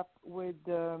ended up with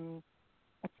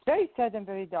it's very sad and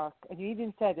very dark. And you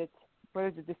even said it. Where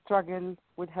is it? The struggle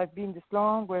would have been this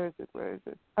long. Where is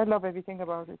it? I love everything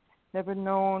about it. Never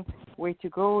known where to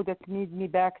go that lead me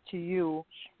back to you.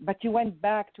 But you went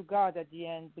back to God at the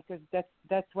end, because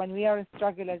that's when we are in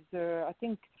struggle. As I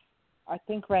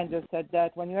think Randall said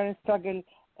that when we are in struggle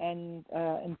and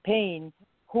in pain,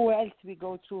 who else we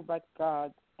go through but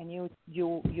God? And you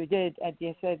did. And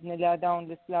you said, lay down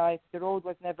this life. The road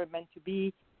was never meant to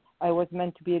be. I was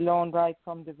meant to be alone right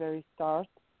from the very start.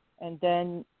 And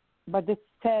then, but it's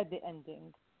sad, the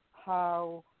ending,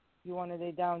 how you want to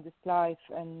lay down this life,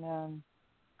 and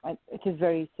it is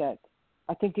very sad.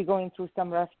 I think you're going through some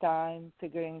rough time,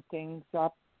 figuring things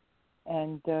up,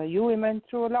 and you went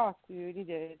through a lot. You really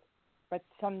did. but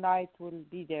sunlight will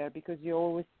be there because you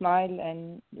always smile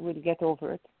and we'll get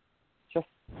over it. Just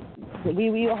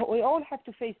we all have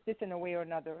to face this in a way or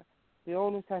another. We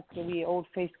all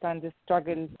face kind of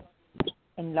struggles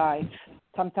in life.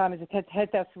 Sometimes it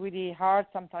hit us really hard,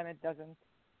 sometimes it doesn't.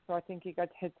 So I think he got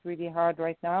hit really hard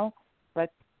right now,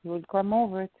 but he will come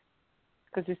over it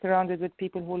because you're surrounded with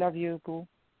people who love you, Boo.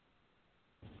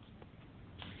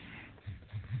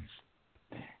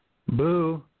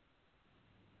 Boo,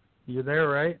 you there,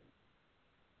 right?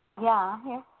 Yeah, I'm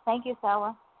here. Thank you,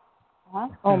 Salwa.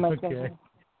 Oh my okay. goodness.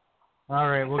 All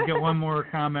right, we'll get one more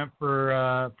comment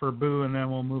for Boo, and then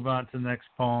we'll move on to the next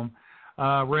poem.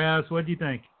 Raz, what do you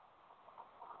think?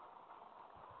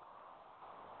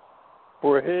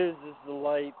 For his is the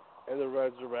light and the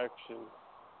resurrection.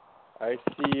 I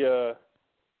see a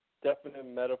definite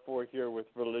metaphor here with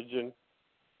religion,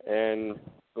 and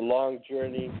the long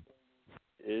journey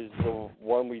is the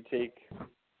one we take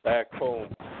back home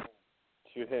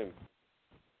to him.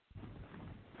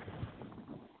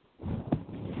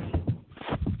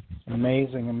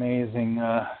 Amazing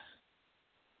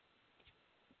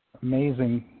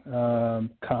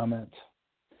comment.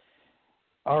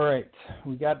 All right,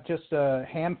 we got just a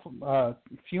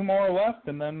few more left,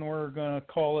 and then we're going to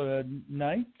call it a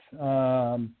night.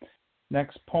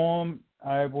 Next poem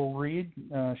I will read.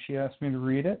 She asked me to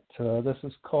read it. This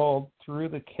is called Through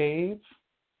the Cave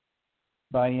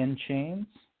by In Chains.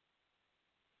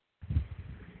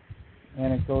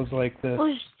 And it goes like this.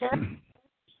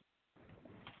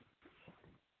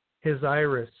 His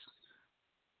iris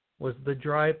was the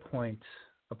dry point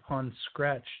upon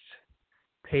scratched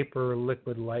paper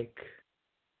liquid-like.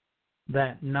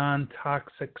 That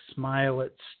non-toxic smile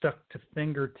it stuck to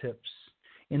fingertips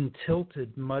in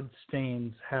tilted mud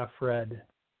stains half-red,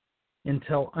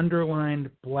 until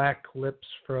underlined black lips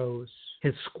froze,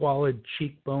 his squalid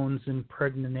cheekbones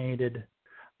impregnated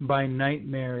by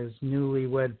nightmares'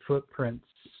 newlywed footprints.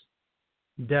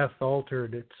 Death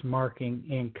altered its marking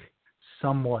ink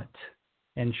somewhat,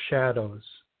 and shadows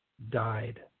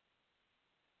died.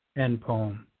 End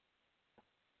poem.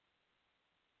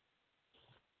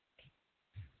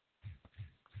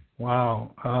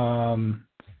 Wow.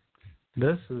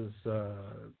 This is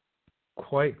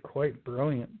quite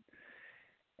brilliant.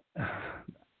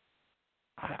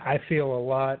 I feel a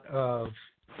lot of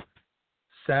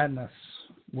sadness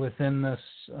within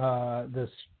this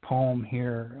poem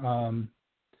here,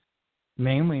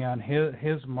 mainly on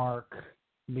his mark,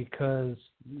 because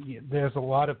there's a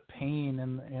lot of pain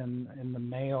in the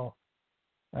male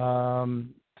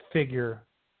figure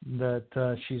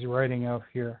that she's writing of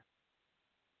here.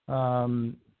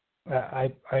 I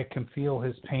can feel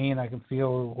his pain. I can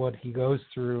feel what he goes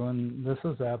through, and this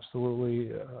is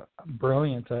absolutely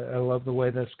brilliant. I love the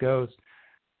way this goes.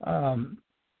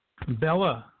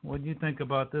 Bella, what do you think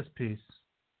about this piece?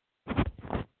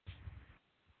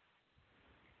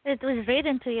 It was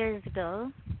written 2 years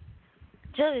ago.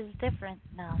 Jo is different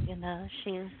now,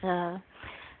 she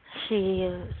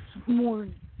is more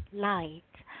light.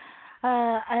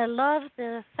 I love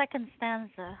the second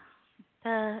stanza.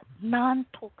 The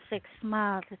non-toxic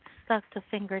smile that stuck to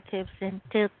fingertips and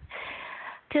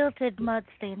tilted mud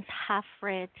stains half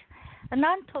red. A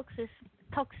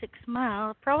non-toxic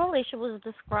smile, probably she was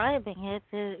describing it,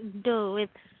 though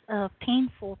it's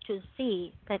painful to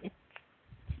see, but it's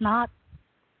not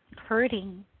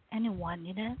hurting anyone,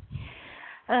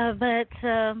 but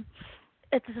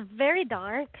it's very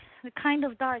dark, the kind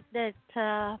of dark that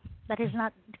is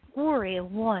not gory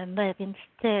one, but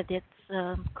instead it's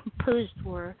composed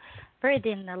or buried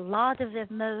in a lot of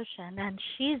emotion, and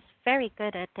she's very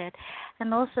good at it.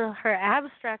 And also her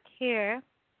abstract here,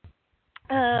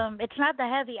 it's not the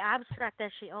heavy abstract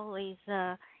that she always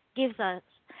gives us.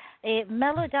 It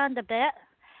mellowed down a bit,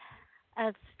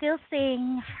 still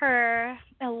seeing her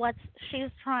what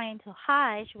she's trying to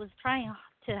hide. She was trying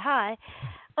to hide,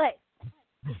 but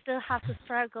you still have to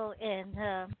struggle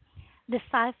in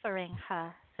deciphering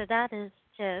her. So that is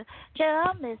Jo. Jo,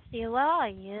 I miss you. Where are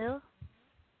you?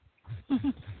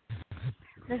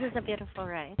 This is a beautiful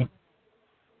ride.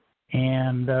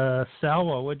 And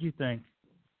Salwa, what do you think?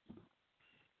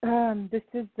 This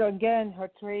is again her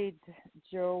trade,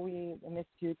 Jo. We miss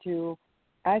you too.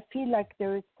 I feel like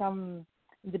there is some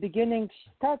in the beginning.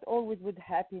 She starts always with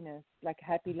happiness, like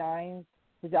happy lines.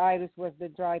 His iris was the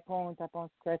dry point upon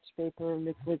scratch paper,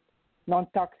 liquid,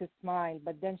 non-toxic smile.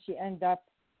 But then she ends up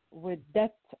with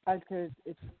death alters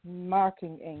its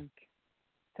marking ink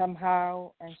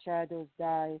somehow, and shadows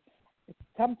die. It's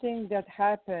something that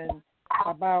happened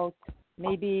about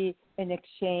maybe in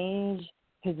exchange.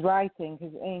 His writing,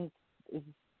 his ink is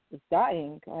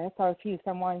dying. That's how I feel.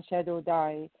 Someone's shadow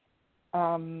die.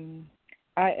 I'm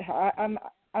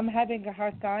having a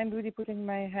hard time really putting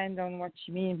my hand on what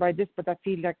you mean by this, but I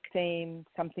feel like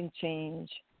something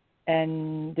changed,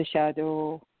 and his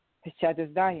shadow's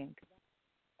dying.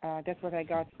 That's what I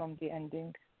got from the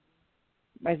ending.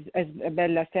 As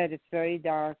Bella said, it's very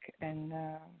dark and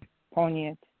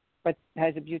poignant, but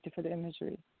has a beautiful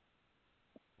imagery.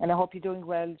 And I hope you're doing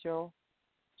well, Joe.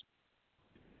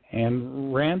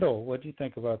 And Randall, what do you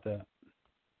think about that?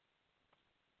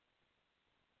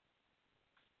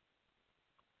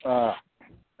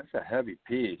 That's a heavy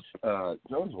piece.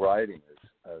 Joe's writing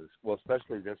is well,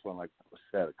 especially this one, like was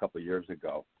said a couple of years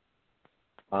ago.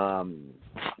 When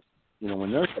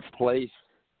there's a place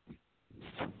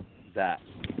that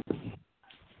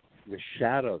the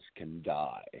shadows can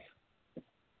die,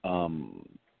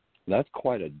 that's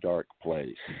quite a dark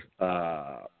place.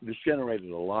 This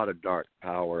generated a lot of dark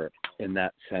power in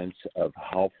that sense of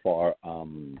how far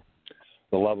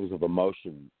the levels of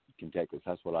emotion can take us.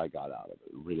 That's what I got out of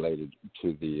it, related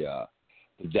to the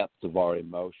depth of our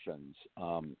emotions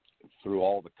through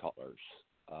all the colors.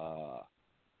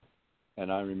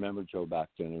 And I remember Joe back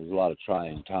then. There was a lot of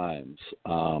trying times,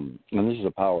 and this is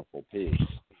a powerful piece.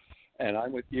 And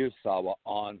I'm with you, Sawa,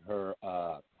 on her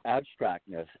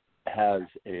abstractness has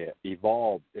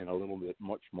evolved in a little bit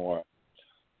much more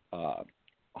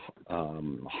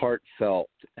heartfelt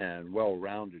and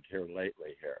well-rounded here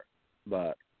lately here.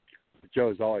 But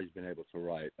Joe's always been able to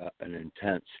write an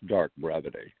intense, dark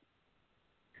brevity.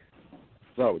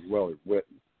 So that was well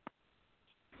written.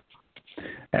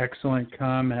 Excellent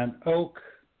comment. Oak,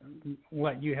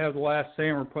 what you have the last say,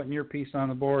 and we're putting your piece on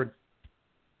the board.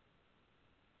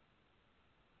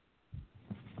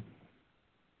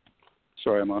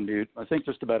 Sorry, I'm on mute. I think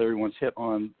just about everyone's hit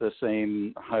on the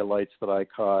same highlights that I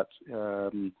caught.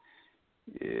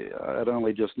 I'd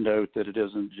only just note that it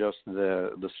isn't just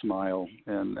the smile,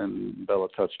 and Bella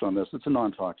touched on this. It's a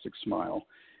non-toxic smile,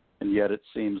 and yet it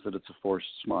seems that it's a forced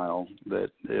smile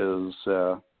that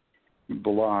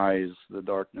belies the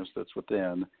darkness that's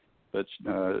within. But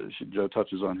Joe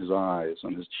touches on his eyes,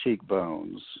 on his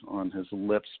cheekbones, on his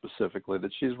lips specifically,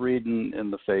 that she's reading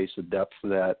in the face a depth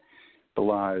that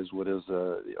belies what is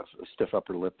a stiff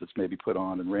upper lip that's maybe put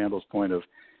on. And Randall's point of,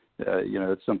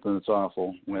 it's something that's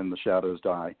awful when the shadows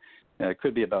die. It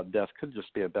could be about death, could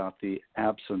just be about the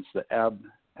absence, the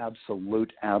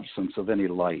absolute absence of any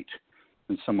light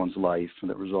in someone's life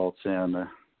that results in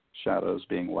shadows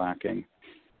being lacking.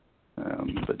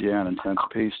 But yeah, an intense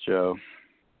piece, Joe.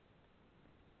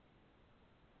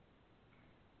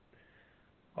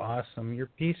 Awesome. Your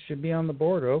piece should be on the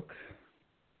board, Oak.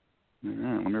 All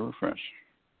right, let me refresh.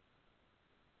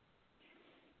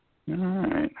 All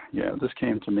right. Yeah, this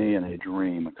came to me in a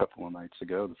dream a couple of nights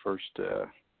ago. The first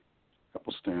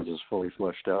couple stanzas fully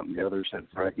fleshed out, and the others had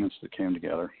fragments that came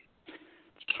together.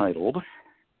 It's titled,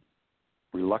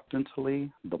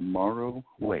 Reluctantly the Morrow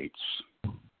Waits.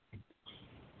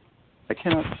 I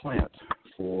cannot plant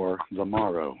for the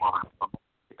morrow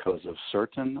because of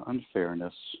certain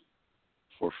unfairness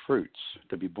for fruits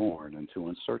to be born into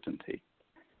uncertainty.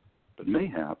 But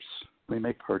mayhaps we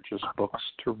may purchase books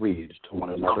to read to one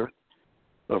another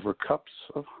over cups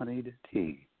of honeyed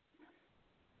tea,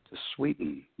 to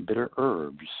sweeten bitter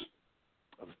herbs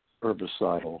of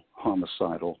herbicidal,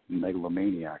 homicidal,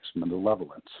 megalomaniacs'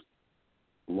 malevolence,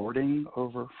 lording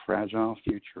over fragile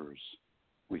futures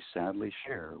we sadly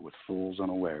share with fools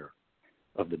unaware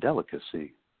of the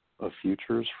delicacy of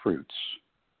future's fruits,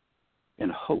 in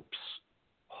hopes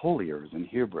holier than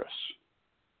hubris,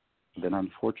 than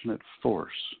unfortunate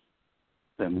force,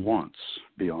 than wants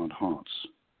beyond haunts.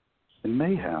 And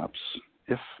mayhaps,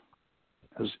 as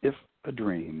if a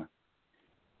dream,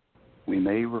 we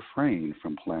may refrain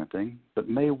from planting, but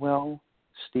may well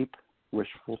steep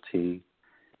wishful tea,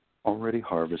 already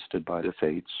harvested by the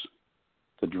fates,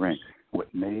 to drink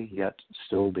what may yet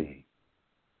still be.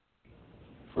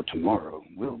 For tomorrow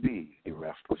will be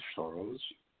bereft with sorrows,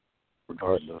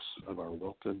 regardless of our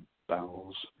wilted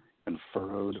bowels and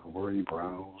furrowed worry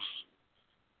brows.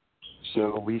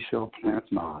 So we shall plant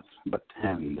not, but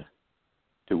tend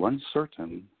to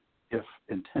uncertain, if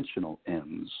intentional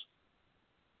ends,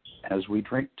 as we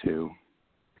drink to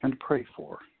and pray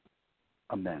for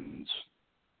amends.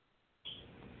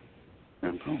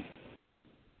 And boom.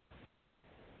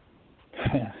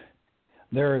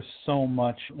 There is so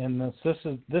much in this.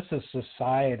 This is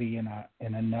society in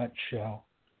a nutshell,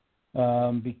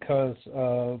 because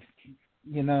of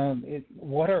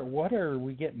what are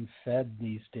we getting fed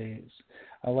these days?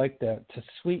 I like that, to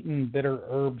sweeten bitter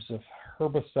herbs of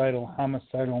herbicidal,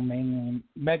 homicidal,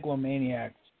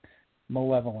 megalomaniacs,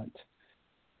 malevolent.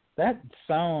 That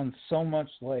sounds so much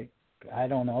like I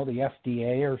don't know, the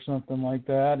FDA or something like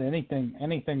that.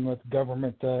 Anything with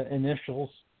government initials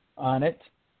on it,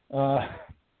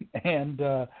 and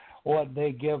what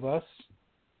they give us,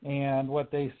 and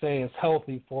what they say is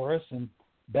healthy for us and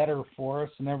better for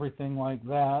us, and everything like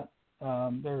that.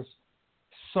 There's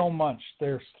so much.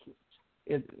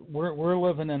 We're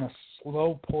living in a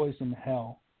slow poison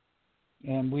hell,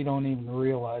 and we don't even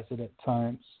realize it at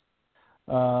times.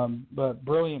 But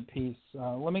brilliant piece.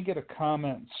 Let me get a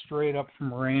comment straight up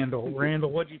from Randall.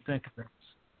 Randall, what do you think of this?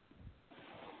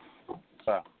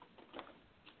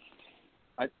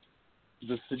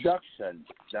 The seduction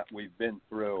that we've been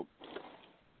through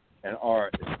in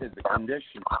art is the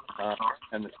condition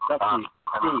and the stuff we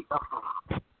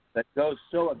speak that goes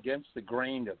so against the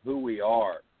grain of who we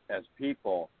are as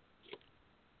people.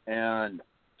 And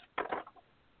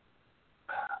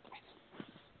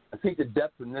I think the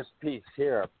depth in this piece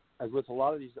here, as with a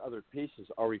lot of these other pieces,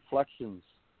 are reflections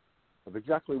of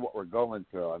exactly what we're going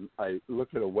through. I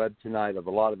looked at a web tonight of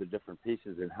a lot of the different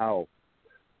pieces and how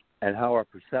our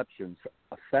perceptions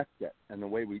affect it, and the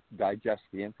way we digest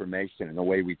the information and the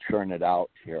way we churn it out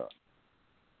here.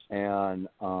 And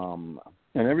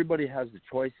everybody has the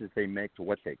choices they make to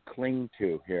what they cling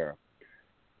to here.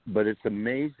 But it's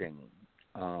amazing,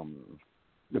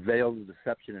 the veil of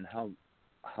deception and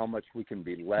how much we can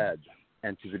be led,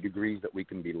 and to the degrees that we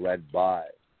can be led by.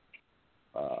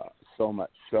 So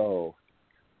much so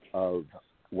of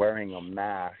wearing a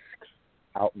mask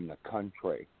out in the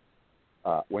country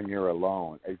when you're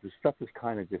alone. The stuff is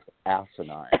kind of just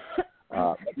asinine.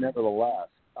 But nevertheless,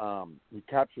 he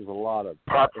captures a lot of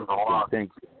interesting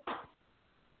things.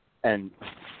 And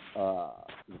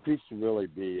the piece should really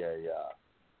be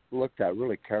looked at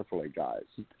really carefully, guys.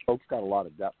 Folks got a lot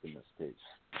of depth in this piece.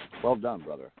 Well done,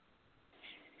 brother.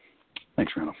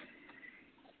 Thanks, Randall.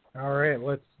 All right,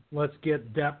 let's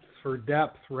get depth for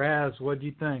depth. Raz, what do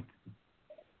you think?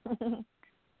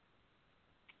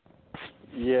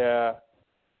 Yeah,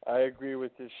 I agree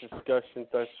with this discussion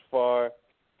thus far.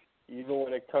 Even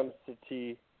when it comes to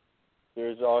tea,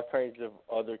 there's all kinds of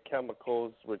other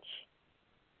chemicals which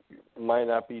might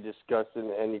not be discussed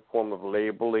in any form of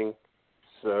labeling.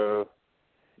 So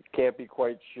you can't be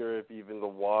quite sure if even the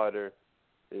water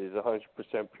is 100%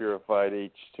 purified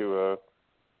H2O.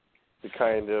 The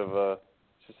kind of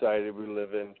society we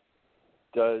live in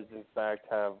does, in fact,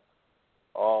 have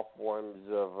all forms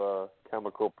of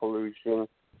chemical pollution,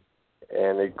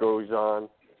 and it goes on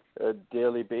a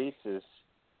daily basis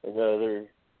in order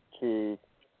to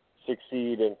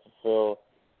succeed and fulfill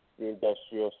the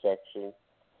industrial section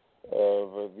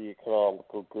of the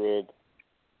economical grid.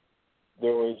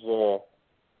 There was a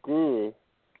guru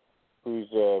whose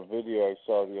video I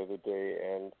saw the other day,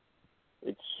 and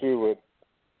it's true what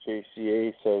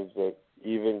JCA says, that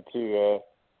even to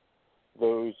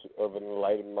those of an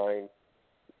enlightened mind,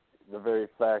 the very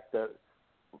fact that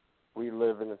we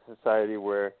live in a society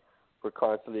where we're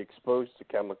constantly exposed to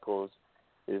chemicals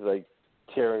is like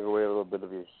tearing away a little bit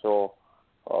of your soul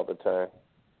all the time.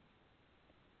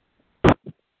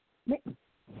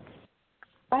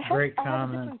 I have a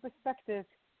different perspective.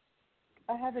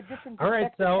 I have a different perspective. All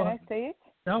right, so, can I say it?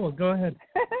 No, well, go ahead.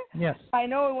 Yes. I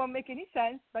know it won't make any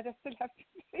sense, but I still have to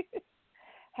say it.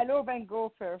 Hello, Van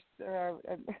Gogh first. I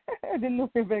didn't know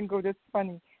Van Gogh. That's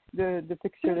funny. The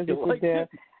picture that you put there.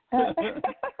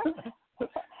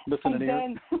 Listen and in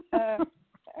then,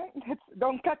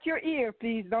 don't cut your ear,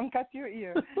 please. Don't cut your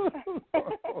ear.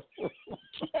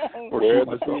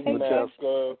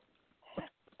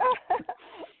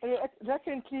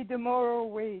 Recently, the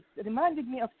moral waste reminded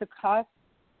me of Socrates,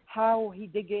 how he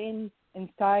dig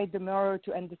inside the mirror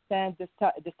to understand the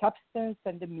substance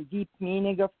and the deep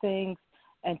meaning of things,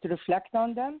 and to reflect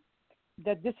on them.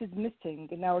 That this is missing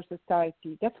in our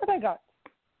society. That's what I got.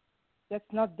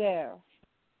 That's not there.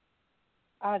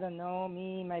 I don't know.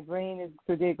 My brain is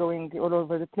today going all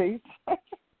over the place.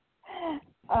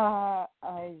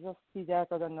 I just see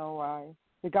that. I don't know why.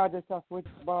 Regardless of which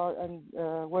bar and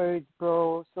words,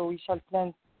 bro. So we shall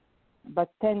plant, but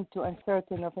tend to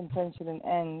uncertain of intention and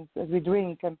ends, as we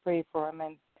drink and pray for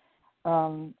amends.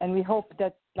 And we hope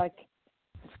that,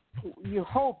 you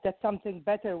hope that something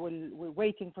better we're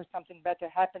waiting for something better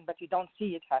happen, but you don't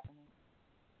see it happening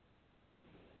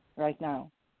right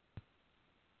now.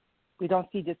 We don't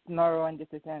see this tomorrow and this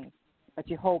ends, but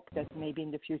you hope that maybe in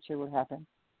the future will happen.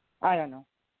 I don't know.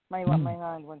 My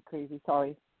mind went crazy.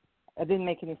 Sorry. It didn't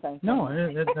make any sense. No,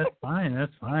 that's fine.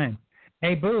 That's fine.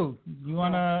 Hey, Boo, you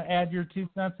want to add your 2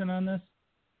 cents in on this?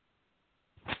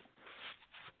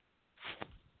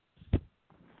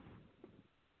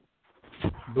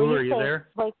 Boo, are you there?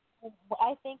 Like,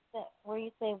 I think that where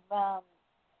you say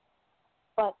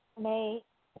but may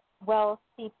well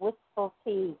steep wistful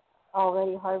tea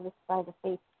already harvested by the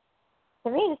face.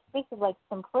 To me, this speaks of like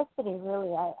simplicity, really.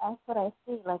 That's what I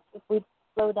see. Like if we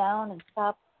slow down and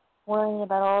stop worrying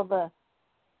about all the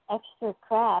extra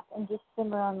crap and just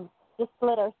just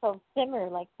let ourselves simmer,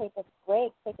 like take a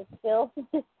break, take a chill,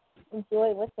 just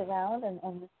enjoy what's around and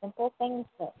the simple things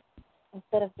that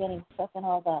instead of getting stuck in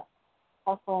all the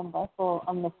hustle and bustle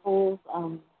on the fools,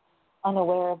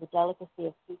 unaware of the delicacy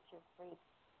of future fruit.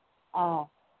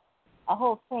 The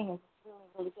whole thing is really,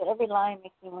 really good. Every line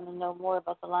makes me want to know more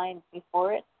about the lines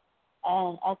before it.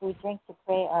 And as we drink to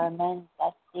pray our amends,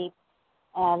 that's deep.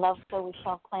 And I love so we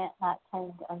shall plant, not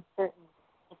tend, uncertain,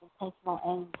 with intentional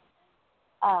ends.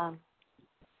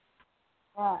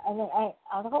 Yeah, and then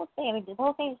the whole thing. The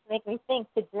whole thing just makes me think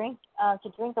to drink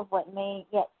of what may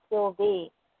yet still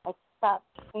be. Like stop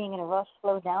being in a rush,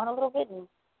 slow down a little bit, and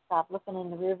stop looking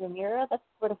in the rearview mirror. That's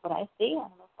sort of what I see. I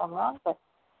don't know if I'm wrong, but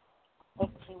it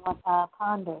makes me want to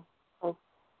ponder. So,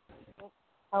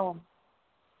 poem.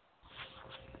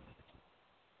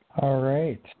 All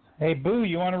right. Hey, Boo,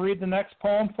 you want to read the next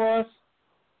poem for us?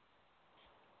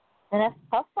 The next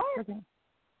puff part?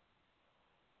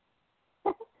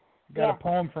 Got a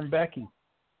poem from Becky.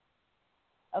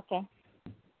 Okay.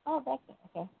 Oh, Becky.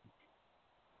 Okay.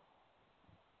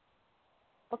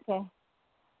 Okay.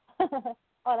 Oh,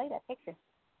 I like that picture.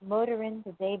 Motorin'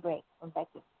 to Daybreak from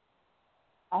Becky.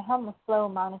 I hum a slow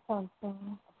monotone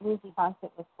tune, a bluesy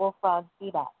concert with bullfrog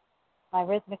bebop, my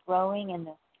rhythmic rowing in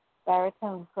the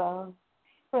baritone croon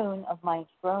of my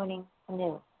groaning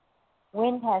canoe.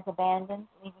 Wind has abandoned,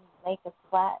 leaving the lake a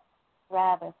flat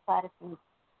drab of platitudes,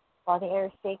 while the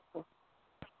air shakes with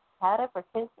powder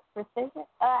percussion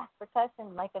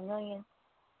like a million.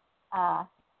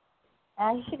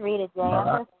 You should read it, Jay. I'm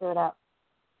going to screw it up.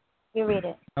 You read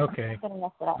it. Okay. I'm going to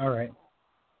mess it up. All right.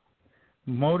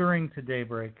 Motoring to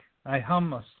Daybreak. I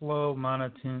hum a slow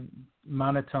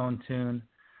monotone tune,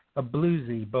 a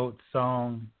bluesy boat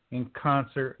song in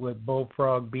concert with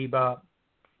bullfrog bebop,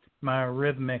 my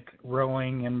rhythmic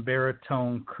rowing and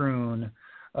baritone croon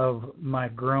of my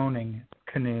groaning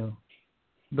canoe.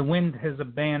 The wind has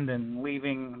abandoned,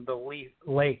 leaving the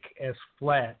lake as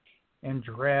flat and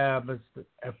drab as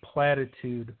a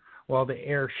platitude, while the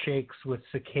air shakes with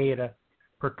cicada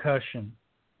percussion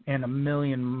and a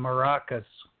million maracas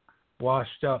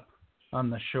washed up on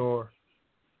the shore.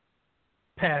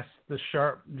 Past the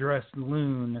sharp-dressed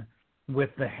loon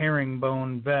with the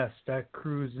herringbone vest, I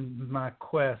cruise in my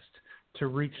quest to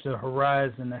reach the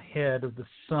horizon ahead of the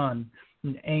sun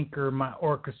and anchor my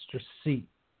orchestra seat.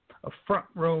 A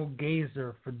front-row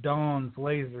gazer for dawn's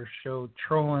laser show,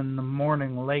 trolling the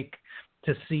morning lake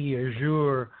to see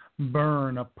azure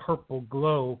burn a purple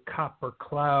glow, copper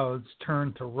clouds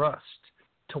turn to rust,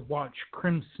 to watch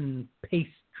crimson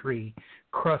pastry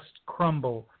crust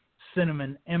crumble,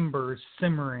 cinnamon embers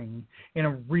simmering in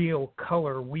a real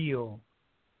color wheel.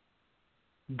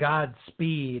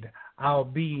 Godspeed, I'll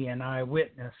be an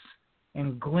eyewitness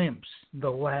and glimpse the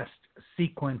last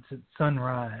sequence at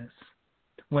sunrise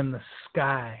when the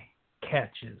sky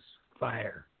catches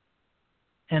fire.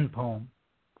 End poem.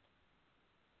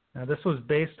 Now, this was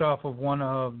based off of one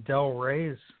of Del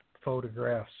Rey's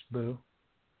photographs, Boo.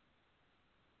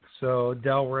 So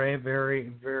Del Rey,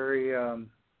 very, very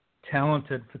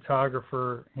talented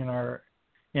photographer in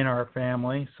our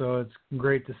family. So it's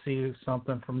great to see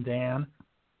something from Dan.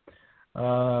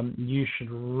 You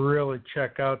should really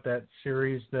check out that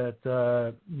series that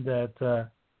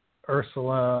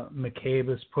Ursula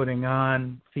McCabe is putting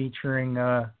on, featuring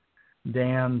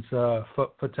Dan's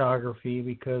photography,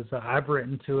 because I've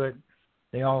written to it.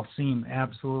 They all seem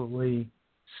absolutely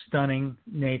stunning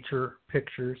nature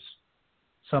pictures.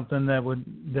 Something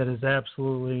that is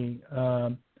absolutely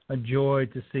a joy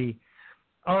to see.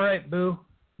 All right, Boo,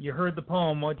 you heard the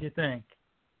poem. What do you think?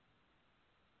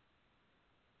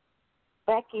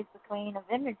 Becky's the queen of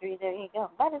imagery. There you go.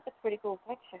 That is a pretty cool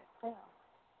picture, too.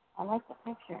 I like the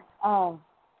picture. Yeah,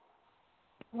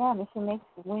 I mean, she makes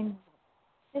the wind.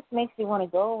 Just makes you want to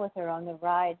go with her on the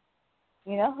ride.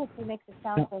 You know, she makes it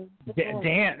sound so.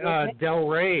 Del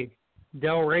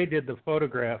Rey did the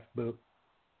photograph, Boo.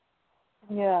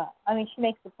 Yeah, I mean, she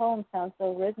makes the poem sound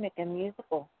so rhythmic and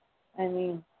musical. I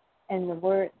mean, and the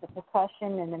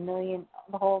percussion, and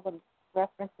the whole the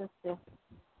references to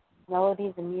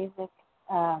melodies and music.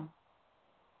 I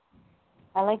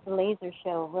like the laser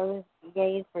show, Rose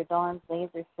Gaze for Dawn's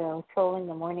laser show, trolling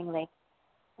the morning lake.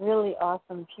 Really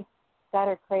awesome. She got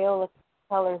her Crayola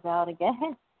colors out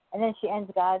again. And then she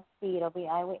ends Godspeed. I'll be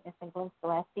eyewitness and glimpse the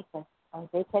last sequence.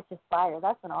 They catches fire.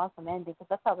 That's an awesome ending, because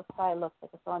that's how the sky looks,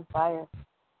 like it's on fire.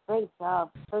 Great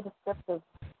job. So descriptive.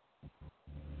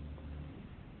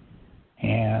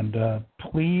 And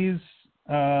please,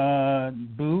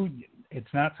 Boo,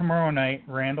 it's not tomorrow night.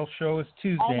 Randall's show is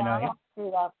Tuesday night. I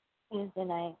screwed up Tuesday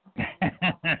night.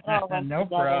 No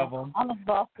problem. I'm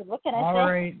exhausted. What can I say? All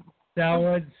right.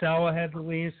 Salwa had to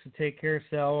leave, so take care of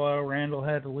Salwa. Randall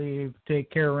had to leave. Take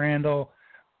care, Randall.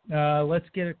 Let's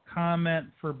get a comment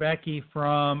for Becky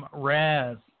from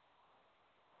Raz.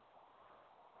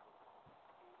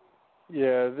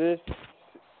 Yeah, this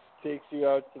takes you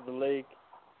out to the lake,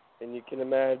 and you can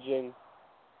imagine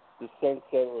the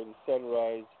sunset or the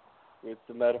sunrise with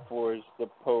the metaphors the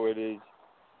poet is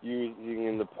using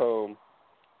in the poem.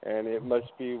 And it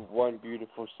must be one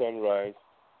beautiful sunrise,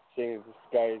 seeing as the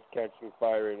sky is catching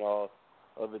fire in all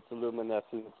of its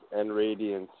luminescence and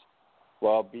radiance,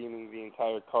 while beaming the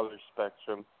entire color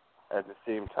spectrum at the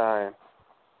same time.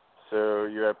 So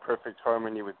you're at perfect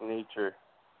harmony with nature.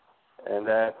 And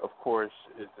that, of course,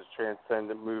 is the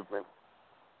transcendent movement.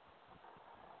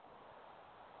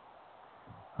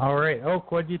 All right.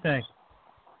 Oak, what do you think?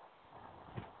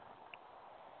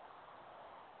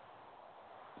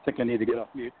 I think I need to get off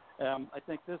mute. I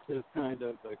think this is kind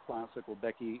of a classical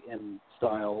Becky in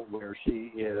style where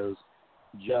she is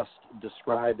just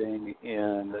describing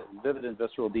in vivid and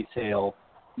visceral detail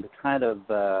the kind of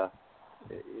the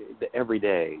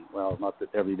everyday, well, not that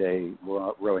every day we're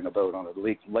not rowing a boat on a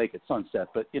lake at sunset,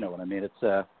 but you know what I mean.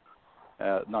 It's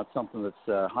not something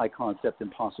that's high concept,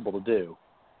 impossible to do,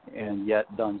 and yet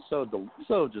done so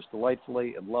just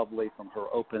delightfully and lovely, from her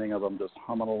opening of them just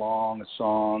humming along a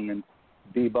song and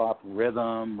bebop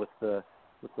rhythm with the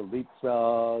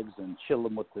leapfrogs and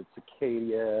chilling with the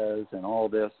cicadas and all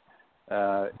this,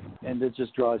 and it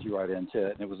just draws you right into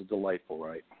it, and it was a delightful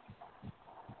ride.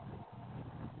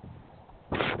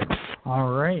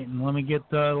 All right, and let me get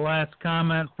the last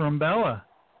comment from Bella.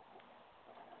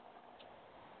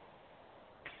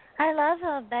 I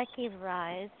love Becky's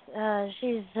rise.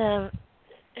 She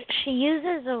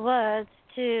uses the words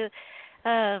to.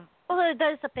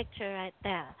 There's a picture right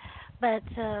there, but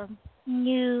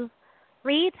you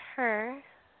read her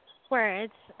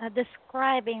words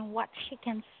describing what she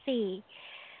can see,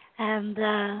 and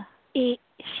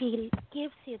she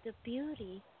gives you the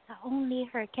beauty that only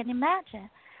her can imagine.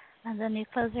 And then you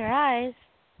close your eyes,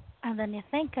 and then you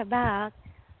think about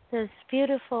those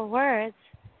beautiful words,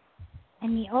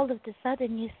 and all of a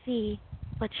sudden you see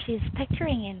what she's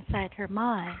picturing inside her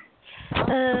mind.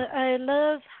 I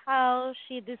love how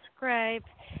she described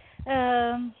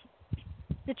the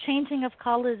changing of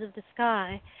colors of the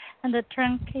sky and the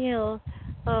tranquil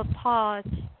part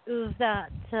of that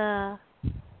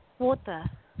water.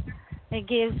 It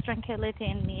gives tranquility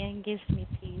in me and gives me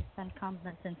peace and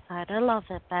calmness inside. I love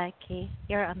it, Becky.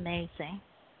 You're amazing.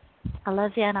 I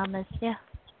love you and I'll miss you.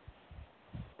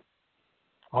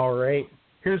 All right.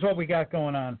 Here's what we got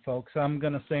going on, folks. I'm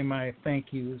going to say my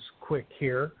thank yous quick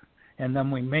here, and then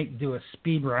we may do a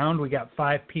speed round. We got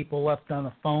 5 people left on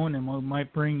the phone, and we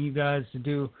might bring you guys to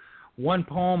do one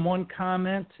poem, one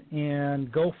comment, and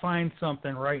go find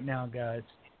something right now, guys.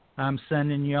 I'm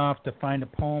sending you off to find a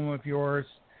poem of yours.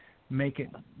 Make it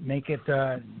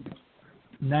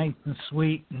nice and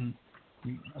sweet, and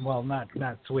well, not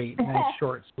sweet, nice,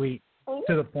 short, sweet,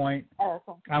 to the point.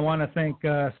 I want to thank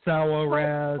Salwa,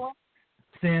 Raz,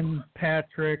 Sin,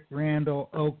 Patrick, Randall,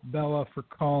 Oak, Bella for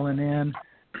calling in.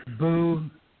 Boo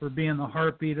for being the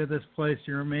heartbeat of this place.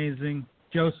 You're amazing.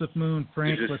 Joseph Moon,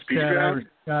 Frank Lascetta,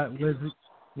 got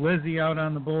Lizzie out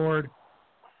on the board.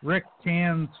 Rick,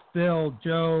 Tans, Phil,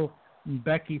 Joe, and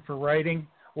Becky for writing.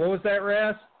 What was that,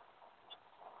 Raz?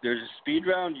 There's a speed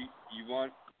round. You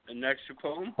want an extra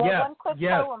poem? Yes, one quick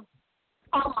yes. poem.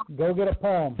 Go get a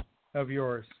poem of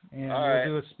yours, and we'll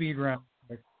do a speed round.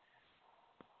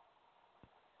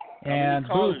 And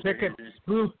Boo, pick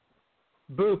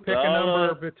a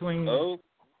number between. Oak?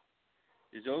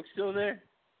 Is Oak still there?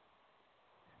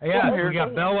 Yeah, we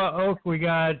got Bella, Oak, we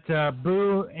got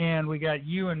Boo, and we got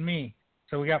you and me.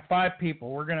 So we got 5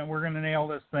 people. We're gonna nail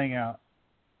this thing out.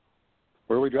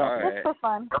 Where are we dropping? Just for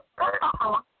fun.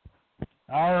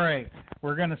 All right,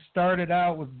 we're gonna start it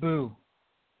out with Boo.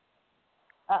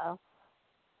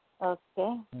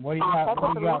 Okay. What do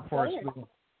you got for us, Boo?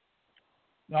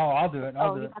 No, I'll do it.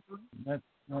 I'll do it.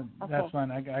 That's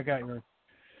fine. I got yours.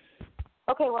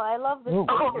 Okay, well, I love this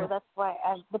picture. That's why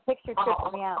the picture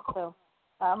tripped me out. So,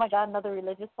 oh my God, another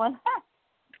religious one.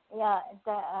 Yeah.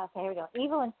 Okay, here we go.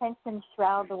 Evil intentions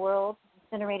shroud the world.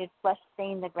 Incinerated flesh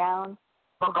stain the ground.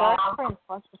 The dark prince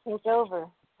wants to take over.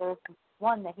 There's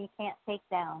one that he can't take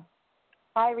down.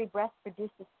 Fiery breath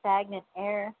produces stagnant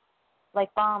air,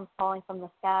 like bombs falling from the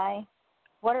sky.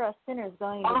 What are us sinners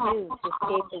going to do to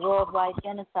escape the worldwide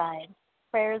genocide?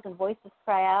 prayers and voices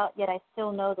cry out, yet I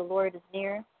still know the Lord is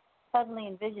near. Suddenly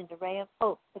envisioned a ray of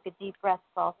hope, took a deep breath,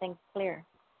 saw things clear.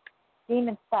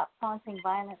 Demons stopped taunting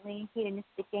violently,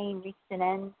 hedonistic game reached an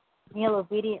end. Kneel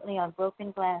obediently on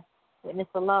broken glass, witness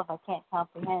a love I can't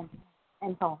comprehend.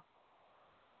 End poem.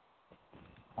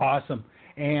 Awesome.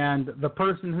 And the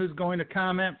person who's going to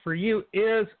comment for you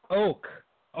is Oak.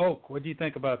 Oak, what do you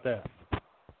think about that?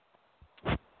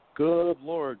 Good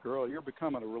Lord, girl, you're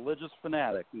becoming a religious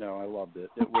fanatic. No, I loved it.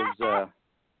 It was,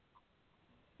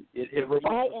 it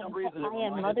reminded, for some reason, I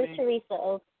am Mother Teresa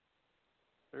Oak.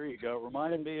 There you go.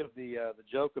 Reminded me of the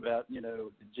joke about,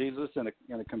 Jesus in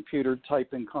a computer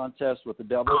typing contest with the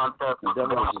devil. The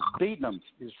devil was just beating him.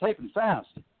 He was typing fast.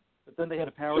 But then they had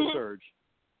a power surge.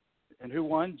 And who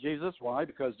won? Jesus. Why?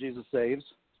 Because Jesus saves.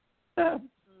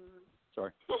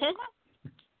 Sorry.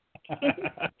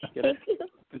 Get it?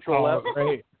 Control F.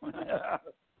 Great.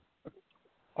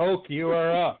 Oak, you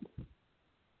are up. Oh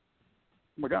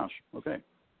my gosh. Okay.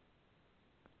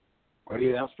 Why do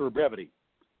you ask for a brevity?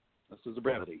 This is a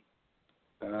brevity.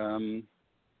 This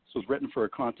was written for a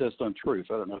contest on truth.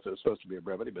 I don't know if it was supposed to be a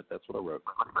brevity, but that's what I wrote.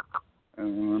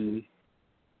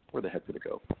 Where the heck did it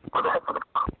go?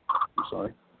 I'm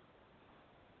sorry.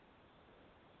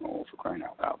 Oh, for crying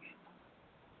out loud.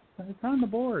 It's on the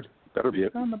board.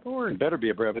 It's on the board. It better be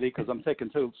a brevity because I'm taking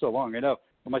so long. I know.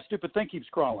 Well, my stupid thing keeps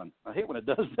crawling. I hate when it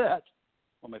does that.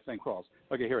 When my thing crawls.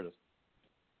 Okay, here it is.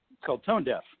 It's called Tone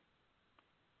Deaf.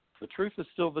 The truth is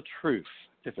still the truth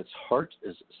if its heart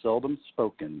is seldom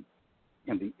spoken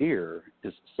and the ear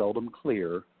is seldom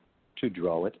clear to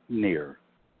draw it near.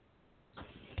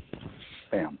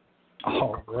 Bam.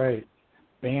 All right.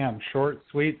 Bam. Short,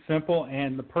 sweet, simple.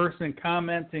 And the person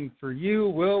commenting for you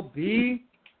will be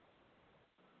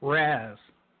Raz.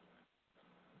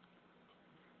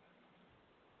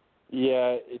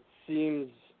 Yeah, it seems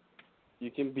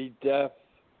you can be deaf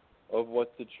of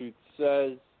what the truth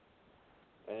says,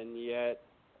 and yet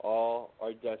all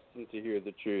are destined to hear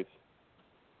the truth.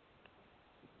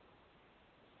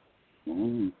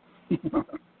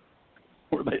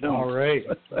 Or they don't. All right.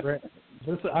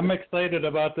 I'm excited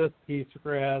about this piece,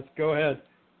 Raz. Go ahead.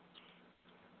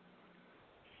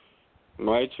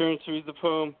 My turn to read the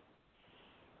poem?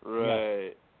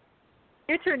 Right.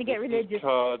 Your turn to get religious.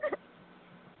 Called...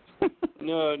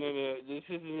 No. This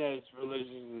isn't as religious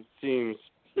as it seems.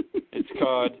 It's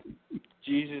called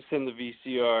Jesus and the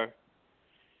VCR.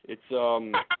 It's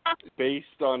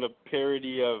based on a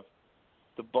parody of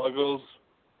the Buggles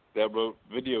that wrote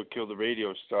Video Killed the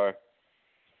Radio Star.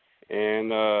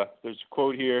 And there's a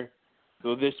quote here.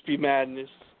 Though this be madness,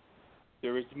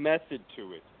 there is method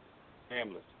to it.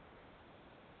 Hamlet.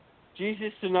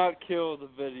 Jesus did not kill the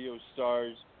video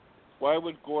stars. Why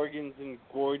would Gorgons and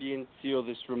Gordians seal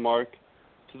this remark?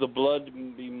 To the blood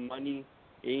be money,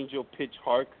 angel pitch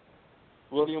hark.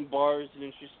 William Barr's an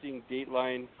interesting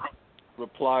dateline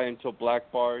reply until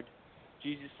blackbarred.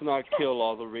 Jesus did not kill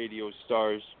all the radio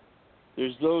stars.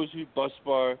 There's those who bus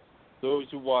bar, those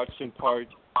who watch in part.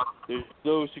 There's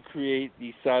those who create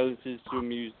these silences to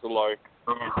amuse the lark.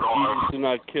 Jesus did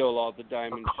not kill all the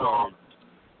diamond shards.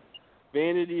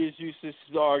 Vanity is useless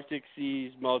to the Arctic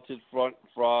seas, melted front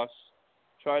frost.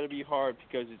 Try to be hard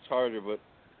because it's harder, but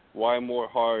why more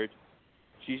hard?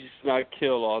 Jesus did not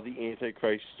kill all the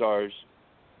Antichrist stars.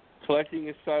 Collecting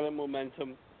a silent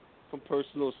momentum from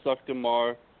personal stuff to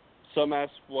mar. Some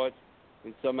ask what,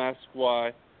 and some ask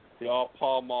why. They all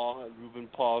Paul Mall and Reuben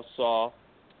Paul saw.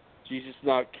 Jesus did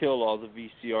not kill all the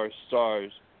VCR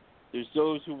stars. There's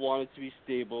those who want it to be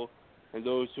stable, and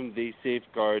those whom they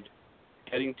safeguard.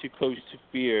 Getting too close to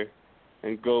fear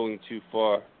and going too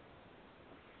far.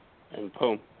 And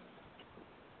poem.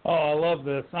 Oh, I love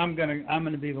this. I'm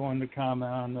gonna be the one to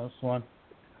comment on this one.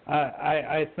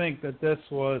 I think that this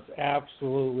was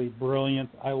absolutely brilliant.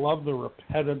 I love the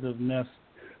repetitiveness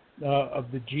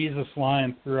of the Jesus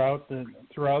line throughout the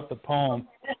poem.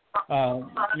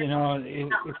 It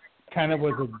kind of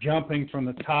was a jumping from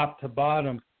the top to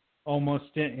bottom,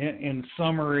 almost in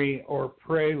summary or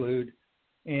prelude.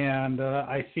 And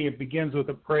I see it begins with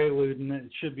a prelude, and it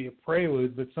should be a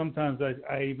prelude, but sometimes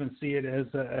I even see it as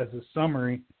a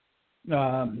summary.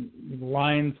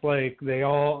 Lines like they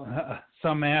all,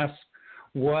 some ask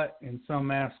what and some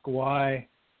ask why.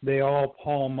 They all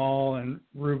Paul Mall and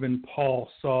Reuben Paul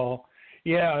saw.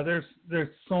 Yeah, there's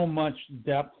so much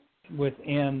depth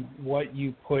within what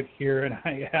you put here, and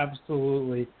I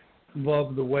absolutely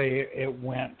love the way it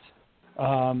went.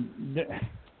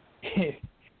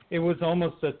 It was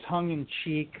almost a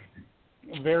tongue-in-cheek,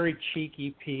 very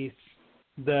cheeky piece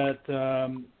that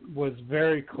was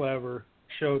very clever,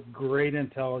 showed great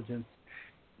intelligence,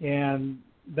 and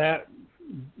that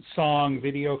song,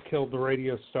 Video Killed the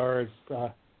Radio Star, is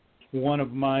one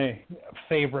of my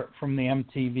favorite from the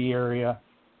MTV area.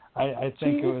 I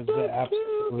think it was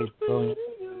absolutely brilliant.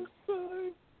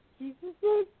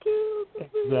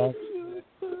 Exactly.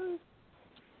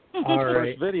 All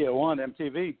right. First video on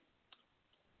MTV.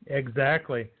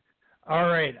 Exactly. All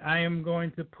right. I am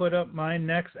going to put up my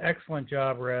next. Excellent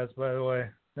job, Raz, by the way.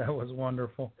 That was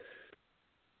wonderful.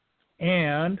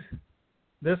 And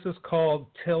this is called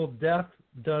Till Death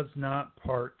Does Not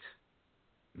Part.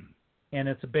 And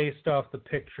it's based off the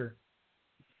picture.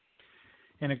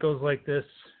 And it goes like this.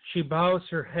 She bows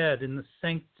her head in the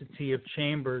sanctity of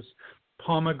chambers.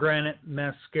 Pomegranate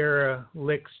mascara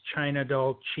licks china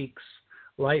doll cheeks.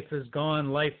 Life is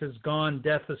gone,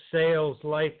 death assails,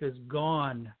 life is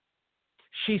gone.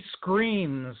 She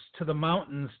screams to the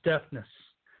mountain's deafness,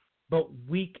 but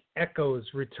weak echoes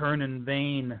return in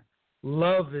vain.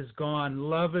 Love is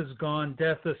gone,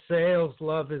 death assails,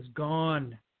 love is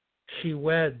gone. She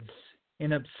weds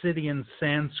in obsidian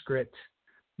Sanskrit.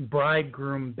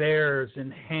 Bridegroom bears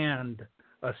in hand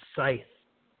a scythe.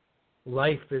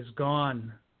 Life is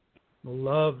gone,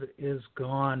 love is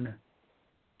gone.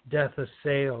 Death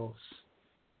assails,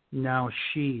 now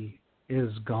she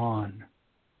is gone.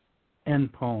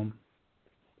 End poem.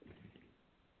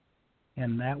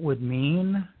 And that would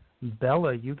mean,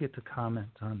 Bella, you get to comment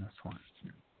on this one.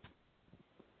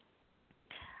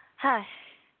 Hi.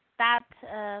 That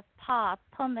part,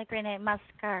 pomegranate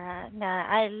mascara.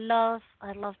 I love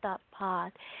that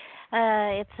part.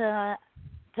 It's a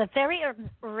very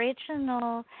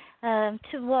original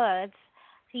two words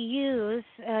to use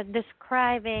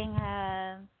describing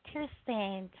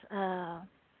tear-stained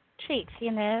cheeks.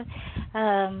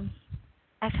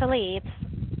 Actually, it's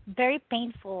very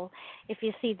painful if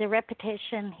you see the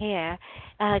repetition here,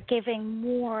 giving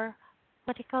more.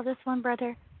 What do you call this one,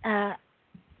 brother?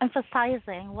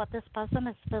 Emphasizing what this person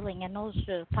is feeling and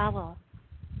also power.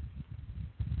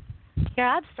 You're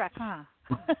abstract, huh?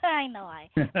 I know I.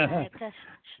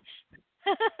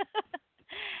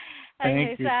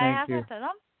 Thank you. I have to tell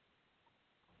them.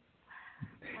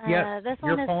 Yes, this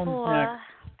your one is for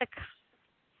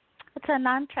it's an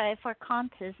entree for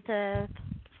contest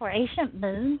for ancient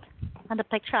moon and the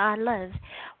picture I love.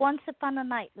 Once upon a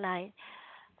night light,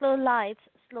 glow lights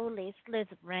slowly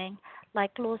slithering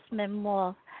like lost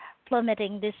memoir,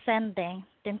 plummeting, descending,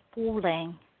 then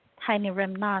falling. Tiny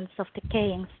remnants of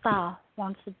decaying star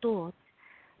once adored,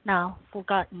 now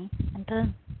forgotten and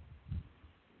done.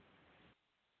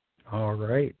 All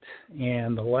right.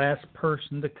 And the last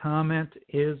person to comment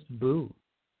is Boo.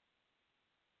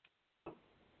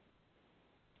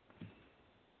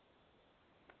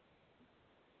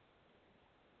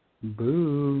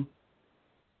 Boo.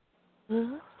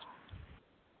 Boo?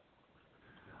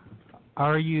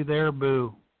 Are you there,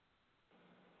 Boo?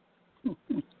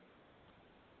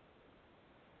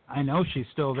 I know she's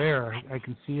still there. I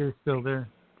can see her still there.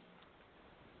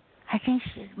 I think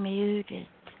she's muted.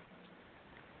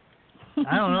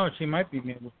 I don't know. She might be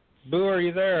muted. Boo, are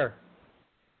you there?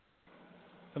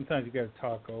 Sometimes you got to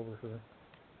talk over her.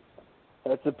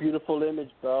 That's a beautiful image,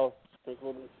 Belle.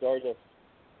 Sprinkled in stardust.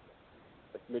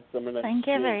 Like Midsummer Night's Thank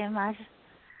you Dream. very much.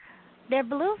 They're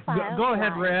blue files. Go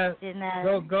ahead, Raz.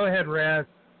 Go ahead, Raz.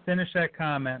 Finish that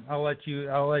comment. I'll let you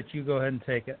go ahead and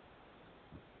take it.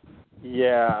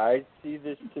 Yeah, I see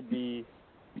this to be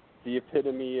the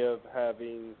epitome of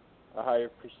having a higher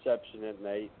perception at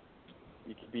night.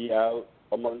 You could be out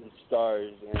among the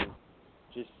stars and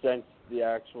just sense the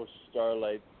actual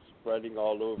starlight spreading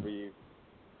all over you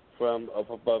from up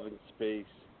above in space.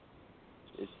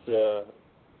 It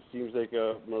seems like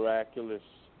a miraculous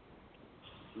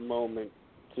moment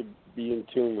to be in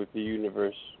tune with the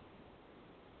universe.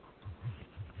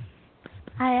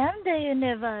 I am the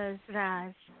universe,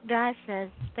 Raj. Raj says,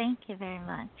 thank you very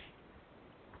much.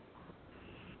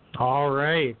 All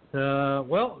right.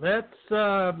 Well, that's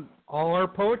all our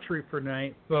poetry for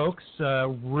tonight, folks.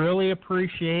 Really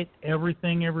appreciate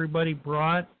everything everybody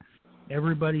brought,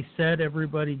 everybody said,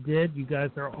 everybody did. You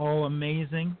guys are all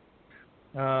amazing.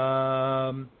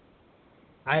 Boo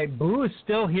is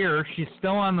still here. She's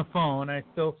still on the phone. I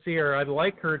still see her. I'd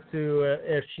like her to,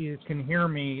 if she can hear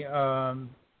me,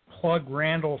 plug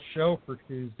Randall's show for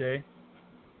Tuesday.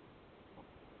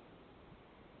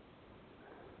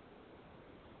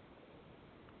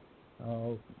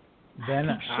 Oh, then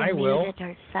I will.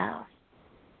 Muted herself.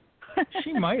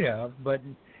 She might have, but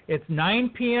it's 9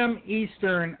 p.m.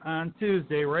 Eastern on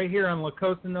Tuesday, right here on La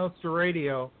Cosa Nostra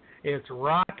Radio. It's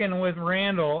Rockin' with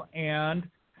Randall, and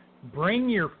bring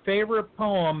your favorite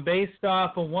poem based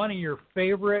off of one of your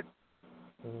favorite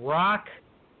rock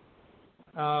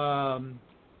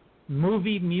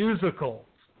movie musicals.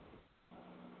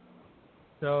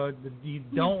 So you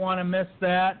don't want to miss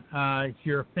that. If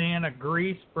you're a fan of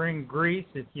Grease, bring Grease.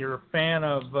 If you're a fan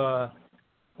of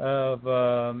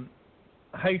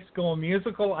High School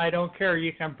Musical, I don't care.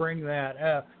 You can bring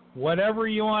that. Whatever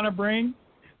you want to bring,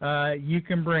 you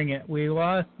can bring it. We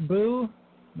lost Boo.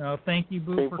 No, thank you,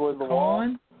 Boo, for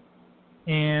calling.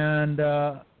 And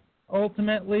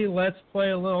ultimately, let's play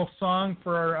a little song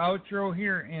for our outro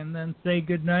here and then say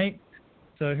goodnight.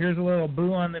 So here's a little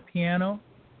Boo on the piano,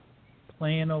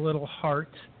 playing a little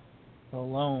Heart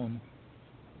Alone.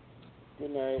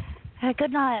 Good night.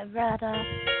 Good night, brother.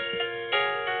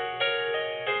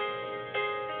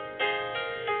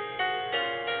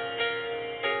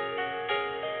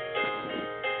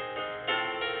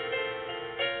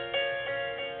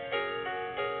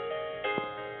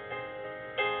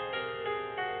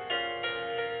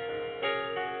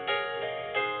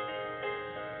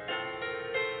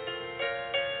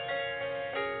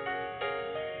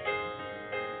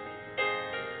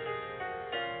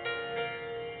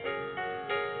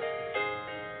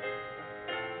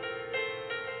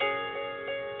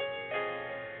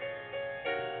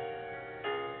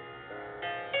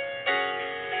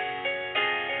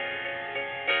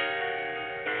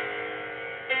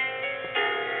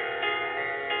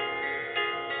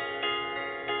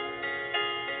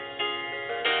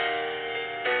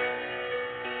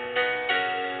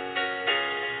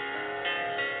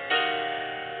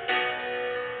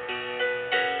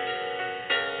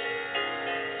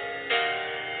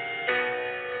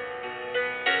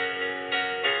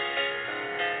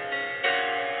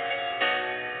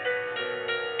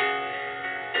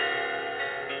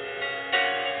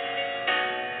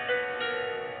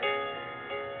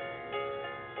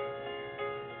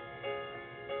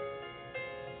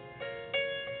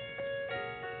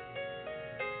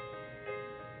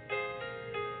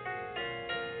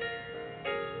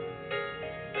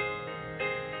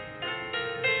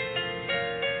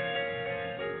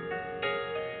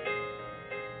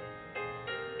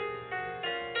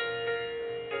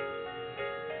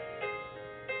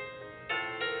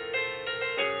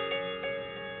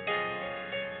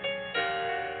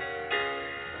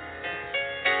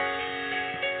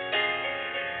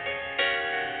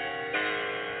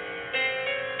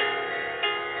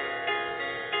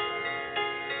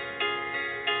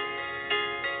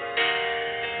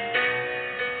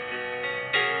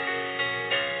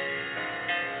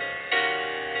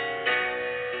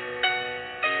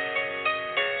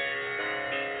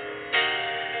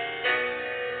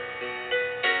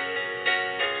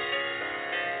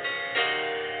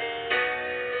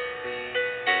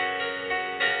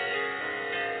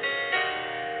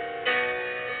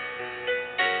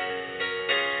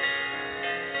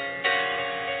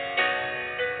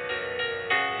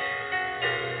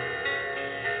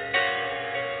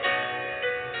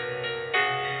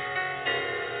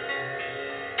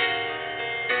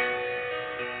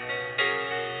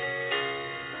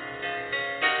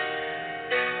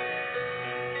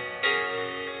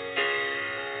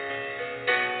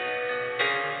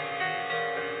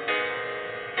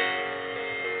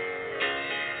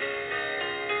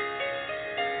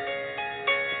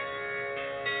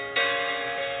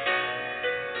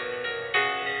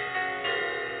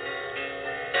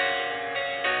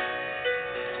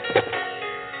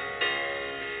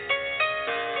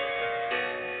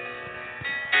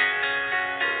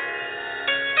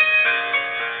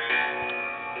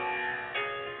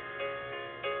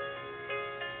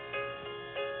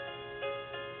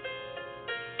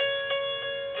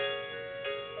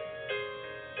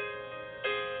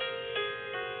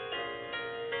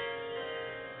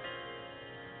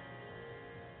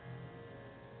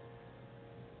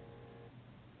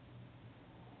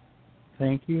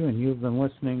 Thank you, and you've been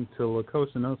listening to La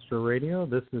Cosa Nostra Radio.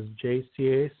 This is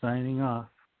JCA signing off.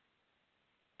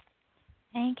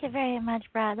 Thank you very much,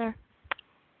 brother.